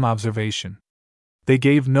have some observation. They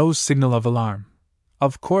gave no signal of alarm.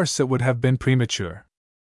 Of course it would have been premature.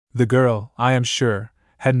 The girl, I am sure,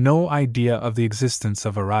 had no idea of the existence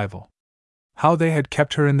of a rival. How they had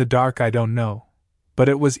kept her in the dark I don't know, but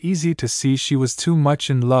it was easy to see she was too much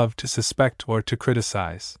in love to suspect or to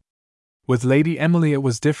criticize. With Lady Emily it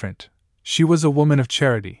was different. She was a woman of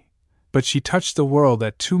charity, but she touched the world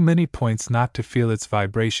at too many points not to feel its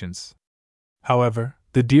vibrations. However,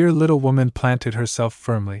 the dear little woman planted herself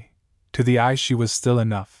firmly. To the eye she was still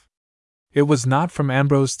enough. It was not from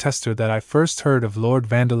Ambrose Tester that I first heard of Lord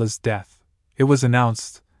Vandela's death. It was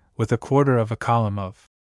announced, with a quarter of a column of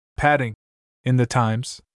padding, in the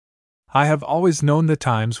Times. I have always known the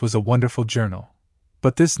Times was a wonderful journal,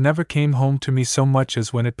 but this never came home to me so much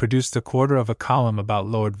as when it produced a quarter of a column about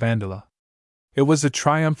Lord Vandela. It was a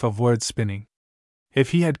triumph of word spinning.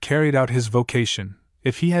 If he had carried out his vocation,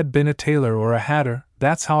 if he had been a tailor or a hatter,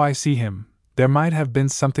 that's how I see him, there might have been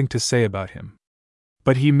something to say about him.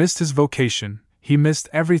 But he missed his vocation, he missed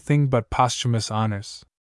everything but posthumous honors.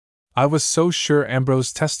 I was so sure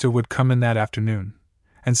Ambrose Tester would come in that afternoon,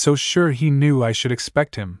 and so sure he knew I should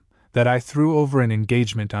expect him, that I threw over an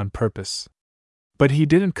engagement on purpose. But he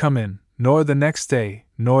didn't come in, nor the next day,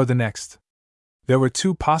 nor the next. There were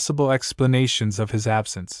 2 possible explanations of his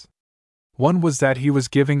absence. One was that he was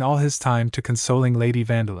giving all his time to consoling Lady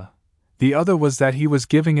Vandela. The other was that he was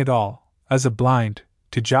giving it all, as a blind,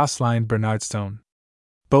 to Jocelyn Bernardstone.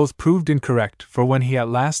 Both proved incorrect, for when he at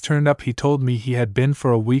last turned up he told me he had been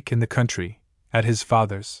for a week in the country, at his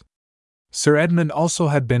father's. Sir Edmund also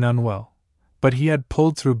had been unwell, but he had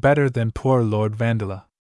pulled through better than poor Lord Vandela.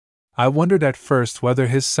 I wondered at first whether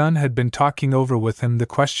his son had been talking over with him the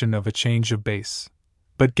question of a change of base,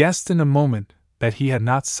 but guessed in a moment that he had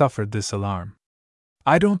not suffered this alarm.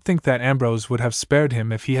 I don't think that Ambrose would have spared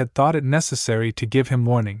him if he had thought it necessary to give him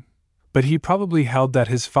warning, but he probably held that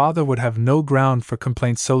his father would have no ground for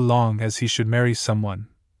complaint so long as he should marry someone,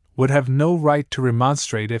 would have no right to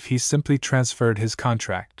remonstrate if he simply transferred his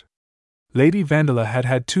contract. Lady Vandela had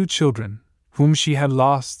had 2 children, whom she had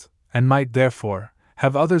lost, and might, therefore,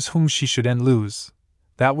 have others whom she should lose.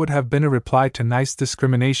 that would have been a reply to nice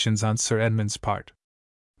discriminations on Sir Edmund's part.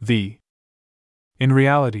 In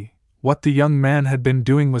reality, what the young man had been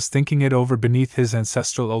doing was thinking it over beneath his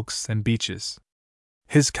ancestral oaks and beeches.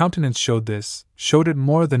 His countenance showed it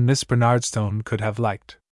more than Miss Bernardstone could have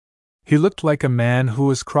liked. He looked like a man who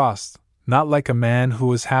was crossed, not like a man who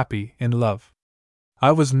was happy in love.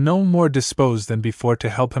 I was no more disposed than before to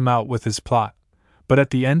help him out with his plot, but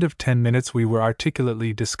at the end of 10 minutes we were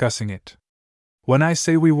articulately discussing it. When I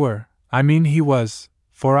say we were, I mean he was,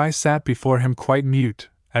 for I sat before him quite mute,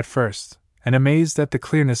 at first, and amazed at the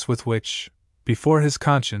clearness with which, before his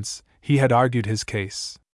conscience, he had argued his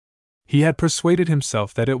case. He had persuaded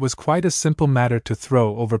himself that it was quite a simple matter to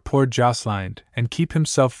throw over poor Jocelyn and keep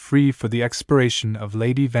himself free for the expiration of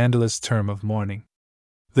Lady Vandela's term of mourning.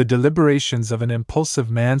 The deliberations of an impulsive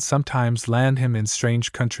man sometimes land him in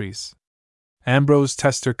strange countries. Ambrose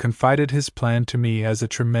Tester confided his plan to me as a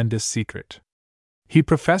tremendous secret. He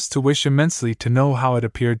professed to wish immensely to know how it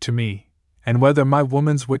appeared to me, and whether my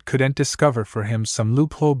woman's wit couldn't discover for him some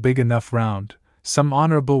loophole big enough round, some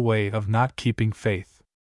honorable way of not keeping faith.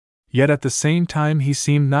 Yet at the same time he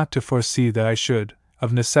seemed not to foresee that I should,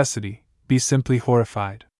 of necessity, be simply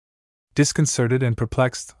horrified. Disconcerted and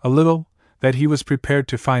perplexed, a little, that he was prepared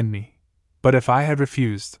to find me, but if I had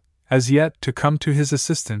refused, as yet, to come to his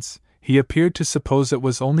assistance, he appeared to suppose it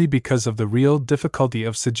was only because of the real difficulty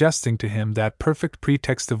of suggesting to him that perfect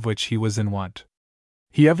pretext of which he was in want.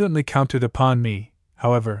 He evidently counted upon me,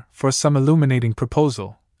 however, for some illuminating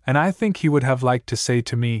proposal, and I think he would have liked to say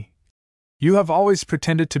to me, "You have always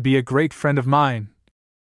pretended to be a great friend of mine."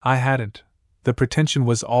 I hadn't. The pretension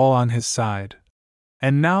was all on his side.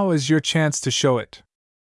 And now is your chance to show it.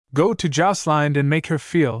 Go to Jocelyn and make her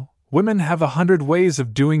feel, women have 100 ways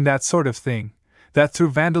of doing that sort of thing, that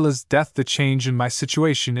through Vandela's death the change in my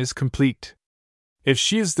situation is complete. If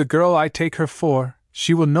she is the girl I take her for,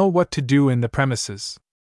 she will know what to do in the premises.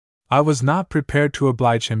 I was not prepared to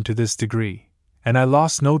oblige him to this degree, and I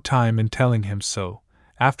lost no time in telling him so,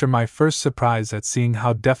 after my first surprise at seeing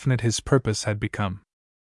how definite his purpose had become.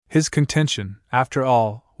 His contention, after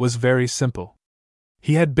all, was very simple.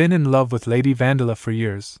 He had been in love with Lady Vandela for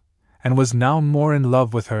years, and was now more in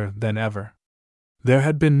love with her than ever. There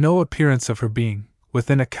had been no appearance of her being,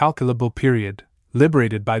 within a calculable period,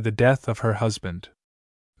 liberated by the death of her husband.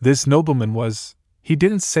 This nobleman was, he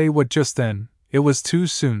didn't say what just then, it was too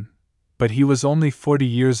soon, but he was only 40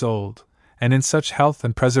 years old, and in such health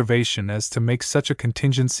and preservation as to make such a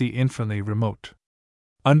contingency infinitely remote.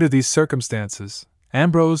 Under these circumstances,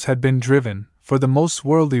 Ambrose had been driven, for the most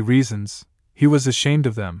worldly reasons, he was ashamed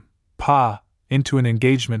of them, into an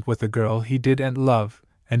engagement with a girl he didn't love,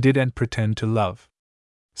 and didn't pretend to love.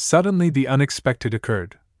 Suddenly the unexpected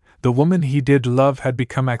occurred. The woman he did love had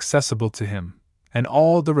become accessible to him, and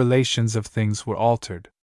all the relations of things were altered.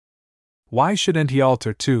 Why shouldn't he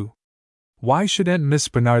alter too? Why shouldn't Miss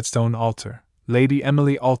Bernardstone alter, Lady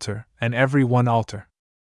Emily alter, and every one alter?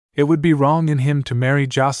 It would be wrong in him to marry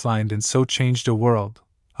Jocelyn in so changed a world.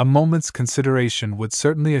 A moment's consideration would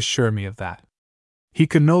certainly assure me of that. He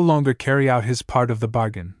could no longer carry out his part of the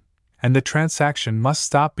bargain, and the transaction must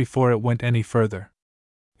stop before it went any further.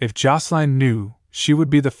 If Jocelyn knew, she would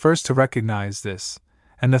be the first to recognize this,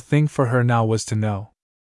 and the thing for her now was to know.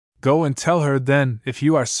 "Go and tell her, then, if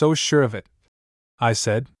you are so sure of it," I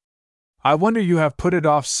said. "I wonder you have put it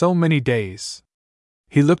off so many days."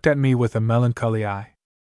 He looked at me with a melancholy eye.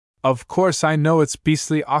 "Of course I know it's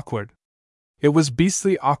beastly awkward." It was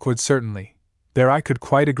beastly awkward, certainly. There I could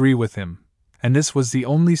quite agree with him, and this was the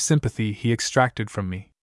only sympathy he extracted from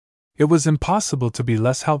me. It was impossible to be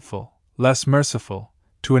less helpful, less merciful,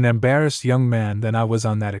 to an embarrassed young man than I was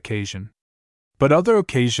on that occasion. But other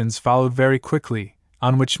occasions followed very quickly,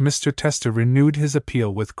 on which Mr. Tester renewed his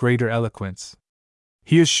appeal with greater eloquence.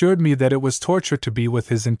 He assured me that it was torture to be with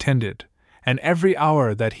his intended, and every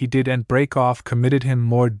hour that he didn't break off committed him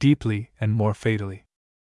more deeply and more fatally.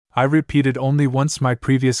 I repeated only once my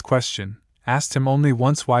previous question, asked him only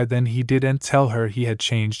once why then he didn't tell her he had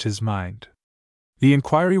changed his mind. The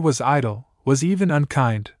inquiry was idle, was even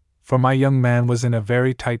unkind, for my young man was in a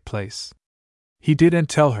very tight place. He didn't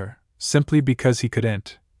tell her, simply because he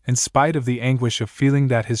couldn't, in spite of the anguish of feeling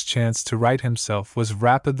that his chance to right himself was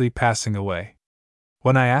rapidly passing away.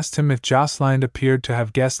 When I asked him if Jocelyn appeared to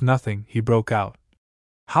have guessed nothing, he broke out.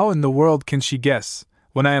 "How in the world can she guess,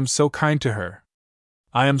 when I am so kind to her?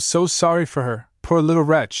 I am so sorry for her, poor little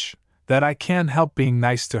wretch, that I can't help being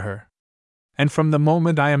nice to her. And from the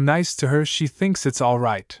moment I am nice to her she thinks it's all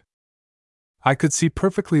right." I could see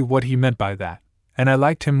perfectly what he meant by that, and I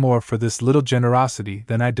liked him more for this little generosity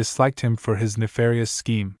than I disliked him for his nefarious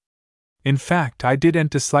scheme. In fact, I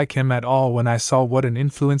didn't dislike him at all when I saw what an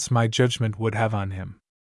influence my judgment would have on him.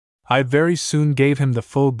 I very soon gave him the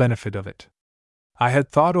full benefit of it. I had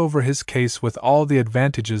thought over his case with all the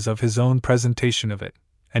advantages of his own presentation of it,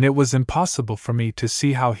 and it was impossible for me to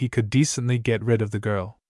see how he could decently get rid of the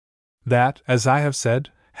girl. That, as I have said,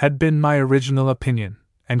 had been my original opinion,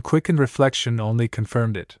 and quickened reflection only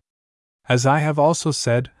confirmed it. As I have also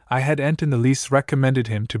said, I hadn't in the least recommended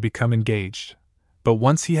him to become engaged, but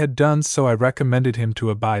once he had done so I recommended him to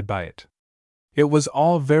abide by it. It was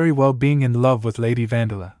all very well being in love with Lady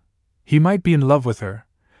Vandeleur. He might be in love with her,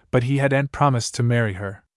 but he hadn't promised to marry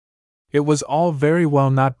her. It was all very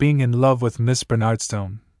well not being in love with Miss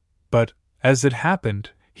Bernardstone, but, as it happened,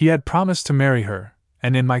 he had promised to marry her,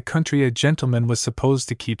 and in my country a gentleman was supposed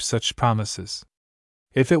to keep such promises.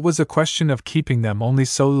 If it was a question of keeping them only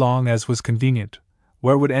so long as was convenient,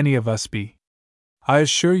 where would any of us be? I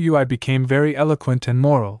assure you I became very eloquent and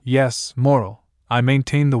moral. Yes, moral, I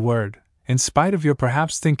maintain the word, in spite of your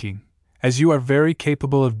perhaps thinking, as you are very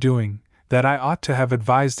capable of doing, that I ought to have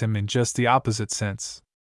advised him in just the opposite sense.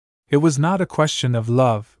 It was not a question of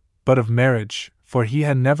love, but of marriage, for he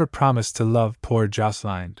had never promised to love poor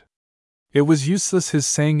Jocelyn. It was useless his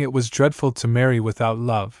saying it was dreadful to marry without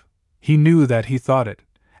love. He knew that he thought it,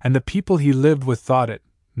 and the people he lived with thought it,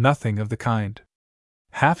 nothing of the kind.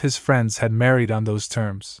 Half his friends had married on those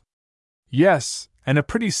terms. Yes, and a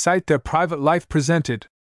pretty sight their private life presented.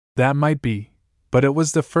 That might be, but it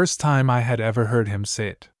was the first time I had ever heard him say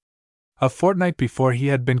it. A fortnight before he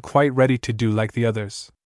had been quite ready to do like the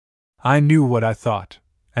others. I knew what I thought,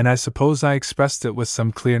 and I suppose I expressed it with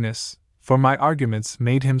some clearness, for my arguments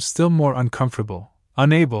made him still more uncomfortable,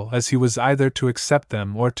 unable as he was either to accept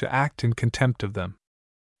them or to act in contempt of them.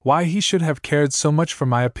 Why he should have cared so much for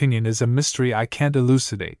my opinion is a mystery I can't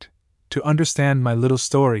elucidate. To understand my little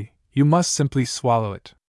story, you must simply swallow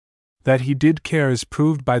it. That he did care is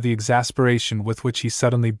proved by the exasperation with which he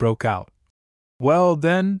suddenly broke out. Well,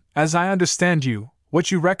 then, as I understand you, what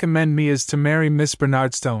you recommend me is to marry Miss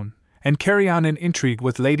Bernardstone, and carry on an intrigue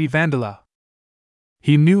with Lady Vandeleur.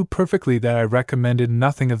 He knew perfectly that I recommended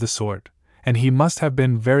nothing of the sort, and he must have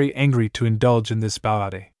been very angry to indulge in this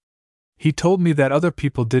ballade. He told me that other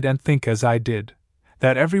people didn't think as I did,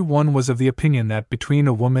 that every one was of the opinion that between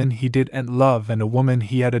a woman he didn't love and a woman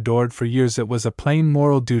he had adored for years it was a plain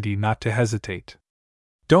moral duty not to hesitate.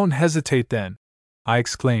 Don't hesitate then, I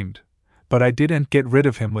exclaimed, but I didn't get rid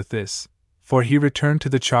of him with this, for he returned to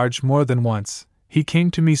the charge more than once. He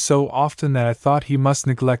came to me so often that I thought he must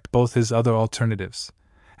neglect both his other alternatives,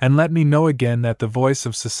 and let me know again that the voice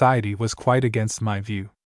of society was quite against my view.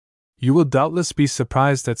 You will doubtless be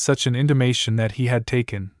surprised at such an intimation that he had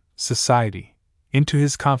taken society into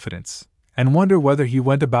his confidence, and wonder whether he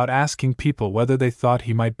went about asking people whether they thought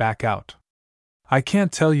he might back out. I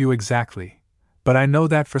can't tell you exactly, but I know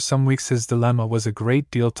that for some weeks his dilemma was a great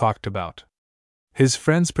deal talked about. His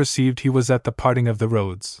friends perceived he was at the parting of the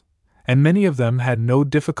roads, and many of them had no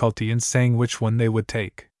difficulty in saying which one they would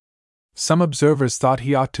take. Some observers thought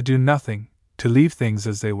he ought to do nothing, to leave things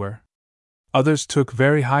as they were. Others took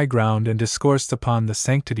very high ground and discoursed upon the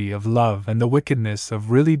sanctity of love and the wickedness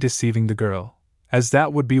of really deceiving the girl, as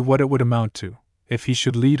that would be what it would amount to, if he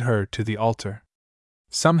should lead her to the altar.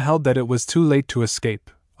 Some held that it was too late to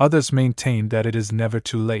escape, others maintained that it is never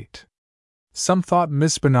too late. Some thought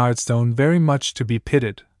Miss Bernardstone very much to be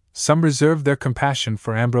pitied, some reserved their compassion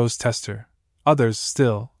for Ambrose Tester, others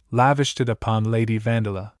still lavished it upon Lady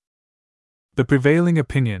Vandeleur. The prevailing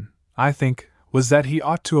opinion, I think, was that he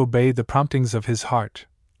ought to obey the promptings of his heart.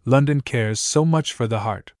 London cares so much for the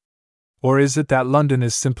heart. Or is it that London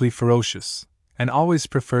is simply ferocious, and always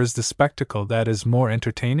prefers the spectacle that is more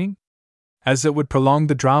entertaining? As it would prolong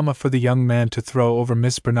the drama for the young man to throw over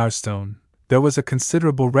Miss Bernardstone, there was a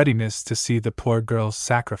considerable readiness to see the poor girl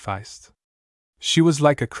sacrificed. She was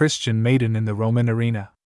like a Christian maiden in the Roman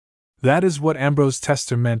arena. That is what Ambrose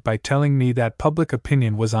Tester meant by telling me that public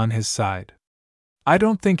opinion was on his side. I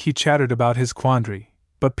don't think he chattered about his quandary,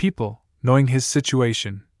 but people, knowing his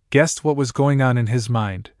situation, guessed what was going on in his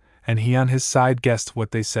mind, and he on his side guessed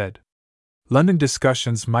what they said. London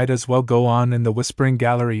discussions might as well go on in the whispering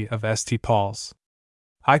gallery of St. Paul's.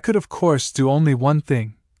 I could of course do only one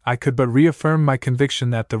thing, I could but reaffirm my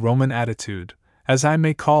conviction that the Roman attitude, as I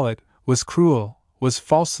may call it, was cruel, was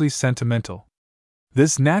falsely sentimental.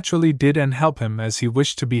 This naturally didn't help him as he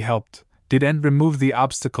wished to be helped, didn't remove the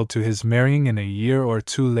obstacle to his marrying in a year or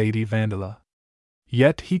two Lady Vandeleur.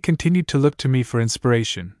 Yet he continued to look to me for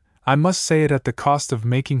inspiration, I must say it at the cost of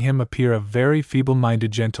making him appear a very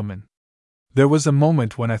feeble-minded gentleman. There was a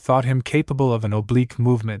moment when I thought him capable of an oblique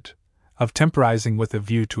movement, of temporizing with a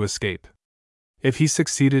view to escape. If he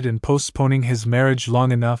succeeded in postponing his marriage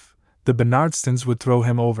long enough, the Bernardstons would throw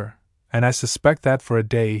him over, and I suspect that for a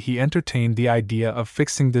day he entertained the idea of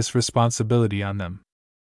fixing this responsibility on them.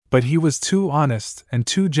 But he was too honest and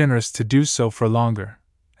too generous to do so for longer,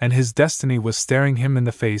 and his destiny was staring him in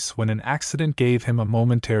the face when an accident gave him a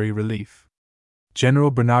momentary relief. General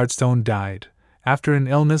Bernardstone died, after an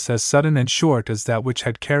illness as sudden and short as that which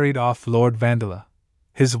had carried off Lord Vandeleur.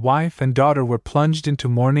 His wife and daughter were plunged into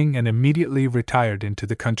mourning and immediately retired into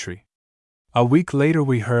the country. A week later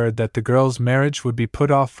we heard that the girl's marriage would be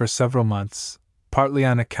put off for several months, partly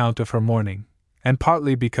on account of her mourning, and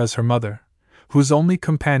partly because her mother, whose only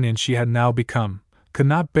companion she had now become, could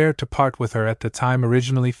not bear to part with her at the time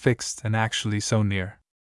originally fixed and actually so near.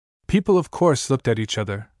 People of course looked at each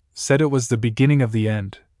other, said it was the beginning of the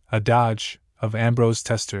end, a dodge of Ambrose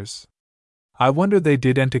Tester's. I wonder they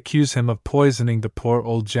didn't accuse him of poisoning the poor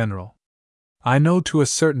old general. I know to a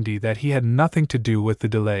certainty that he had nothing to do with the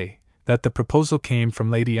delay, that the proposal came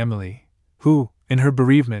from Lady Emily, who, in her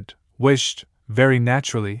bereavement, wished, very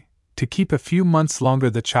naturally, to keep a few months longer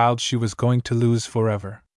the child she was going to lose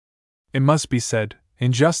forever. It must be said,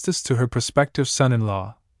 in justice to her prospective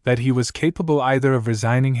son-in-law, that he was capable either of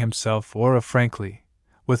resigning himself or of frankly,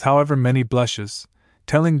 with however many blushes,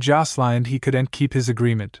 telling Jocelyn he couldn't keep his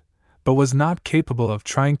agreement, but was not capable of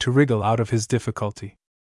trying to wriggle out of his difficulty.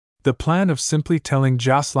 The plan of simply telling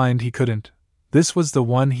Jocelyn he couldn't, this was the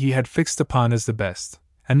one he had fixed upon as the best,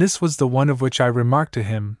 and this was the one of which I remarked to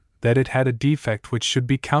him that it had a defect which should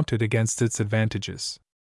be counted against its advantages.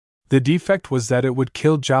 The defect was that it would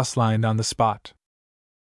kill Jocelyn on the spot.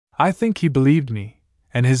 I think he believed me,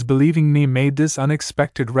 and his believing me made this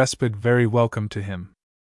unexpected respite very welcome to him.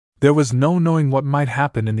 There was no knowing what might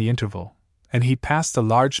happen in the interval, and he passed a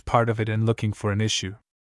large part of it in looking for an issue.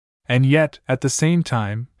 And yet, at the same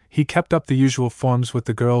time, he kept up the usual forms with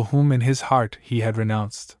the girl whom in his heart he had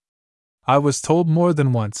renounced. I was told more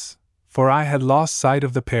than once, for I had lost sight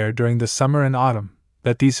of the pair during the summer and autumn,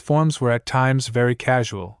 that these forms were at times very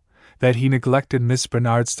casual, that he neglected Miss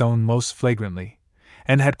Bernardstone most flagrantly,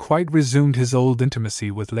 and had quite resumed his old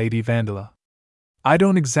intimacy with Lady Vandeleur. I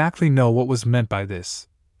don't exactly know what was meant by this,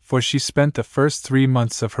 for she spent the first 3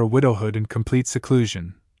 months of her widowhood in complete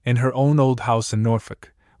seclusion, in her own old house in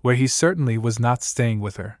Norfolk, where he certainly was not staying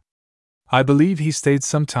with her. I believe he stayed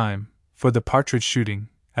some time, for the partridge shooting,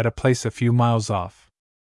 at a place a few miles off.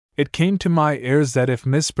 It came to my ears that if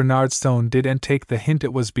Miss Bernardstone didn't take the hint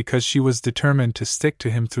it was because she was determined to stick to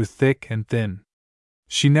him through thick and thin.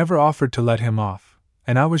 She never offered to let him off,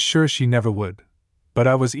 and I was sure she never would, but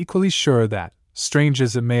I was equally sure that, strange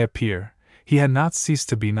as it may appear, he had not ceased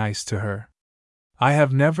to be nice to her. I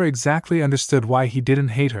have never exactly understood why he didn't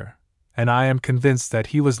hate her, and I am convinced that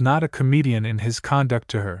he was not a comedian in his conduct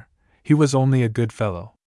to her, he was only a good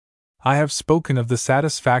fellow. I have spoken of the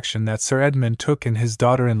satisfaction that Sir Edmund took in his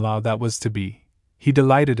daughter-in-law that was to be. He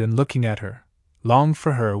delighted in looking at her, longed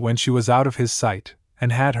for her when she was out of his sight,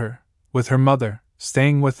 and had her, with her mother,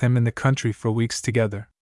 staying with him in the country for weeks together.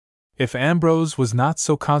 If Ambrose was not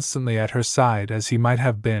so constantly at her side as he might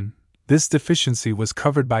have been, this deficiency was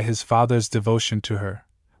covered by his father's devotion to her,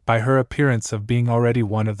 by her appearance of being already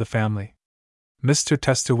one of the family. Mr.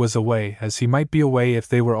 Tester was away as he might be away if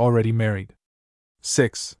they were already married.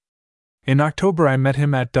 6. In October I met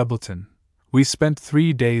him at Doubleton. We spent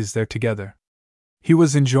 3 days there together. He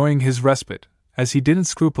was enjoying his respite, as he didn't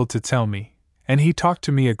scruple to tell me, and he talked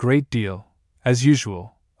to me a great deal, as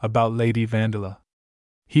usual, about Lady Vandeleur.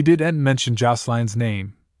 He didn't mention Jocelyn's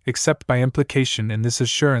name, except by implication in this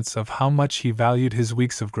assurance of how much he valued his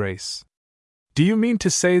weeks of grace. "Do you mean to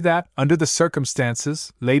say that, under the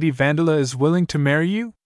circumstances, Lady Vandeleur is willing to marry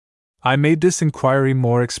you?" I made this inquiry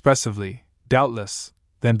more expressively, doubtless,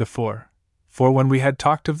 than before, for when we had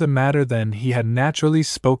talked of the matter then he had naturally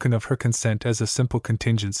spoken of her consent as a simple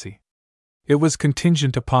contingency. It was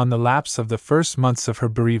contingent upon the lapse of the first months of her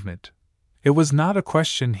bereavement. It was not a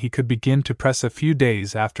question he could begin to press a few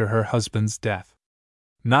days after her husband's death.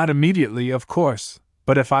 "Not immediately, of course,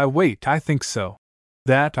 but if I wait, I think so."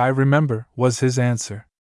 "That, I remember, was his answer.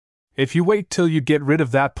 If you wait till you get rid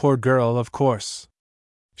of that poor girl, of course.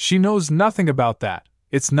 She knows nothing about that,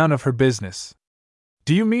 it's none of her business."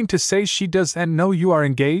 "Do you mean to say she doesn't know you are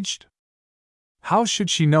engaged?" "How should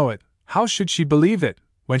she know it, how should she believe it,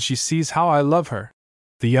 when she sees how I love her?"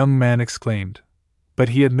 the young man exclaimed. But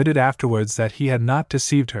he admitted afterwards that he had not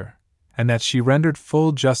deceived her, and that she rendered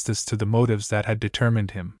full justice to the motives that had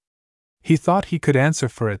determined him. He thought he could answer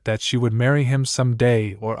for it that she would marry him some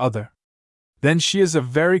day or other. "Then she is a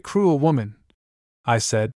very cruel woman," I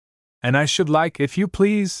said, "and I should like, if you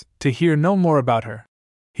please, to hear no more about her."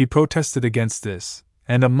 He protested against this,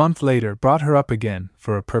 and a month later brought her up again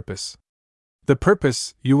for a purpose. The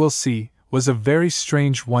purpose, you will see, was a very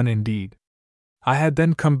strange one indeed. I had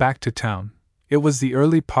then come back to town. It was the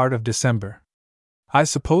early part of December. I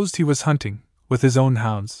supposed he was hunting, with his own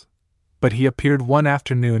hounds, but he appeared one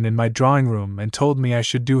afternoon in my drawing room and told me I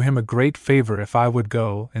should do him a great favor if I would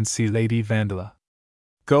go and see Lady Vandeleur.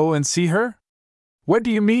 Go and see her? What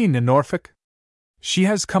do you mean, in Norfolk? She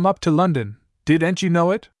has come up to London, didn't you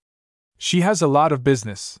know it? She has a lot of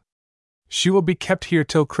business. She will be kept here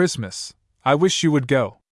till Christmas. I wish you would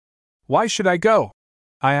go. Why should I go?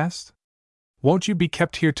 I asked. Won't you be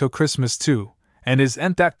kept here till Christmas too, and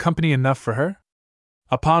isn't that company enough for her?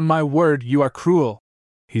 Upon my word, you are cruel,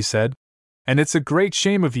 he said. And it's a great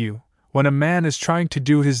shame of you, when a man is trying to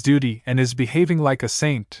do his duty and is behaving like a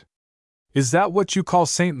saint. Is that what you call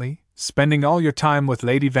saintly, spending all your time with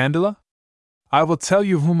Lady Vandeleur? I will tell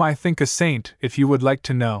you whom I think a saint if you would like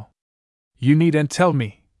to know. You needn't tell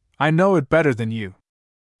me, I know it better than you.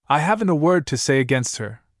 I haven't a word to say against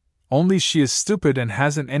her, only she is stupid and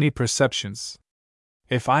hasn't any perceptions.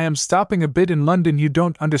 If I am stopping a bit in London you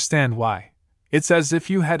don't understand why. It's as if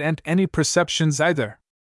you hadn't any perceptions either.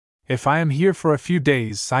 If I am here for a few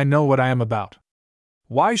days I know what I am about.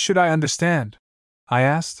 Why should I understand? I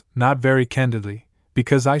asked, not very candidly,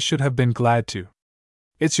 because I should have been glad to.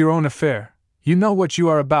 It's your own affair, you know what you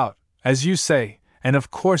are about, as you say, and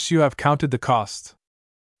of course you have counted the cost.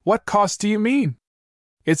 What cost do you mean?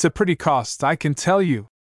 It's a pretty cost, I can tell you.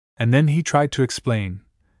 And then he tried to explain,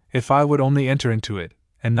 if I would only enter into it,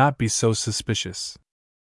 and not be so suspicious.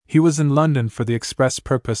 He was in London for the express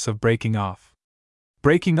purpose of breaking off.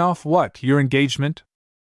 Breaking off what, your engagement?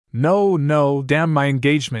 No, damn my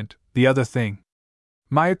engagement, the other thing.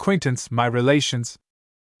 My acquaintance, my relations.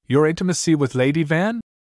 Your intimacy with Lady Van?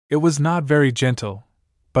 It was not very gentle,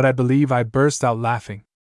 but I believe I burst out laughing.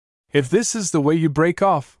 If this is the way you break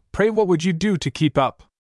off, pray what would you do to keep up?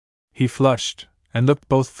 He flushed, and looked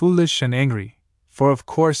both foolish and angry, for of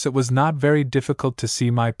course it was not very difficult to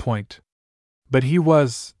see my point. But he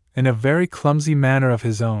was, in a very clumsy manner of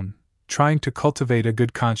his own, trying to cultivate a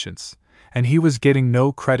good conscience, and he was getting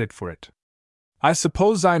no credit for it. I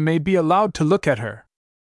suppose I may be allowed to look at her.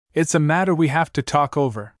 It's a matter we have to talk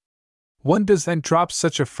over. One doesn't drop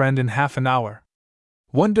such a friend in half an hour.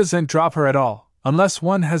 One doesn't drop her at all, unless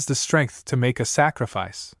one has the strength to make a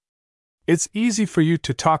sacrifice. It's easy for you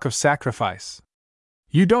to talk of sacrifice.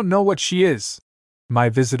 You don't know what she is, my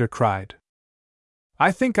visitor cried.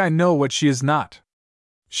 I think I know what she is not.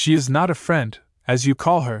 She is not a friend, as you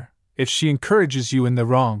call her, if she encourages you in the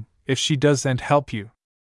wrong, if she doesn't help you.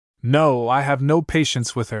 No, I have no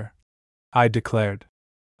patience with her, I declared.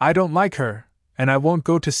 I don't like her, and I won't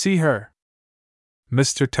go to see her.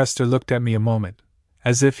 Mr. Tester looked at me a moment,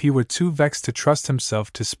 as if he were too vexed to trust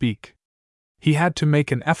himself to speak. He had to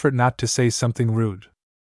make an effort not to say something rude.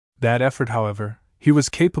 That effort, however, he was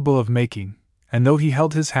capable of making, and though he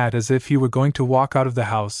held his hat as if he were going to walk out of the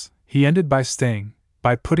house, he ended by staying,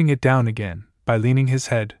 by putting it down again, by leaning his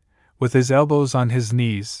head, with his elbows on his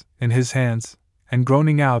knees, in his hands, and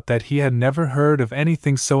groaning out that he had never heard of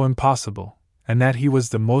anything so impossible, and that he was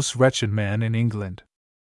the most wretched man in England.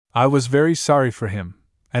 I was very sorry for him,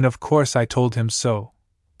 and of course I told him so,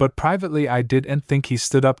 but privately I didn't think he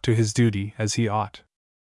stood up to his duty as he ought.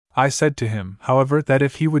 I said to him, however, that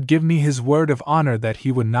if he would give me his word of honor that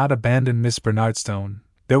he would not abandon Miss Bernardstone,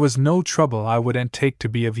 there was no trouble I wouldn't take to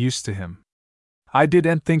be of use to him. I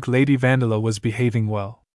didn't think Lady Vandeleur was behaving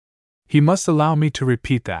well. He must allow me to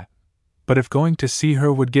repeat that, but if going to see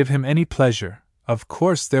her would give him any pleasure, of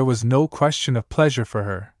course there was no question of pleasure for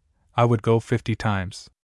her, I would go 50 times.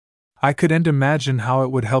 I couldn't imagine how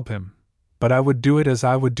it would help him, but I would do it as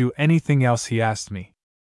I would do anything else he asked me.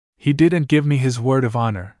 He didn't give me his word of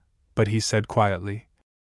honor, but he said quietly,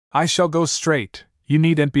 I shall go straight, you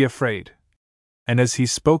needn't be afraid. And as he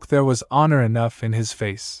spoke there was honor enough in his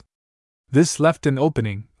face. This left an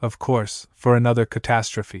opening, of course, for another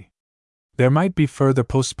catastrophe. There might be further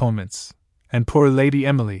postponements, and poor Lady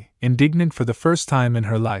Emily, indignant for the first time in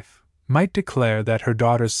her life, might declare that her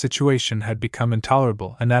daughter's situation had become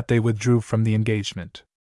intolerable and that they withdrew from the engagement.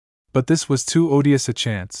 But this was too odious a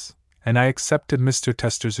chance, and I accepted Mr.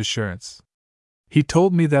 Tester's assurance. He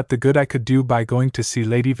told me that the good I could do by going to see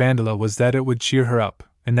Lady Vandeleur was that it would cheer her up,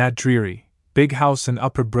 in that dreary, big house in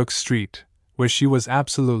Upper Brook Street, where she was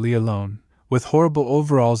absolutely alone, with horrible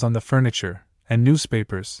overalls on the furniture, and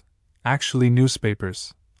newspapers, actually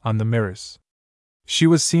newspapers, on the mirrors. She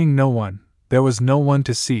was seeing no one, there was no one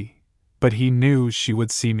to see, but he knew she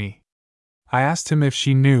would see me. I asked him if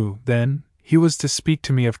she knew, then, he was to speak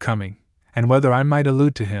to me of coming, and whether I might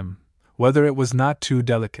allude to him, whether it was not too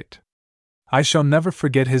delicate. I shall never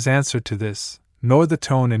forget his answer to this, nor the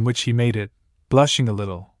tone in which he made it, blushing a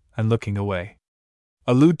little, and looking away.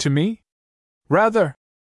 Allude to me? Rather!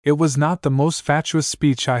 It was not the most fatuous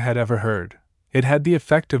speech I had ever heard. It had the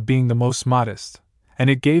effect of being the most modest, and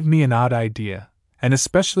it gave me an odd idea, and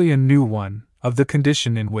especially a new one, of the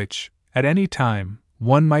condition in which, at any time,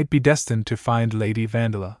 one might be destined to find Lady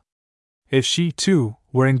Vandeleur. If she, too,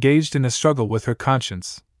 were engaged in a struggle with her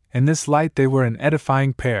conscience, in this light they were an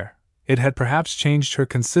edifying pair. It had perhaps changed her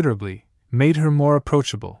considerably, made her more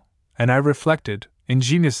approachable, and I reflected,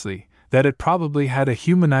 ingeniously, that it probably had a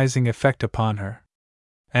humanizing effect upon her.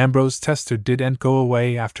 Ambrose Tester didn't go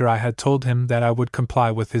away after I had told him that I would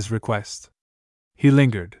comply with his request. He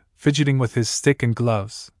lingered, fidgeting with his stick and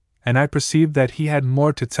gloves, and I perceived that he had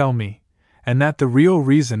more to tell me, and that the real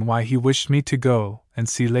reason why he wished me to go and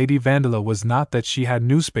see Lady Vandeleur was not that she had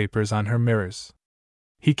newspapers on her mirrors.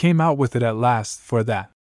 He came out with it at last, for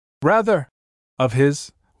that rather of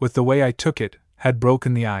his, with the way I took it, had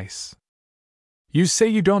broken the ice. You say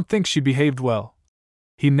you don't think she behaved well.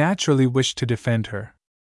 He naturally wished to defend her.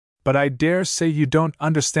 But I dare say you don't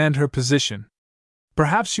understand her position.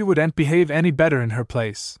 Perhaps you wouldn't behave any better in her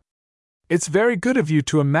place. It's very good of you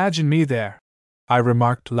to imagine me there, I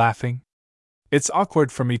remarked, laughing. It's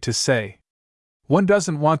awkward for me to say. One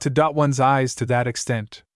doesn't want to dot one's I's to that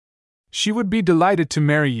extent. She would be delighted to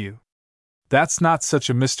marry you. That's not such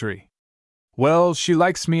a mystery. Well, she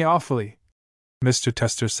likes me awfully, Mr.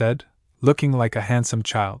 Tester said, looking like a handsome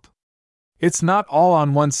child. It's not all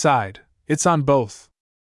on one side, it's on both.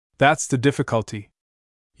 That's the difficulty.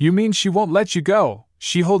 You mean she won't let you go,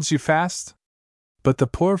 she holds you fast? But the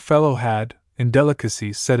poor fellow had, in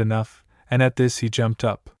delicacy, said enough, and at this he jumped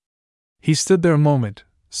up. He stood there a moment,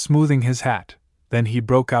 smoothing his hat, then he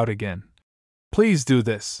broke out again. Please do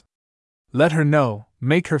this. Let her know,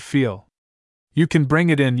 make her feel. You can bring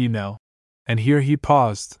it in, you know. And here he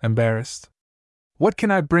paused, embarrassed. What can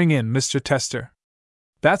I bring in, Mr. Tester?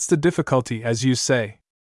 That's the difficulty, as you say.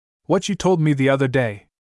 What you told me the other day.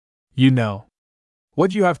 You know.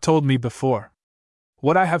 What you have told me before.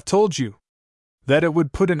 What I have told you. That it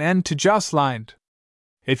would put an end to Jocelyn.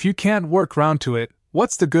 If you can't work round to it,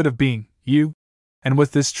 what's the good of being, you? And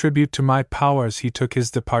with this tribute to my powers he took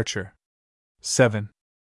his departure. 7.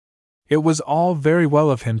 It was all very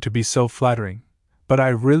well of him to be so flattering, but I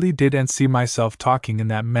really didn't see myself talking in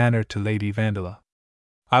that manner to Lady Vandeleur.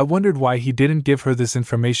 I wondered why he didn't give her this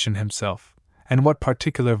information himself, and what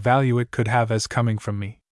particular value it could have as coming from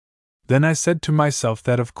me. Then I said to myself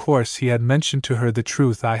that of course he had mentioned to her the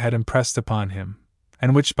truth I had impressed upon him,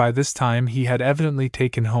 and which by this time he had evidently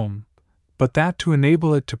taken home, but that to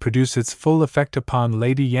enable it to produce its full effect upon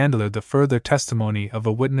Lady Vandeleur the further testimony of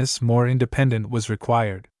a witness more independent was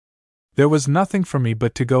required. There was nothing for me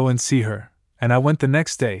but to go and see her, and I went the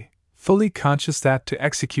next day, fully conscious that to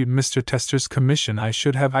execute Mr. Tester's commission I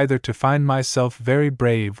should have either to find myself very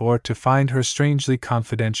brave or to find her strangely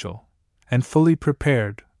confidential, and fully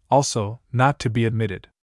prepared, also, not to be admitted.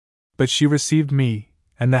 But she received me,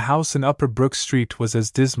 and the house in Upper Brook Street was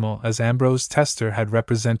as dismal as Ambrose Tester had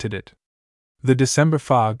represented it. The December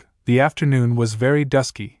fog, the afternoon was very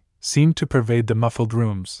dusky, seemed to pervade the muffled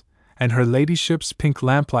rooms, and her ladyship's pink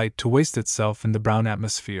lamplight to waste itself in the brown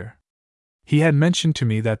atmosphere. He had mentioned to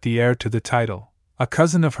me that the heir to the title, a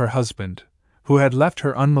cousin of her husband, who had left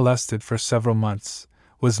her unmolested for several months,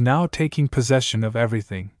 was now taking possession of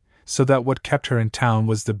everything, so that what kept her in town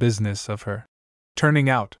was the business of her turning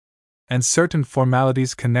out, and certain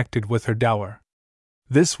formalities connected with her dower.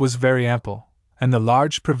 This was very ample, and the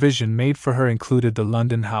large provision made for her included the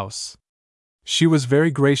London house. She was very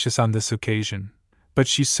gracious on this occasion, but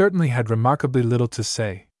she certainly had remarkably little to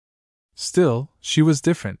say. Still, she was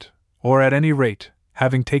different, or at any rate,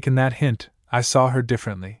 having taken that hint, I saw her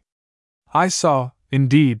differently. I saw,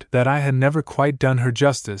 indeed, that I had never quite done her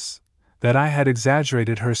justice, that I had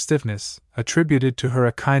exaggerated her stiffness, attributed to her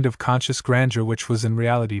a kind of conscious grandeur which was in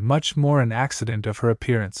reality much more an accident of her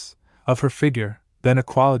appearance, of her figure, than a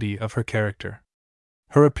quality of her character.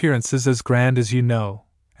 Her appearance is as grand as you know,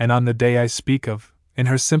 and on the day I speak of, in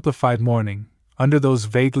her simplified mourning, under those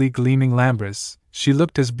vaguely gleaming lambres, she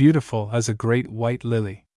looked as beautiful as a great white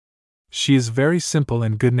lily. She is very simple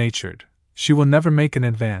and good-natured, she will never make an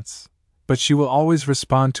advance, but she will always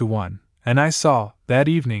respond to one, and I saw, that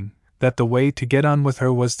evening, that the way to get on with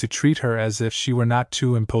her was to treat her as if she were not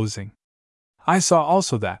too imposing. I saw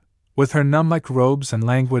also that, with her nun-like robes and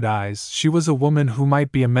languid eyes, she was a woman who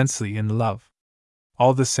might be immensely in love.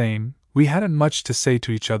 All the same, we hadn't much to say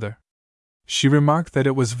to each other. She remarked that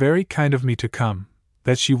it was very kind of me to come,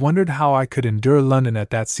 that she wondered how I could endure London at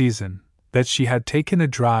that season, that she had taken a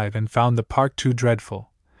drive and found the park too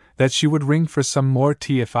dreadful, that she would ring for some more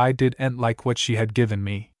tea if I didn't like what she had given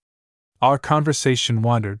me. Our conversation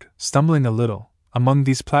wandered, stumbling a little, among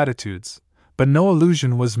these platitudes, but no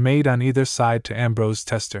allusion was made on either side to Ambrose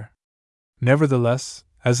Tester. Nevertheless,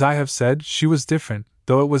 as I have said, she was different,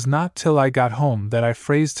 though it was not till I got home that I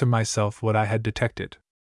phrased to myself what I had detected.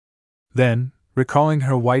 Then, recalling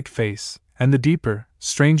her white face, and the deeper,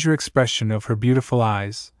 stranger expression of her beautiful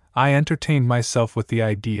eyes, I entertained myself with the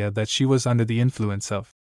idea that she was under the influence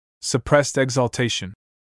of suppressed exaltation.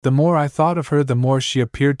 The more I thought of her, the more she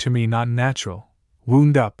appeared to me not natural,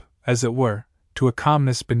 wound up, as it were, to a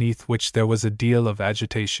calmness beneath which there was a deal of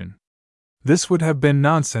agitation. This would have been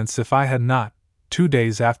nonsense if I had not, 2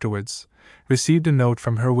 days afterwards, received a note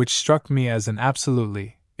from her which struck me as an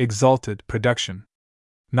absolutely exalted production.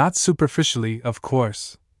 Not superficially, of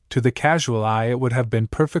course; to the casual eye it would have been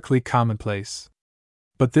perfectly commonplace.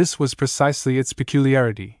 But this was precisely its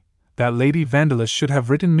peculiarity, that Lady Vandeleur should have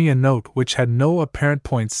written me a note which had no apparent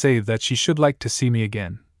point save that she should like to see me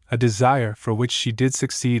again, a desire for which she did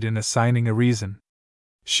succeed in assigning a reason.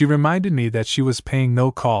 She reminded me that she was paying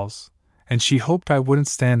no calls, and she hoped I wouldn't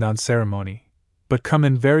stand on ceremony, but come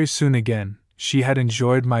in very soon again. She had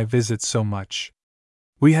enjoyed my visit so much.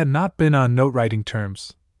 We had not been on note-writing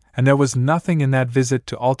terms, and there was nothing in that visit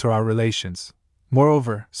to alter our relations.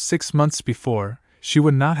 Moreover, 6 months before, she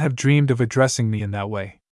would not have dreamed of addressing me in that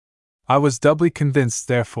way. I was doubly convinced,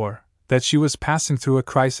 therefore, that she was passing through a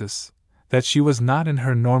crisis, that she was not in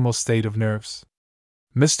her normal state of nerves.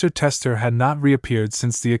 Mr. Tester had not reappeared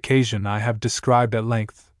since the occasion I have described at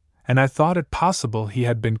length, and I thought it possible he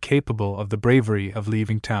had been capable of the bravery of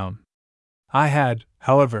leaving town. I had,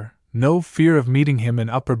 however, no fear of meeting him in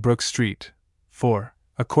Upper Brook Street, for,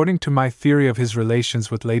 according to my theory of his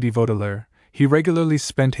relations with Lady Vandeleur, he regularly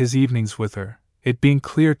spent his evenings with her, it being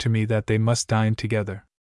clear to me that they must dine together.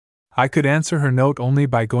 I could answer her note only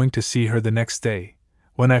by going to see her the next day,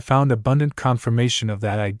 when I found abundant confirmation of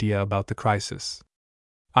that idea about the crisis.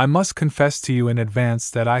 I must confess to you in advance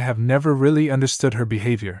that I have never really understood her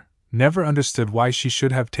behavior, never understood why she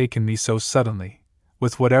should have taken me so suddenly,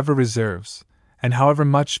 with whatever reserves, and however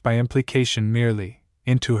much by implication merely,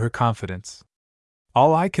 into her confidence.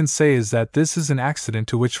 All I can say is that this is an accident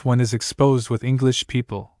to which one is exposed with English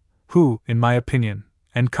people, who, in my opinion,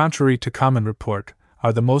 and contrary to common report,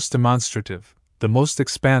 are the most demonstrative, the most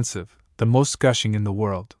expansive, the most gushing in the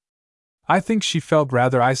world. I think she felt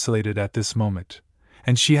rather isolated at this moment,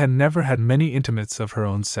 and she had never had many intimates of her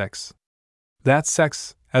own sex. That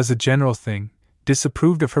sex, as a general thing,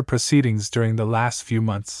 disapproved of her proceedings during the last few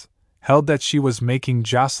months, held that she was making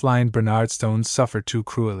Jocelyn Bernardstone suffer too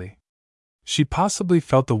cruelly. She possibly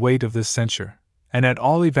felt the weight of this censure, and at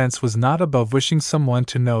all events was not above wishing someone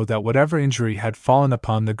to know that whatever injury had fallen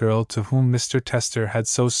upon the girl to whom Mr. Tester had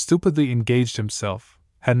so stupidly engaged himself,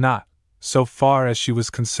 had not, so far as she was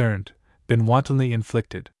concerned, been wantonly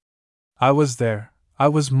inflicted. I was there, I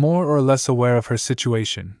was more or less aware of her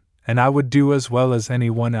situation, and I would do as well as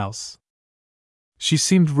anyone else. She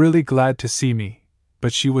seemed really glad to see me,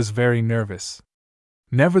 but she was very nervous.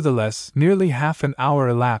 Nevertheless, nearly half an hour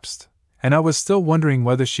elapsed, and I was still wondering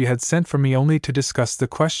whether she had sent for me only to discuss the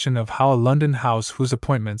question of how a London house whose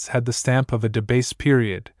appointments had the stamp of a debased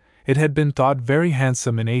period, it had been thought very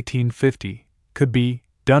handsome in 1850, could be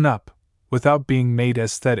done up, without being made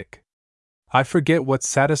aesthetic. I forget what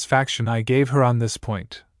satisfaction I gave her on this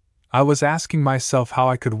point. I was asking myself how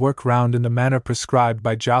I could work round in the manner prescribed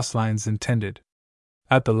by Jocelyn's intended.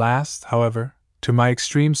 At the last, however, to my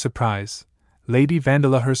extreme surprise, Lady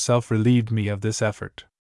Vandeleur herself relieved me of this effort.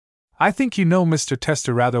 "I think you know Mr.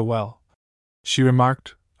 Tester rather well," she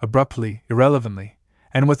remarked, abruptly, irrelevantly,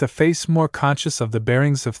 and with a face more conscious of the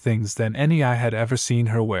bearings of things than any I had ever seen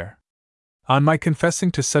her wear. On my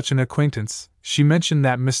confessing to such an acquaintance, she mentioned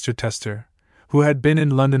that Mr. Tester, who had been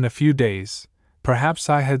in London a few days, perhaps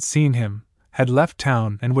I had seen him, had left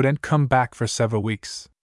town and wouldn't come back for several weeks.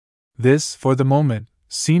 This, for the moment,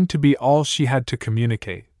 seemed to be all she had to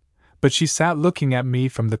communicate, but she sat looking at me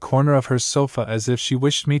from the corner of her sofa as if she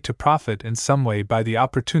wished me to profit in some way by the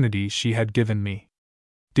opportunity she had given me.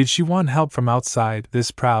 Did she want help from outside,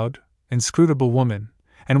 this proud, inscrutable woman,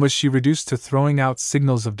 and was she reduced to throwing out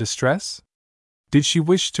signals of distress? Did she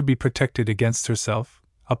wish to be protected against herself,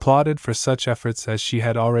 applauded for such efforts as she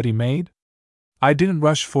had already made? I didn't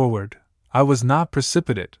rush forward, I was not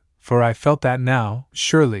precipitate, for I felt that now,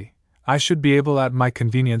 surely, I should be able at my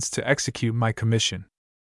convenience to execute my commission.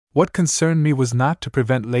 What concerned me was not to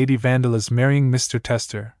prevent Lady Vandeleur's marrying Mr.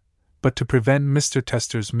 Tester, but to prevent Mr.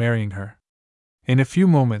 Tester's marrying her. In a few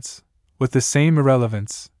moments, with the same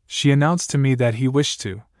irrelevance, she announced to me that he wished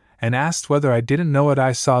to, and asked whether I didn't know it.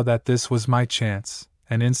 I saw that this was my chance,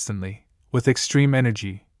 and instantly, with extreme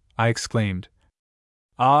energy, I exclaimed,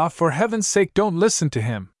 "Ah, for heaven's sake, don't listen to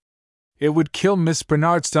him! It would kill Miss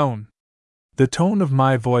Bernardstone!" The tone of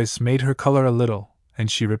my voice made her color a little,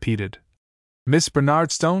 and she repeated, "Miss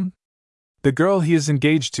Bernardstone? The girl he is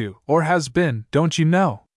engaged to, or has been, don't you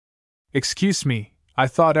know?" "Excuse me, I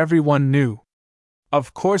thought everyone knew."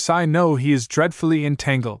 "Of course I know he is dreadfully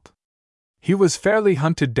entangled. He was fairly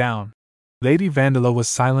hunted down." Lady Vandeleur was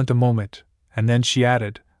silent a moment, and then she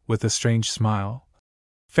added, with a strange smile,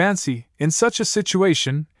 "Fancy, in such a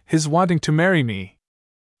situation, his wanting to marry me."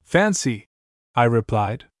 "Fancy!" I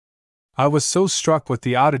replied. I was so struck with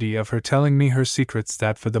the oddity of her telling me her secrets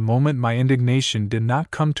that for the moment my indignation did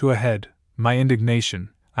not come to a head, my indignation,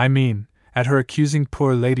 I mean, at her accusing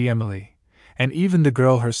poor Lady Emily, and even the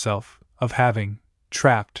girl herself, of having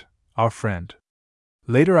trapped our friend.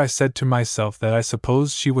 Later I said to myself that I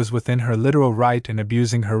supposed she was within her literal right in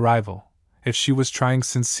abusing her rival, if she was trying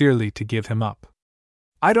sincerely to give him up.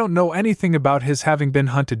 "I don't know anything about his having been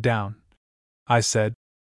hunted down," I said.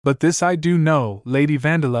 "But this I do know, Lady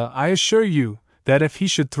Vandeleur, I assure you, that if he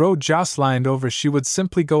should throw Jocelyn over she would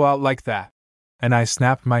simply go out like that." And I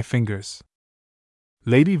snapped my fingers.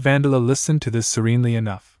 Lady Vandeleur listened to this serenely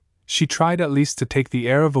enough. She tried at least to take the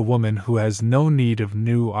air of a woman who has no need of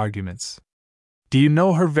new arguments. "Do you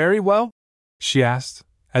know her very well?" she asked,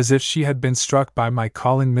 as if she had been struck by my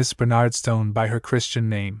calling Miss Bernardstone by her Christian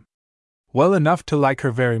name. "Well enough to like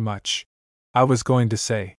her very much," I was going to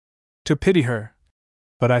say. "To pity her,"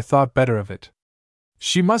 but I thought better of it.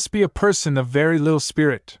 "She must be a person of very little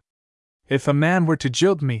spirit. If a man were to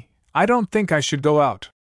jilt me, I don't think I should go out,"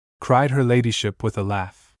 cried her ladyship with a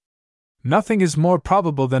laugh. "Nothing is more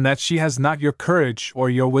probable than that she has not your courage or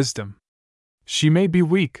your wisdom. She may be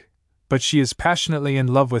weak, but she is passionately in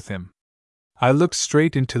love with him." I looked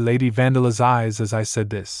straight into Lady Vandeleur's eyes as I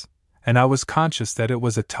said this, and I was conscious that it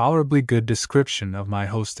was a tolerably good description of my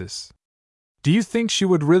hostess. "Do you think she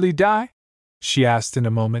would really die?" she asked in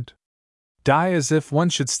a moment. "Die as if one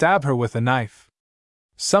should stab her with a knife.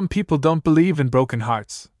 Some people don't believe in broken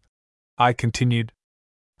hearts," I continued.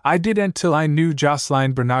 "I did until I knew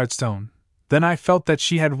Jocelyn Bernardstone, then I felt that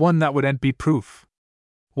she had one that would be proof."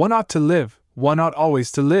 "One ought to live, one ought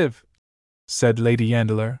always to live," said Lady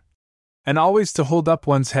Vandeleur. "And always to hold up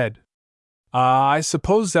one's head. I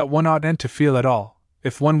suppose that one oughtn't to feel at all,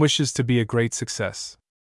 if one wishes to be a great success."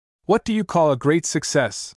 "What do you call a great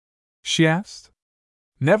success?" she asked.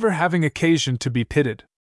 "Never having occasion to be pitied."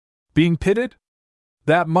 "Being pitied?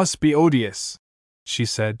 That must be odious," she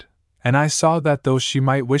said, and I saw that though she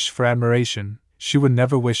might wish for admiration, she would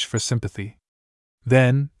never wish for sympathy.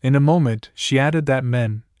 Then, in a moment, she added that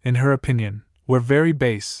men, in her opinion, were very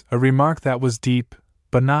base, a remark that was deep,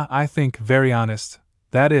 but not, I think, very honest,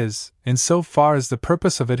 that is, in so far as the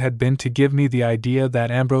purpose of it had been to give me the idea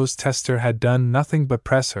that Ambrose Tester had done nothing but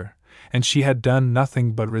press her, and she had done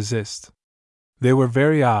nothing but resist. They were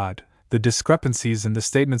very odd, the discrepancies in the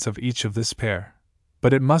statements of each of this pair,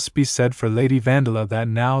 but it must be said for Lady Vandeleur that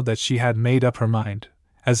now that she had made up her mind,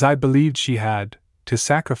 as I believed she had, to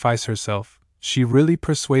sacrifice herself, she really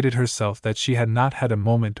persuaded herself that she had not had a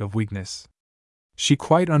moment of weakness. She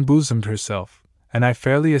quite unbosomed herself, and I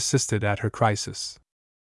fairly assisted at her crisis.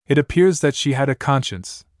 It appears that she had a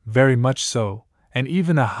conscience, very much so, and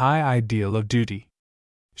even a high ideal of duty.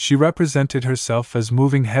 She represented herself as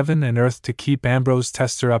moving heaven and earth to keep Ambrose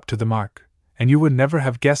Tester up to the mark, and you would never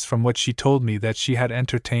have guessed from what she told me that she had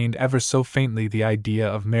entertained ever so faintly the idea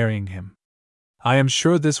of marrying him. I am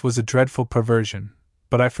sure this was a dreadful perversion,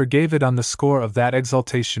 but I forgave it on the score of that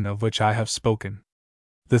exaltation of which I have spoken.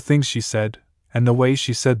 The things she said, and the way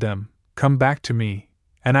she said them, come back to me,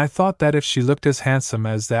 and I thought that if she looked as handsome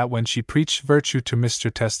as that when she preached virtue to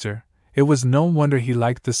Mr. Tester, it was no wonder he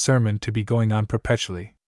liked the sermon to be going on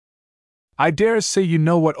perpetually. "I dare say you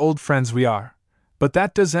know what old friends we are, but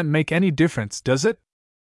that doesn't make any difference, does it?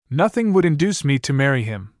 Nothing would induce me to marry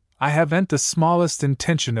him. I haven't the smallest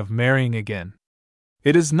intention of marrying again.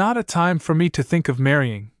 It is not a time for me to think of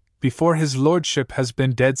marrying, before his lordship has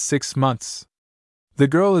been dead 6 months. The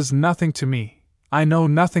girl is nothing to me, I know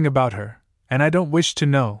nothing about her, and I don't wish to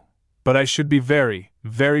know, but I should be very,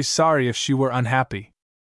 very sorry if she were unhappy.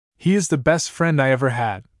 He is the best friend I ever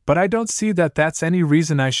had, but I don't see that that's any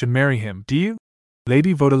reason I should marry him, do you?"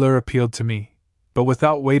 Lady Vandeleur appealed to me, but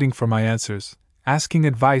without waiting for my answers, asking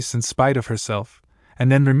advice in spite of herself,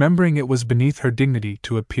 and then remembering it was beneath her dignity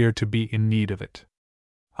to appear to be in need of it.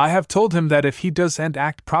 "I have told him that if he doesn't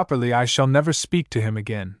act properly I shall never speak to him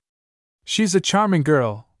again. She's a charming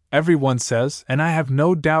girl, everyone says, and I have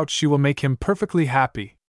no doubt she will make him perfectly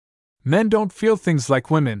happy. Men don't feel things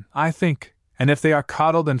like women, I think, and if they are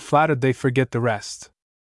coddled and flattered they forget the rest.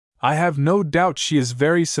 I have no doubt she is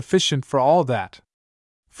very sufficient for all that.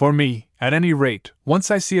 For me, at any rate,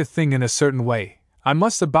 once I see a thing in a certain way, I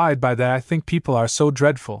must abide by that. I think people are so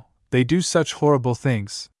dreadful, they do such horrible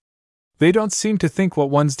things. They don't seem to think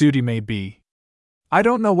what one's duty may be. I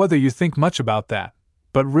don't know whether you think much about that,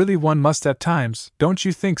 but really one must at times, don't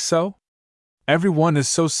you think so? Everyone is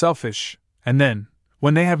so selfish, and then,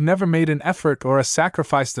 when they have never made an effort or a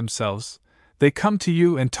sacrifice themselves, they come to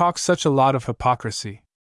you and talk such a lot of hypocrisy.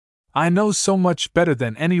 I know so much better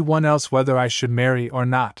than anyone else whether I should marry or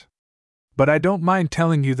not. But I don't mind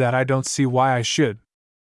telling you that I don't see why I should.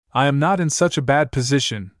 I am not in such a bad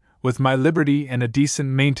position, with my liberty and a decent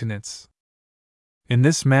maintenance. In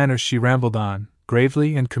this manner she rambled on,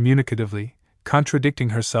 gravely and communicatively,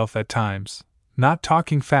 contradicting herself at times, not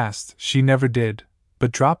talking fast, she never did,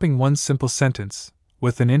 but dropping one simple sentence,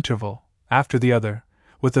 with an interval, after the other,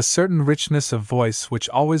 with a certain richness of voice which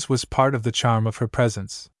always was part of the charm of her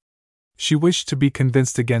presence. She wished to be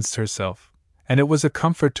convinced against herself, and it was a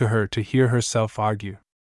comfort to her to hear herself argue.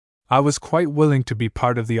 I was quite willing to be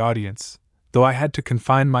part of the audience, though I had to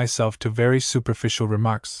confine myself to very superficial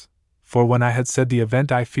remarks, for when I had said the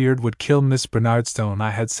event I feared would kill Miss Bernardstone,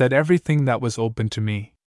 I had said everything that was open to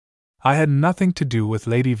me. I had nothing to do with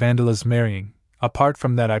Lady Vandela's marrying. Apart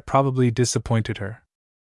from that, I probably disappointed her.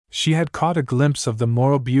 She had caught a glimpse of the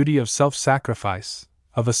moral beauty of self-sacrifice,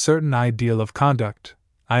 of a certain ideal of conduct.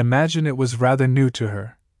 I imagine it was rather new to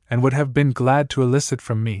her, and would have been glad to elicit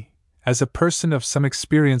from me, as a person of some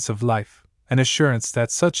experience of life, an assurance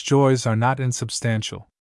that such joys are not insubstantial.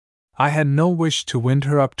 I had no wish to wind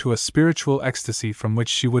her up to a spiritual ecstasy from which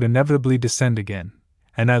she would inevitably descend again,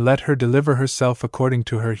 and I let her deliver herself according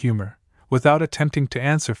to her humor, without attempting to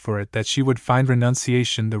answer for it that she would find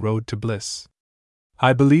renunciation the road to bliss.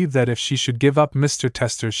 I believe that if she should give up Mr.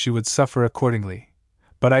 Tester she would suffer accordingly,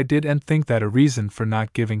 but I did and think that a reason for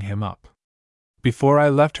not giving him up. Before I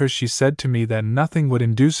left her she said to me that nothing would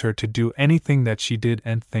induce her to do anything that she did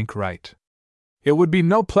and think right. It would be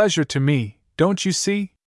no pleasure to me, don't you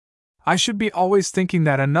see? I should be always thinking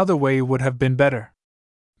that another way would have been better.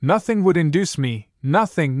 Nothing would induce me,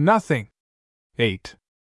 nothing. 8.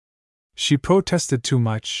 She protested too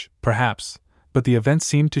much, perhaps, but the event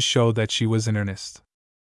seemed to show that she was in earnest.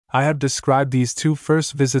 I have described these 2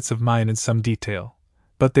 first visits of mine in some detail,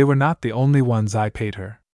 but they were not the only ones I paid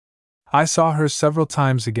her. I saw her several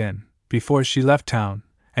times again, before she left town,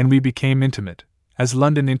 and we became intimate, as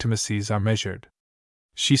London intimacies are measured.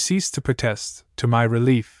 She ceased to protest, to my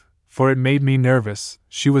relief, for it made me nervous.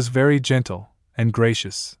 She was very gentle, and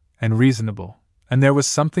gracious, and reasonable, and there was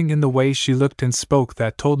something in the way she looked and spoke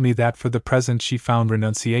that told me that for the present she found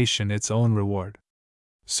renunciation its own reward.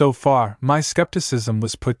 So far, my skepticism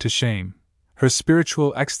was put to shame. Her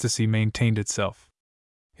spiritual ecstasy maintained itself.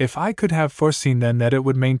 If I could have foreseen then that it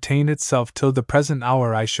would maintain itself till the present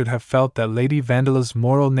hour, I should have felt that Lady Vandela's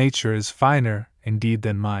moral nature is finer, indeed,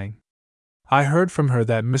 than mine. I heard from her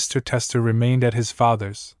that Mr. Tester remained at his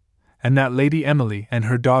father's, and that Lady Emily and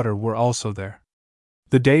her daughter were also there.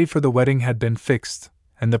 The day for the wedding had been fixed,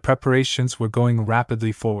 and the preparations were going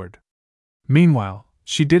rapidly forward. Meanwhile,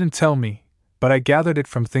 she didn't tell me, but I gathered it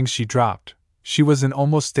from things she dropped, she was in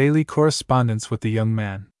almost daily correspondence with the young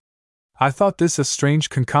man. I thought this a strange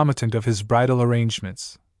concomitant of his bridal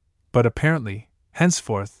arrangements, but apparently,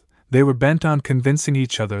 henceforth, they were bent on convincing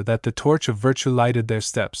each other that the torch of virtue lighted their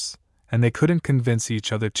steps, and they couldn't convince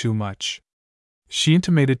each other too much. She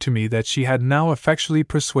intimated to me that she had now effectually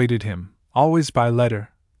persuaded him, always by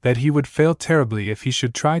letter, that he would fail terribly if he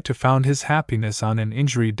should try to found his happiness on an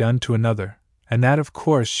injury done to another, and that of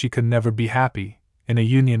course she could never be happy, in a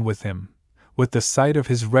union with him, with the sight of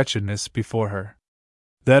his wretchedness before her.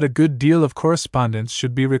 That a good deal of correspondence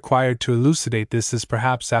should be required to elucidate this is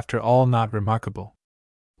perhaps after all not remarkable.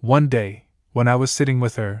 One day, when I was sitting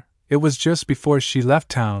with her, it was just before she left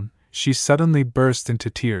town, she suddenly burst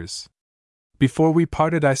into tears. Before we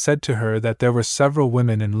parted I said to her that there were several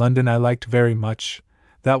women in London I liked very much,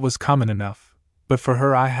 that was common enough, but for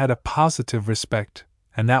her I had a positive respect,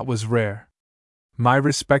 and that was rare. My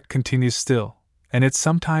respect continues still, and it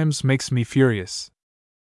sometimes makes me furious.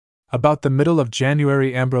 About the middle of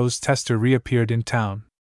January Ambrose Tester reappeared in town.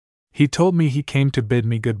 He told me he came to bid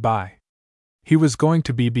me goodbye. He was going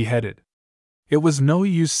to be beheaded. It was no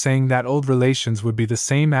use saying that old relations would be the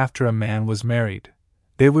same after a man was married.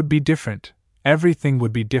 They would be different, everything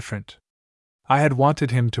would be different. I had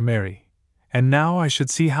wanted him to marry, and now I should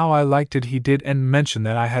see how I liked it he did and mention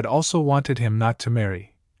that I had also wanted him not to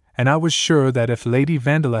marry, and I was sure that if Lady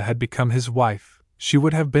Vandela had become his wife, she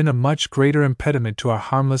would have been a much greater impediment to our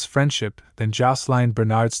harmless friendship than Jocelyn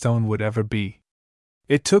Bernardstone would ever be.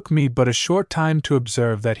 It took me but a short time to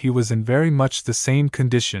observe that he was in very much the same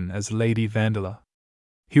condition as Lady Vandeleur.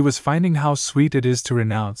 He was finding how sweet it is to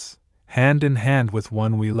renounce, hand in hand with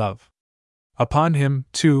one we love. Upon him,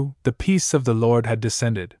 too, the peace of the Lord had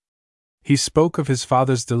descended. He spoke of his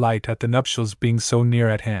father's delight at the nuptials being so near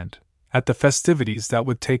at hand, at the festivities that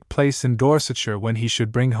would take place in Dorsetshire when he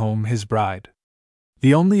should bring home his bride.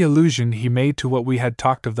 The only allusion he made to what we had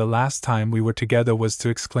talked of the last time we were together was to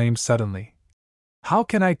exclaim suddenly, "How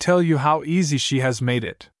can I tell you how easy she has made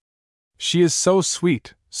it? She is so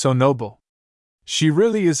sweet, so noble. She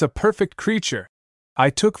really is a perfect creature." I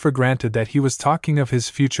took for granted that he was talking of his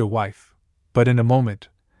future wife, but in a moment,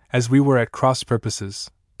 as we were at cross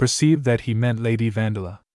purposes, perceived that he meant Lady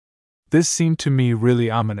Vandeleur. This seemed to me really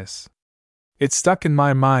ominous. It stuck in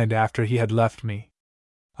my mind after he had left me.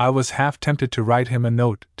 I was half tempted to write him a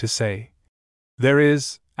note to say, "There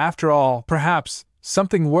is, after all, perhaps,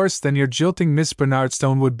 something worse than your jilting Miss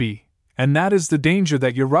Bernardstone would be, and that is the danger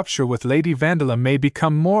that your rupture with Lady Vandeleur may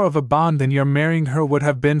become more of a bond than your marrying her would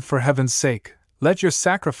have been. For heaven's sake, let your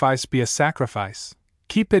sacrifice be a sacrifice.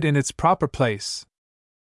 Keep it in its proper place."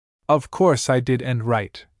 Of course I did end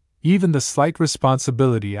right. Even the slight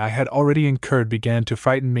responsibility I had already incurred began to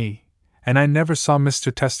frighten me, and I never saw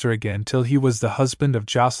Mr. Tester again till he was the husband of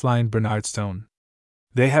Jocelyn Bernardstone.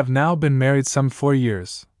 They have now been married some 4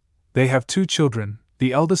 years. They have 2 children,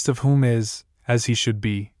 the eldest of whom is, as he should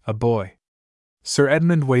be, a boy. Sir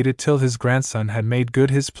Edmund waited till his grandson had made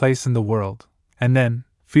good his place in the world, and then,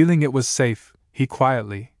 feeling it was safe, he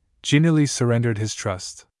quietly, genially surrendered his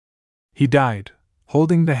trust. He died,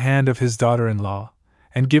 holding the hand of his daughter-in-law,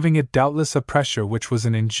 and giving it doubtless a pressure which was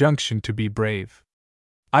an injunction to be brave.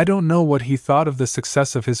 I don't know what he thought of the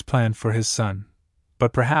success of his plan for his son,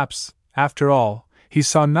 but perhaps, after all, he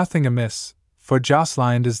saw nothing amiss, for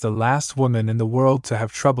Jocelyn is the last woman in the world to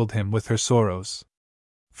have troubled him with her sorrows.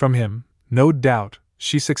 From him, no doubt,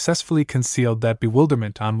 she successfully concealed that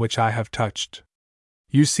bewilderment on which I have touched.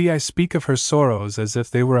 You see, I speak of her sorrows as if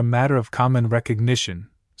they were a matter of common recognition.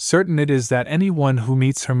 Certain it is that any one who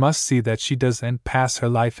meets her must see that she doesn't pass her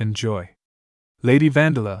life in joy. Lady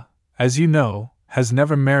Vandeleur, as you know, has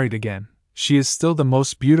never married again. She is still the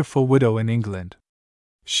most beautiful widow in England.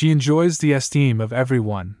 She enjoys the esteem of every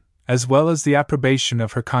one, as well as the approbation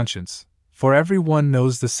of her conscience, for every one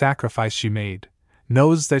knows the sacrifice she made,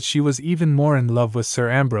 knows that she was even more in love with Sir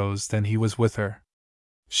Ambrose than he was with her.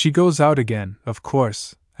 She goes out again, of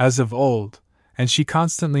course, as of old, and she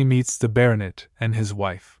constantly meets the baronet and his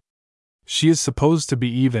wife. She is supposed to be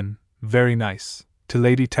even, very nice, to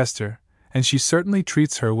Lady Tester, and she certainly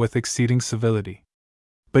treats her with exceeding civility.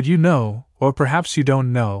 But you know, or perhaps you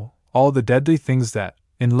don't know, all the deadly things that,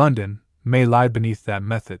 in London, may lie beneath that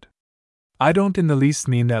method. I don't in the least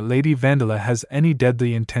mean that Lady Vandeleur has any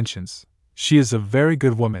deadly intentions. She is a very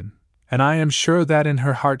good woman, and I am sure that in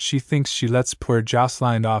her heart she thinks she lets poor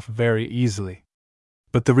Jocelyn off very easily.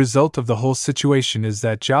 But the result of the whole situation is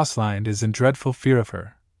that Jocelyn is in dreadful fear of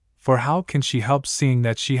her, for how can she help seeing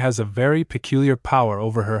that she has a very peculiar power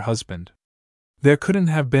over her husband? There couldn't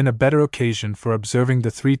have been a better occasion for observing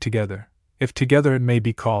the 3 together, if together it may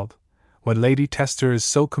be called, when Lady Tester is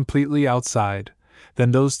so completely outside,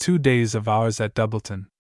 than those 2 days of ours at Doubleton.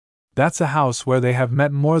 That's a house where they have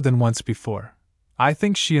met more than once before. I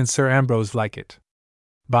think she and Sir Ambrose like it.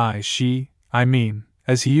 By she, I mean,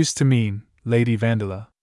 as he used to mean, Lady Vandeleur.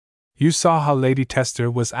 You saw how Lady Tester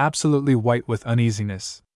was absolutely white with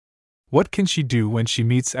uneasiness. What can she do when she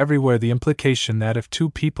meets everywhere the implication that if 2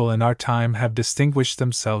 people in our time have distinguished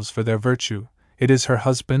themselves for their virtue, it is her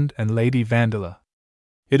husband and Lady Vandeleur?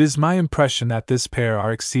 It is my impression that this pair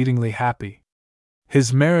are exceedingly happy.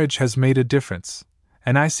 His marriage has made a difference,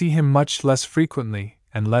 and I see him much less frequently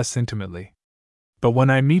and less intimately. But when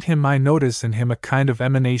I meet him I notice in him a kind of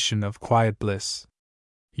emanation of quiet bliss.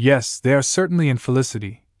 Yes, they are certainly in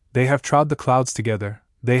felicity, they have trod the clouds together,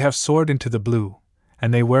 they have soared into the blue,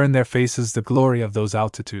 and they wear in their faces the glory of those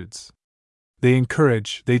altitudes. They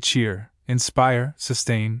encourage, they cheer, inspire,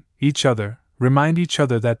 sustain each other, remind each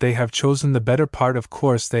other that they have chosen the better part of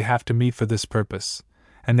course they have to meet for this purpose,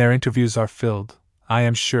 and their interviews are filled, I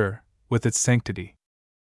am sure, with its sanctity.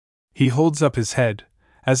 He holds up his head,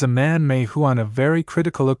 as a man may who on a very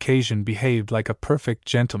critical occasion behaved like a perfect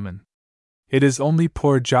gentleman. It is only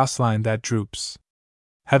poor Jocelyn that droops.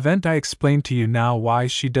 Haven't I explained to you now why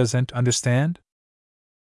she doesn't understand?